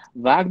machine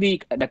where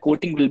the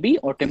coating will be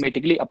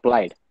automatically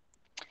applied.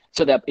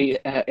 So that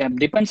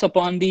depends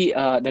upon the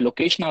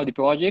location of the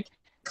project.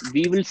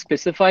 We will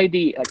specify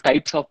the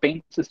types of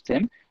paint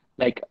system.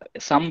 Like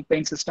some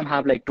paint system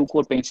have like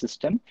 2-coat paint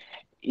system.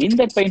 In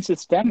that paint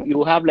system,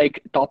 you have like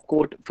top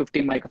coat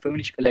 50 micron,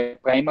 finish like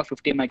primer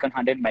 50 micron,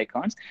 100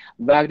 microns,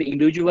 where the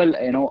individual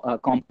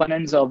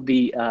components of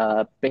the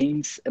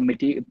paint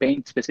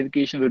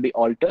specification will be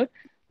altered.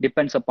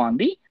 Depends upon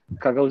the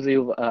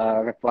corrosive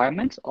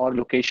requirements or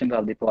locations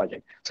of the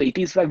project. So it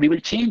is like we will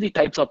change the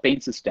types of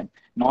paint system,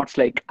 not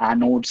like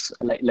anodes,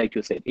 like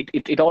you said.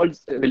 It all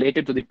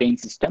related to the paint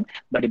system,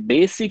 but the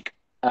basic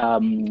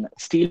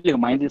steel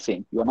remains the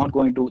same. You are not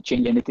going to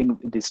change anything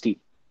with the steel.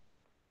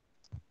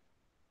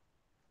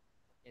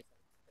 Yes,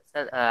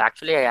 sir,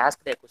 actually, I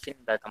asked a question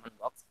in the comment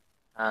box.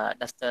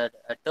 Does the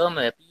term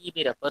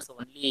PEB refers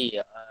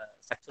only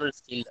structural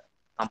steel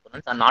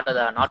components and not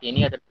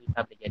any other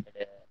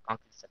prefabricated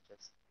concrete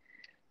structures?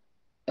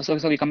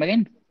 Sorry, come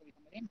again.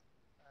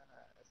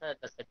 Sir,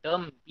 does the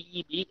term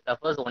PEB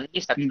refers only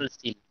structural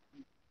steel?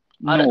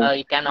 No, Or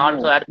it can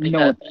also add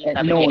no.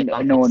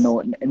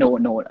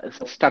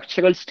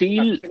 Structural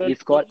steel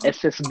is called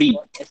SSB.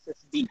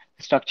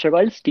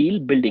 Structural steel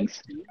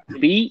buildings.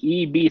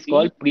 PEB is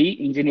called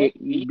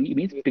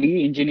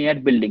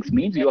pre-engineered buildings.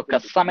 Means you are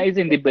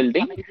customizing the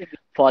building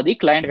for the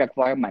client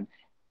requirement.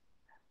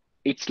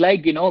 It's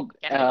like going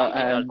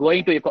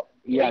to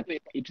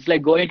it's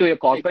like going to a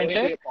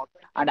carpenter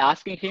and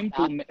asking him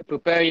to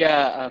prepare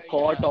a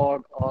cot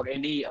or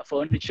any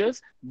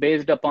furnitures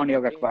based upon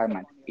your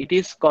requirement. It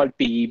is called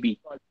PEB.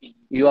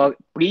 You are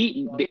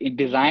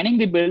designing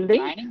the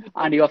building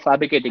and you are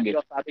fabricating it.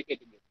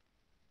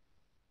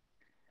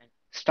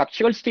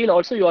 Structural steel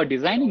also you are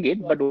designing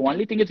it, but the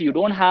only thing is you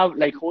don't have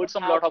like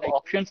wholesome lot of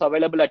options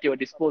available at your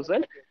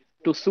disposal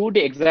to suit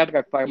the exact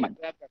requirement.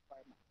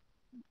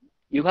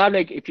 You have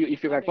like if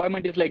your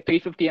requirement is like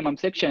 350 mm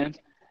sections,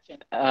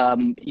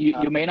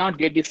 you may not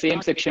get the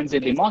same sections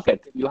in the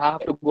market. You have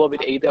to go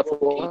with either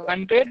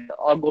 400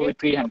 or go with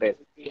 300.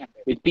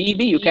 With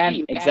PEB, you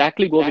can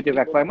exactly go with your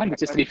requirement,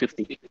 which is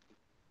 350. Yes.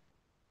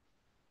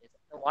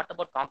 So what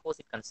about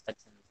composite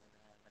construction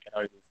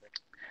methodologies?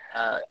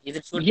 Is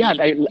it should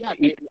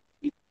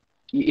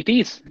It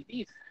is.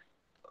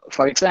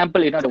 For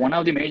example, one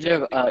of the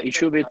major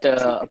issue with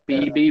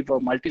PEB for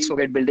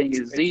multi-story building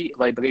is the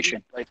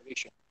vibration.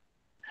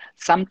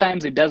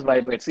 Sometimes it does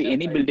vibrate. See,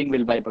 any building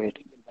will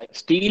vibrate.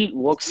 Steel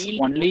works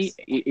only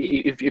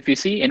if you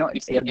see,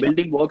 a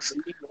building works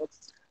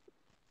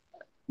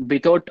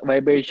without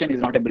vibration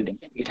is not a building.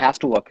 It has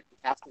to work.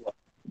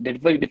 The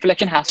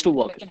deflection has to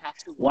work.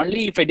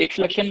 Only if a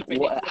deflection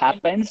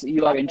happens,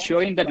 you are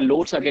ensuring that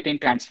loads are getting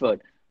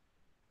transferred.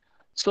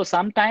 So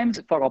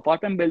sometimes for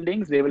apartment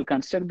buildings, they will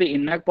construct the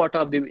inner part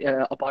of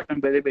the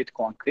apartment building with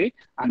concrete,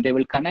 and they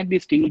will connect the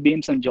steel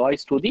beams and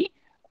joists to the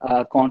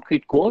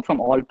concrete core from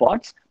all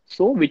parts,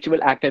 so which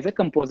will act as a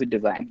composite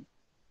design.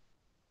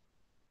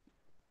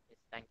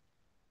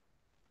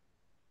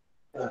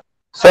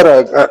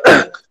 Sir,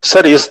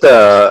 sir,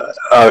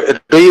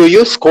 do you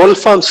use cold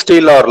form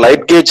steel or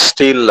light gauge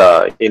steel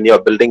in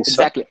your buildings?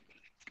 Exactly.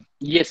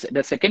 Yes,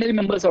 the secondary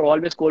members are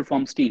always cold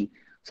form steel.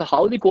 So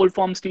how the cold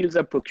form steels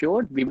are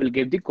procured? We will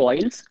give the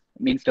coils,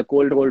 means the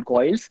cold rolled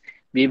coils.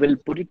 We will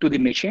put it to the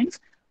machines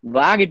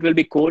where it will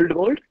be cold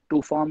rolled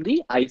to form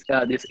the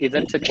this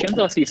Z sections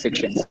or C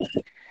sections.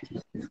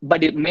 But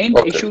the main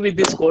issue with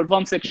this cold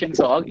form sections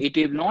are it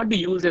will not be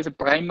used as a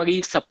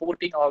primary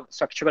supporting or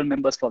structural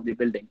members for the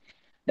building.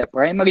 The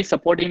primary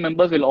supporting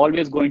members will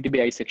always going to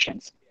be I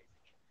sections,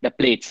 the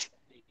plates.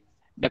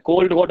 The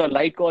cold rolled or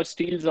light gauge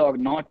steels are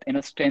not in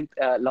a strength,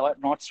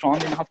 not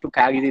strong enough to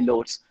carry the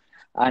loads,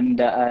 and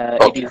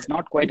it is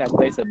not quite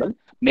advisable.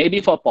 Maybe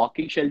for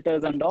parking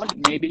shelters and all,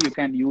 maybe you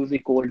can use the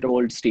cold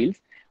rolled steels,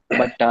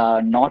 but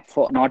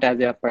not as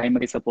a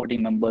primary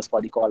supporting members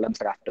for the columns,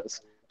 rafters.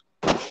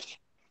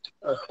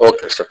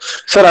 Okay, sir.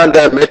 Sir, and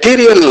the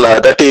material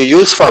that you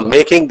use for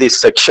making these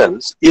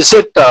sections, is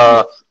it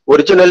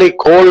originally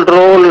cold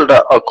rolled,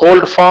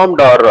 cold formed,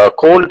 or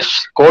cold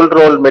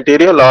rolled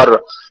material,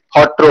 or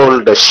hot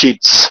rolled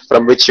sheets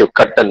from which you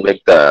cut and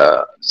make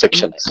the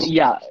sections?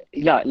 Yeah.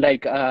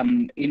 Like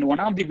in one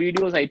of the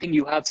videos, I think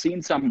you have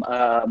seen some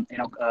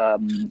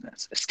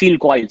steel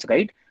coils,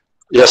 right?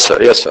 Yes,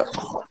 sir. Yes, sir.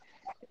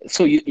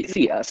 So you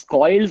see,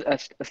 coils,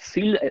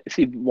 steel.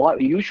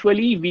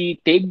 Usually we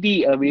take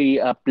the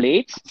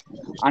plates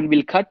and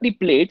we'll cut the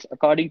plates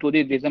according to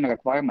the design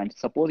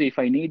requirements. Suppose if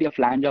I need a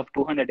flange of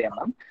 200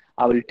 mm,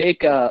 I will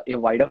take a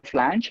wider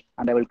flange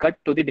and I will cut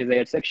to the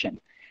desired section.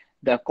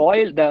 The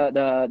coils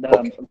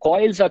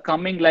are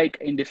coming like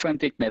in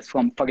different thickness.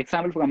 For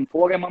example, from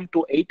 4 mm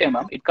to 8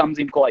 mm, it comes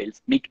in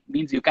coils.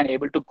 Means you can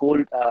able to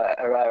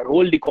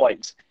roll the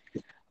coils.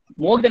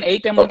 More than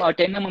 8 mm or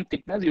 10 mm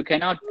thickness, you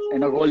cannot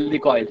roll the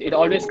coils. It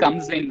always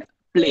comes in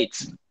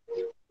plates.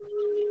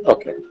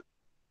 Okay.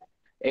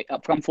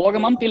 From 4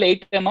 mm till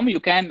 8 mm, you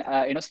can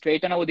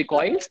straighten out the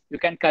coils. You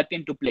can cut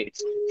into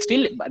plates.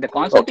 Still, the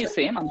concept is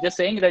same. I'm just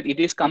saying that it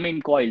is coming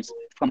in coils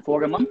from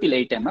 4 mm till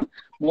 8 mm.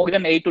 More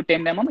than 8 to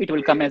 10 mm, it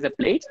will come as a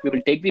plate. We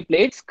will take the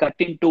plates, cut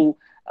into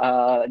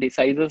the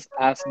sizes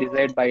as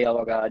desired by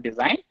our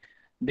design.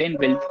 Then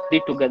we'll put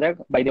it together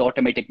by the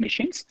automatic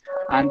machines,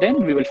 and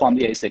then we will form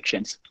the I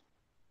sections.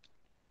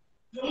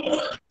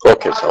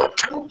 Okay, sir.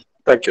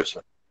 Thank you,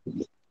 sir.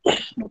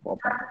 No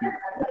problem.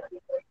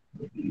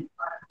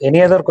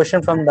 Any other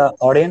question from the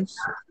audience?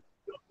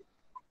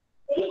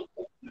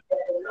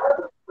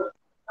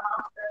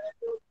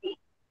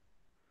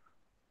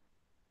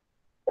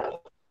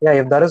 Yeah,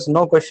 if there is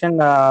no question,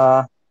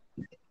 let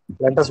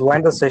us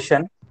wind the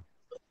session.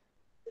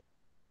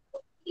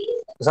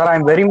 Sir,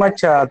 I'm very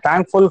much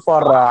thankful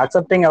for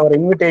accepting our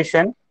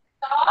invitation.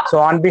 So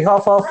on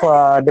behalf of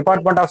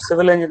Department of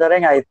Civil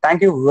Engineering, I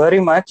thank you very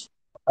much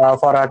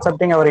for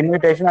accepting our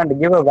invitation and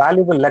give a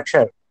valuable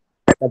lecture.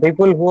 The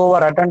people who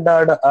have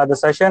attended the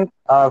session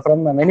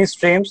from many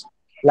streams,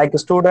 like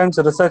students,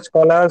 research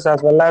scholars,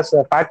 as well as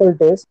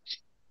faculties,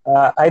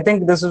 I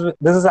think this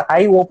is an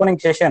eye-opening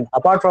session.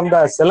 Apart from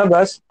the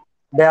syllabus,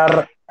 they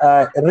are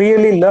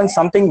really learn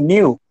something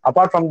new.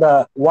 Apart from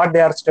what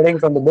they are studying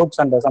from the books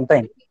and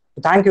something.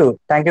 Thank you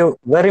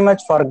very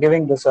much for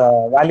giving this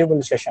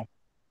valuable session.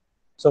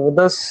 So with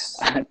this,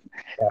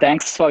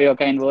 thanks for your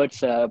kind words,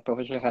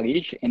 Professor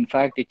Harish. In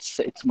fact,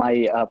 it's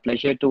my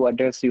pleasure to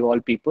address you all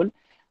people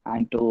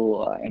and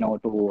to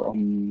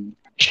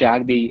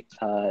share the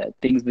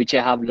things which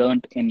I have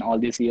learned in all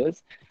these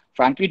years.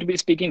 Frankly, to be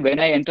speaking, when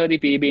I enter the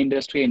PEB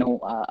industry,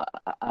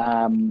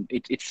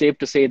 it's safe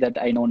to say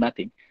that I know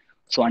nothing.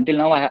 So until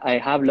now, I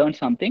have learned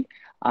something,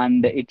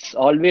 and it's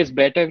always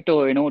better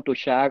to to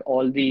share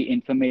all the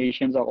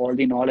information or all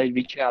the knowledge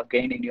which you have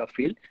gained in your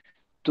field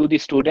to the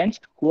students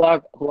who I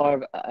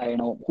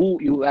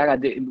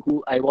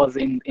was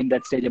in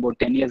that stage about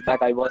 10 years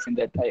back. I was in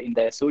the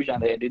SUJ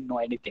and I didn't know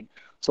anything.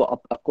 So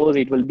of course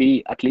it will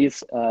be, at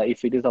least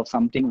if it is of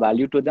something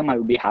value to them, I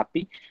will be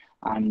happy.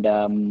 And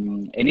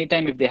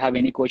anytime if they have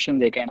any questions,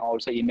 they can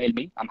also email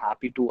me. I'm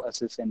happy to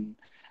assist in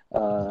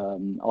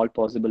all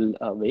possible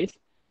ways.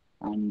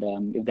 And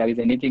if there is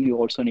anything you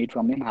also need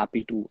from me, I'm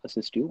happy to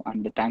assist you.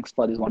 And thanks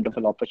for this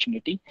wonderful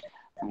opportunity.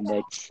 And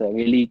it's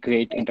really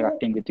great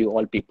interacting with you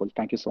all people.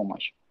 Thank you so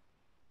much.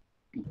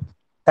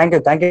 Thank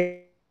you.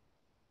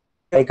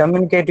 I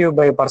communicate you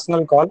by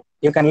personal call.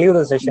 You can leave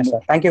the session,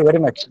 sir. Thank you very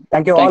much.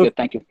 Thank you all.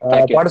 Thank you.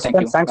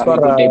 Participants, thanks for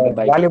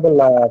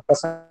valuable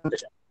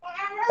presentation.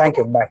 Thank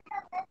you. Bye.